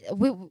Kenya.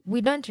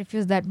 We don't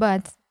refuse that,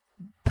 but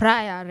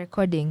prior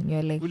recording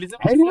you're like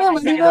I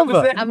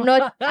remember.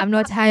 I'm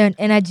not high on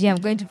energy. I'm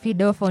going to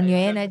feed off on your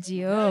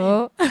energy.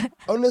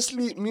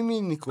 Honestly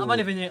mimi niko ama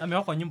ni venye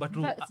amewaka nyumba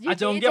tu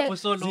ajaongea for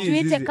so long.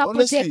 Tuite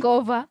couple take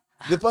over.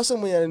 The person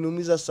mwenye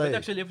ananiumiza sasa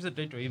Actually episode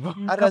title hivyo.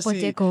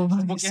 Couple take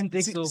over.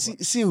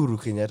 Si Uhuru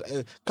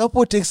Kenyatta.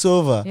 Couple takes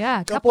over.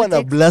 Yeah, couple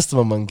ana blast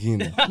mama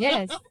ngine.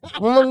 Yes.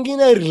 Mama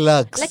ngine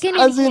relax. As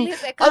in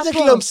acha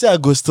kila mse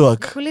agosto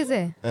wake.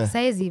 Kuulize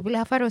saizi vile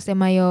hafara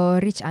usema yo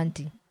rich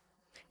auntie.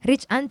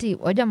 Rich auntie,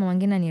 wajua mama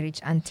ngine ni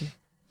rich auntie.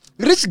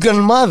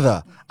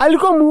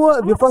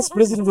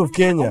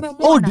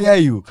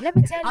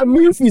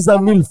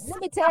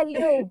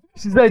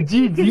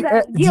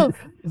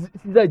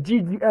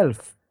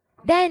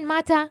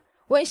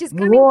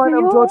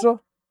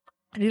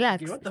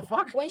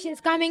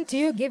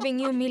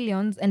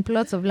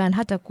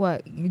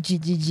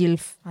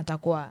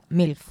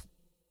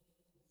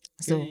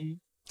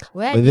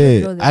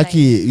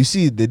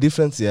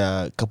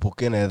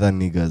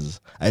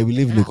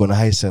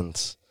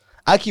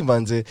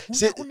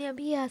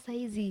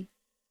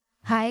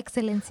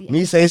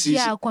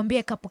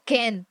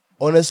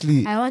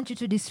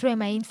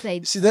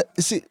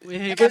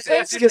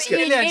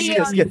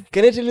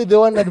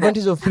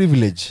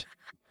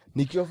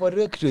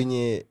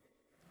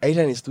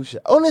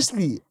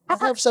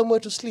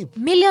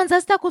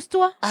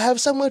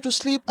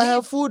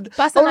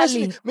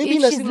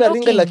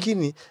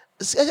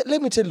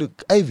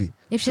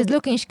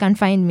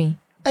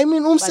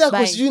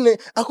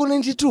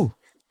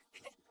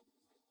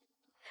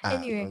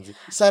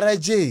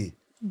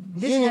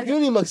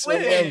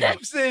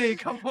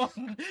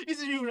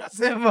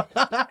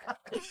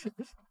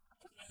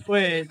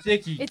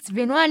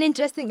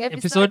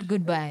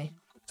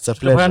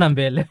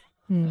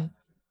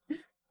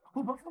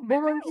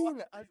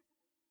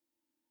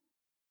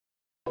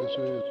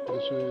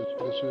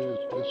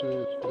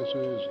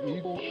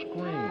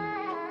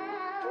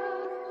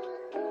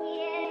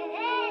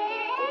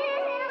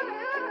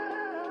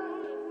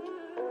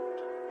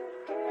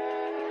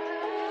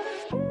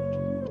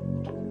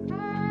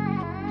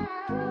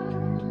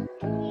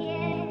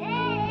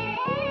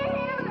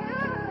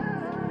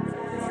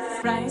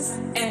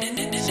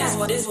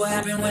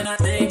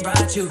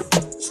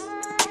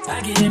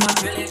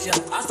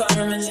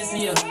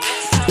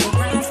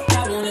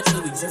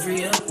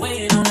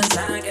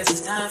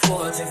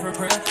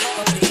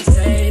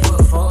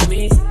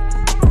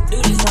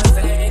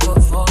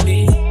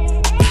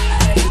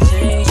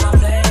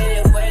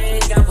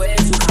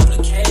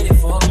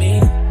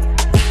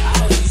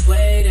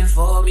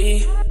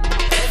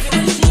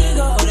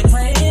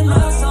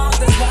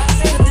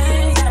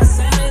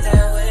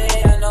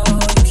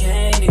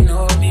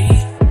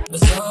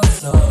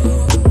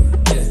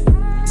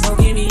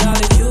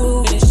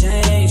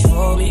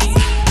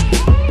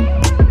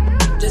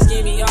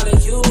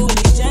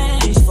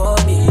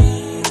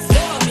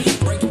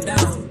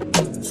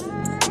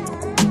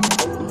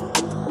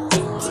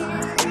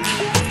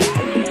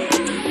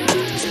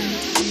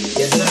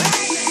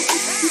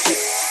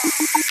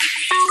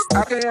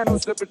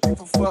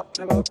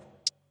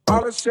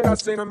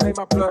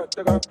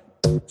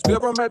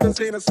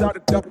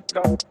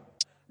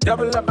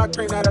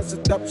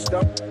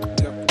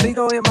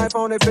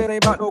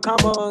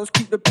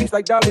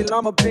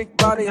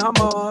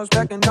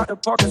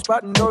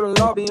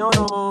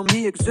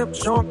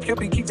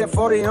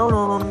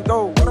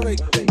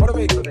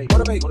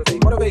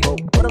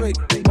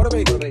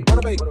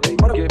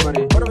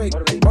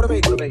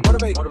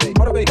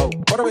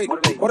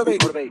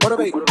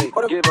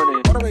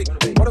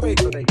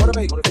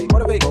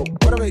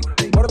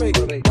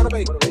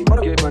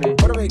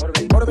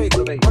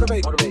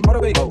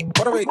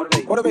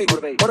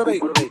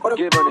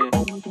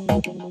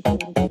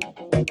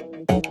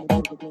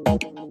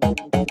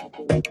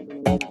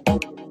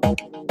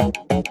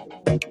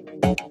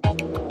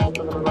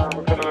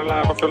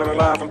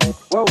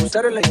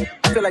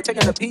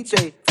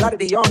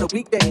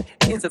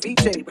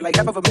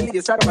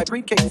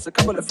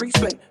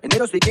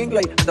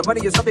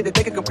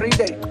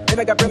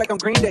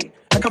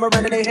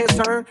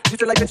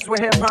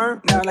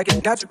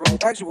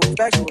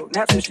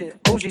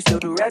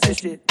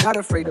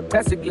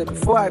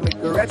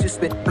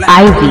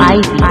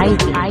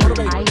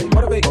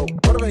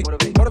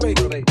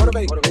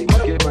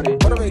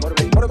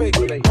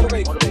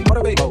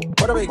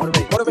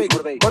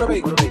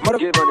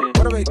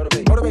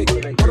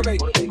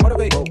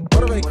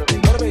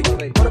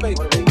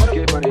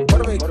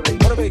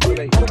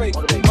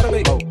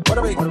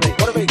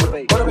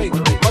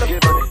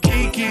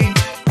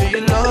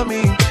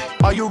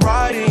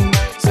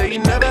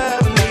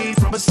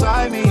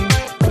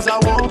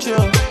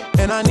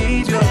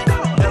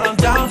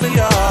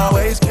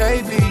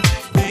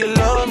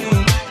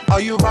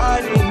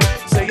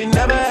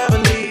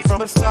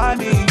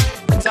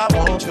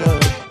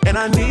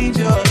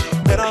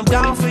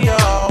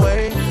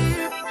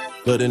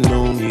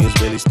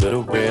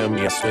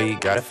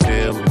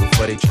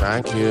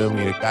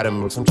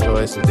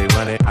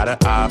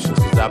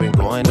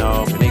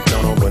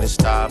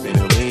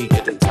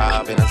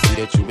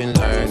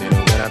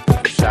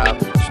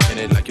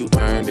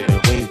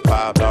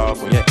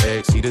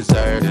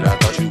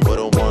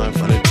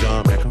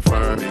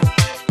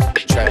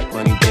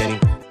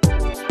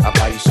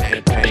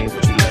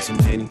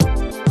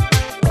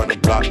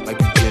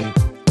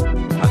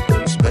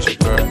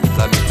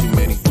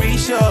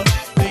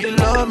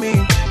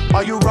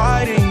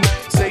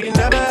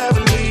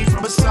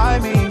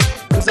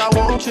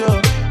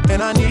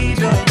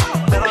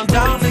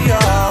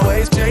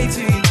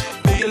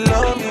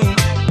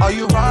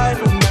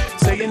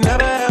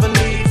 never ever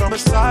leave from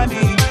beside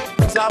me.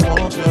 Cause I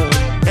want you,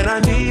 and I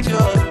need you,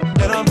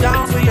 and I'm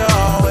down for you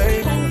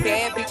always.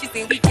 Bad bitches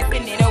and we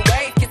kissing in a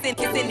way, kissing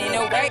in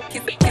a way,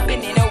 kissing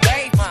in a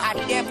way. I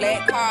need that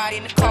black card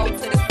in the code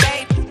to the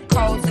safe,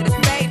 code to the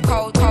safe,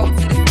 code to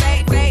the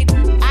safe, babe.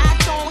 I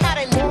don't how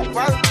that net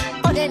work.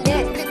 Oh, that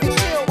net, click and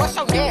chill. What's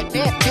your net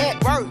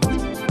work?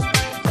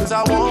 Cause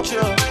I want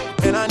you,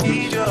 and I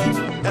need you,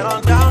 and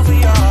I'm down for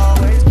you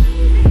always.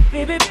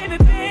 Baby, baby,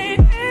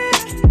 baby,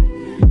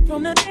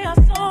 from the day I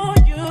saw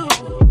you,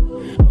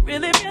 I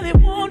really, really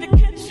want to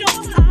catch your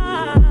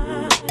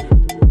eye.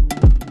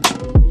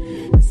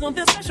 There's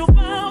something special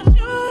about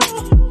you,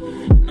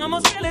 and I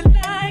must really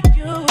like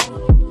you.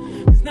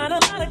 There's not a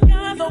lot of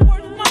guys are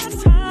worth my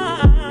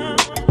time.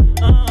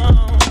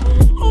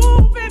 Oh,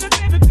 baby,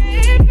 baby,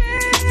 baby,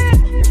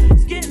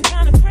 it's getting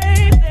kind of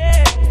crazy.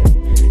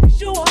 'Cause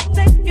you are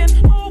taking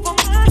over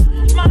my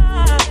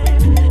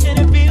mind, and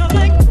it feels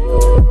like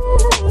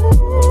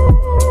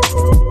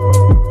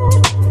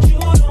you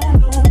don't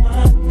know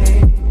my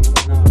name.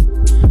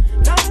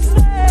 I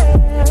swear,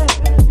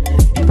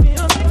 it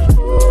feels like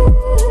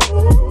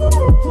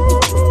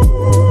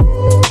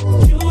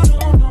you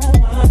don't know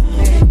my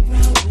name.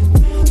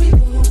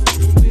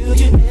 Will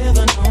you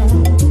ever know?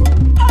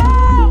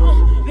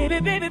 Oh, baby,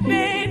 baby,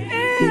 baby,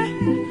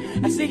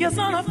 I see us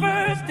on our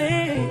first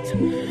date.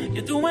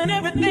 You're doing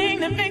everything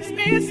that makes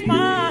me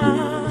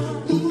smile.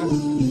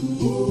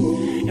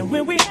 And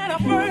when we had our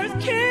first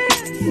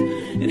kiss,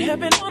 it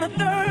happened on a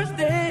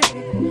Thursday.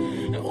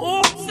 And oh,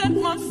 it set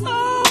my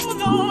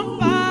soul on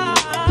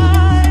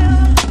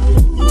fire.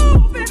 Oh,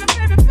 baby,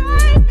 baby,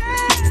 baby,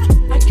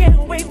 I can't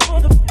wait for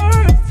the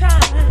first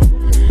time.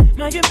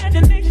 My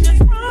imagination's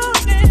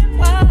running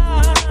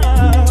wild.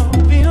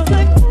 Feels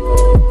like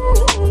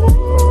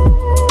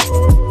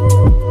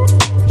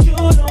you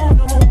don't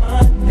know my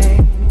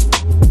name.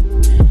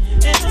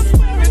 And I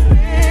swear it,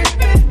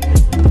 baby,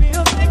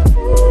 feels like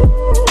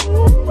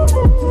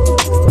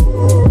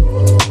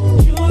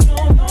you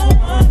don't know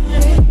my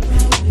name.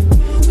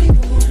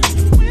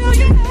 Will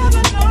you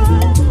ever know?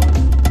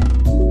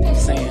 I'm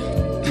saying,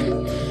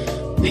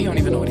 he don't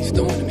even know what he's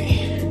doing to me.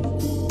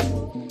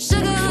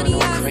 Sugar, honey,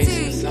 Going iced crazy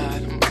tea.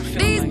 inside. I'm These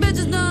feeling like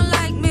bitches don't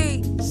like me.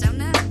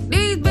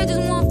 These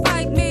bitches won't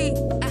fight me.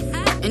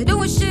 And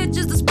doing shit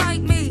just to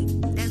spite me.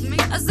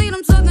 I see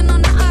them talking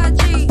on the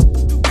IG.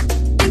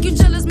 Think you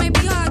jealous, maybe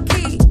hard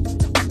key.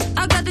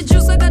 I got the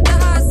juice, I got the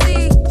high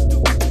C.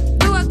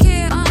 Do I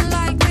care?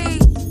 Unlike me.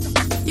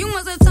 You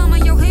must have time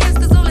on your hands,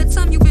 cause all that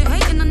time you been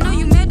hating. I know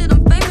you mad that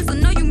I'm famous, I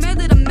know you mad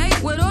that I'm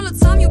made. With all the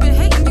time you been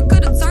hating, you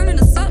could've turned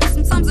into something.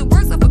 Sometimes it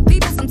works out for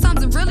people,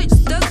 sometimes it really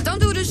just doesn't. Don't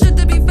do this shit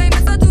to be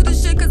famous, I do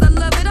this shit cause I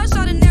love it. I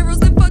shot in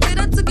arrows and fucked it,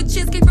 I took a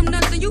chance, came from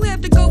nothing. You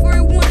have to go for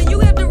it, want it, you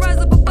have to rise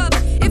up above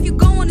it. If you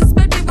go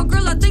unexpected, but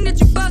girl, I think that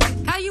you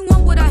bugging. How you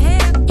want what I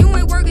have? You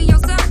ain't working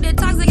yourself, that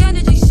toxic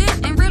energy shit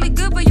ain't really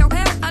good for your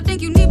health. I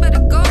think you need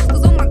better goals,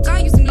 cause oh my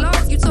god, you seem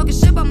lost. You talking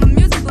shit about my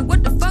music, but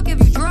what the fuck have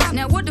you dropped?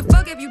 Now what the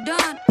fuck have you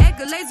done?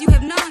 Accolades you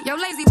have none, your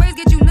lazy ways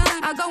get you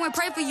none. I go and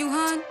pray for you,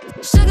 hun.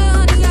 Sugar,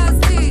 honey,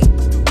 iced tea.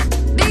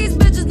 These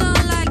bitches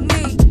don't like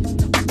me.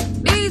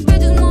 These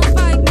bitches won't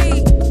fight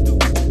me.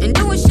 And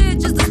doing shit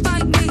just to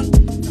spite me.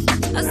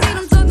 I see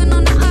them talking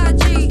on the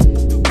IG.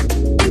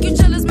 Think you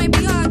jealous,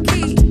 maybe hard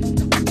key.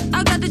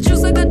 I got the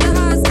juice, I got the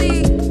high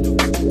C.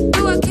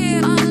 Do I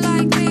care?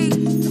 Unlike me.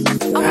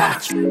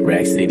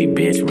 Rack City,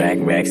 bitch,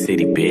 rack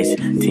city, bitch.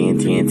 10,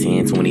 10,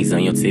 10, 20s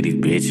on your titties,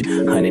 bitch.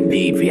 100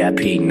 deep,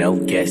 VIP, no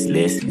guest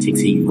list.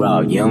 TT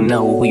Raw, you don't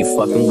know who you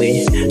fucking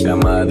with.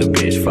 Got my other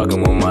bitch,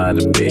 fucking with my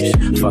other bitch.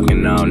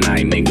 Fucking all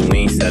night, nigga, we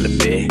ain't sell a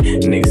bit.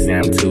 Niggas say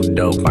I'm too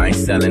dope, I ain't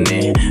selling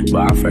it.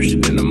 But I'm fresher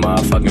than the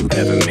motherfucking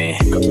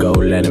peppermint. Go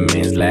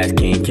Letterman's last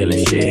king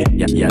killing shit.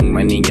 Young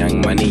money,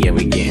 yeah,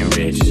 we getting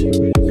rich.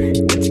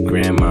 Get your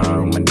grandma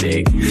on my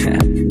dick.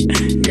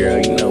 Girl,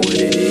 you know what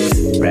it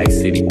is. Rack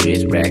City,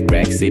 bitch,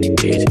 rack city,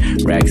 bitch.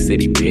 Rack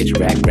City, bitch,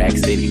 rack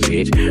city,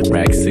 bitch.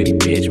 Rack City,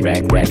 bitch,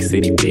 rack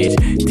city, bitch.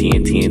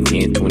 10, 10,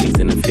 10, 20s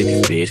and the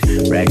 50s, bitch.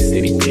 Rack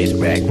City, bitch,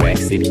 rack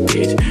city,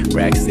 bitch.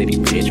 Rack City,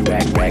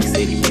 bitch, rack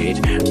city, bitch.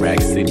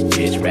 Rack City,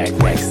 bitch,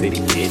 rack city,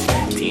 bitch.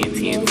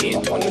 10, 10,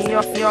 10,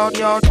 20s.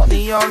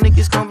 Y'all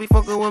niggas gon' be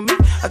fucking with me.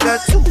 I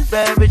got 2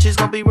 bad bitches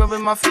gon' be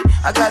rubbing my feet.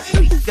 I got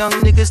 3 young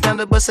niggas down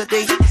to bust at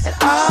they heat. And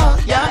all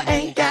y'all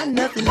ain't got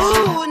nothing.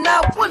 Ooh,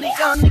 now one of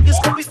y'all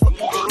niggas gon' be fucking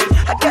with me.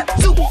 I got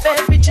 2 bad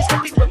bitches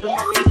gon' be rubbing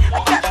my feet.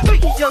 I got 3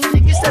 young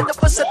niggas down to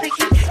bust at they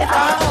heat. And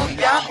all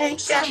y'all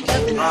ain't got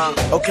nothing.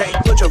 Okay,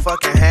 put your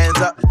fucking hands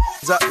up,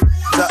 up,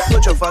 up.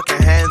 Put your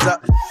fucking hands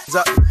up,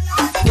 up.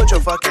 Put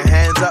your fucking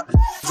hands up,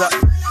 up,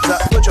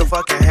 up. Put your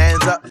fucking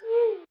hands up.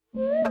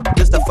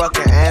 This the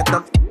fucking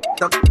anthem,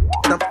 thump,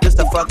 thump. This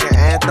the fucking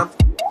anthem,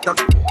 thump.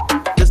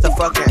 This the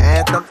fucking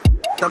anthem,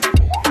 thump,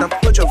 thump.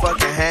 Put your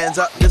fucking hands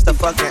up. This the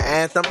fucking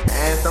anthem,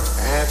 anthem,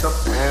 anthem,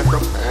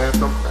 anthem,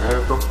 anthem,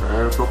 anthem,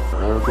 anthem,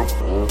 anthem,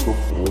 anthem,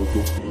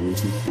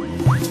 anthem.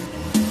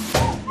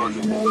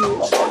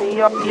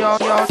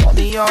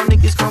 y'all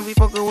niggas gon' be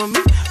fucking with me.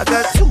 I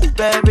got 2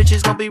 bad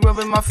bitches gon' be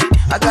rubbing my feet.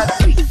 I got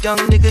 3 young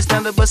niggas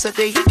down the bus at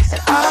they heat.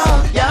 And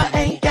all y'all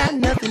ain't got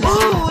nothing.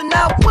 Ooh,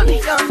 now one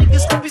of y'all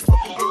niggas gon' be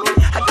fucking with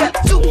me. I got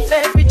 2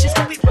 bad bitches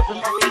gon' be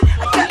rubbing my feet.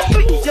 I got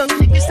 3 young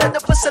niggas down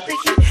the bus at they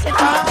heat. And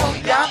all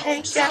y'all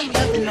ain't got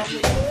nothing on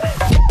me.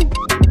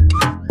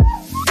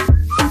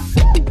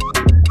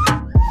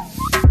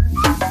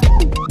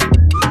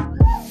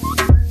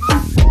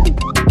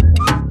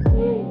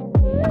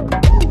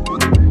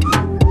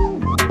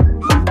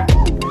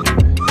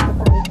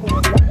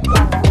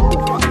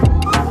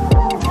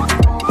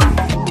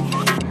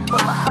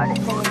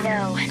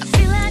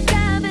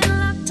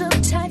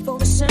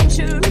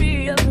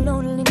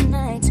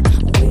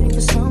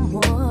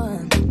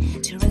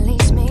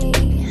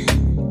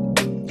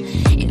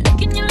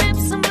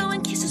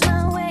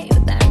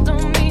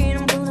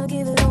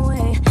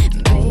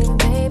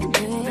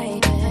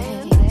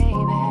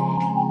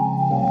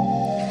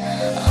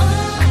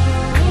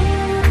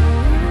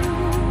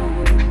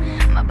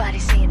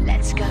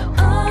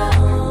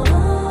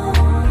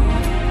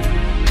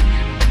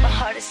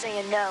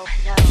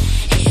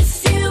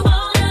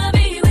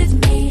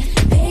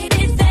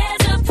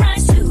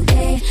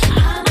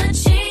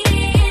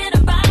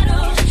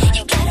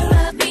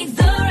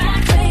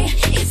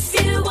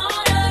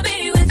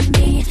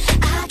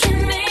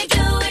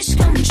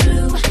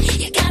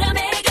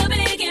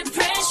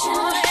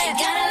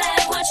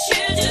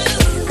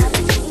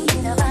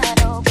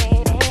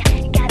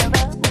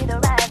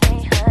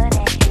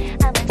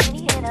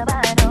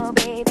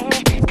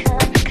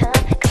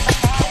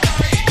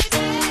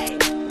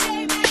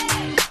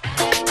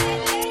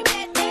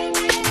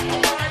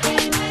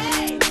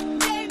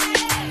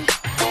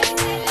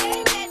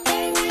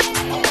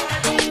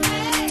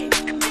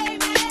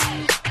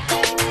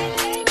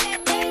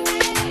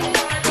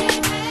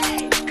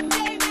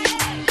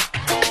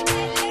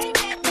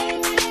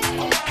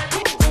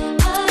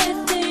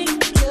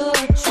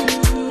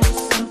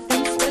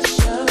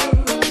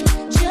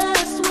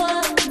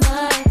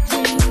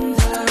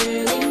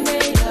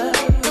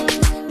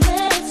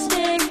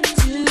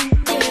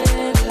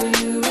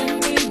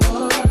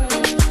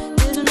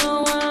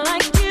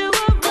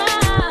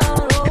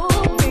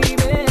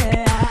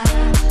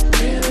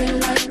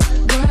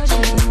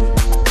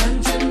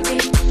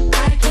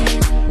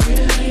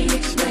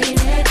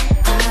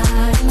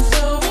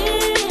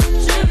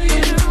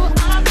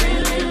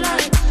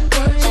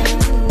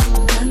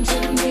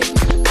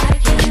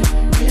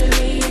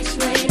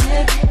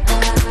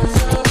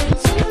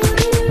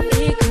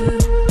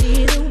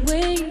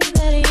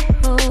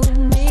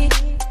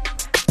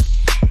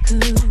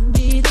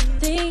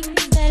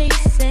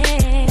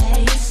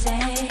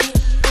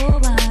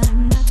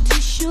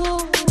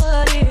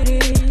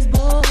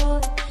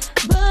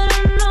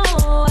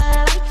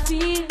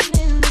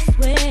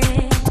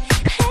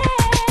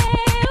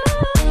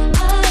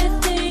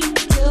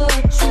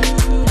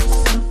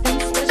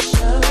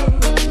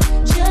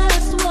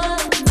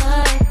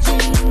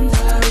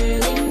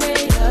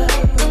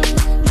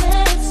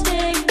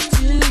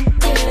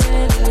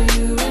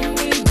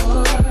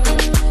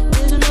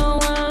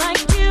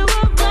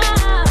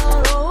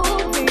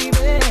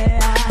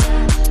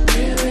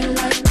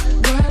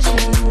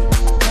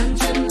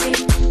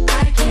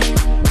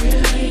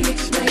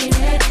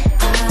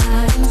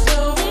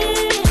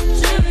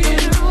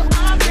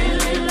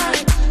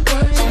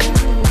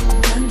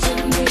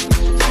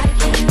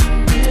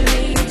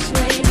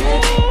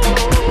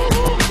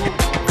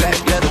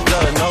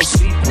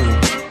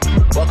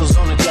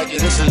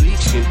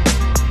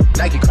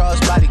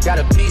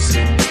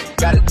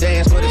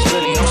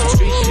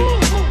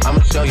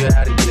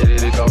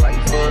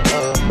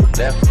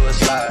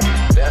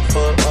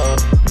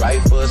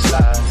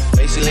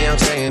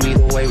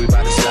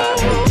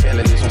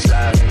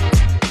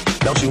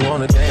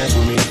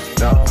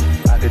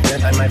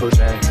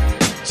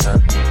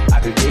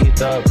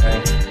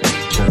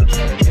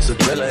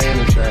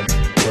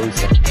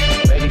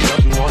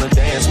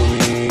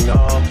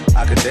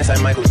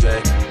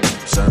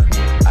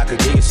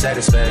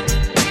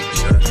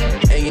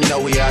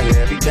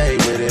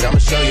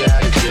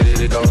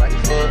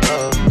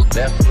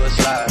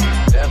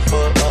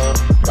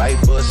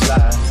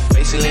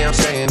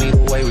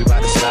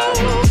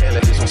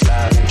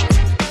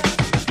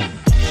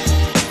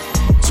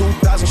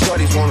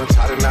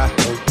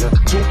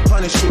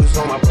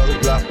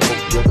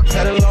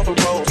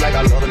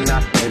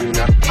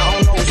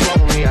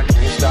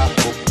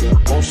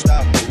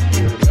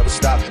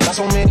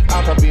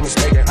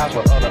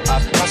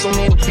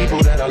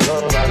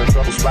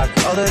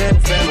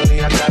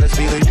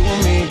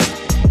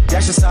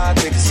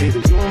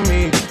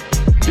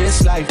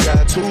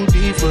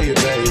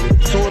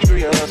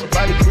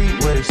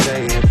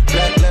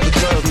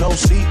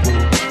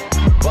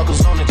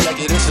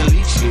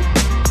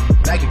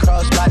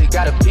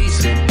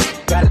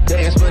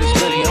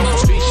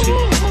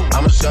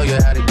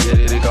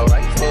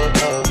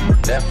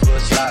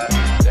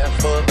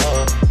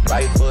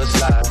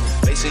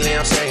 Basically,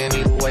 I'm saying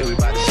either way.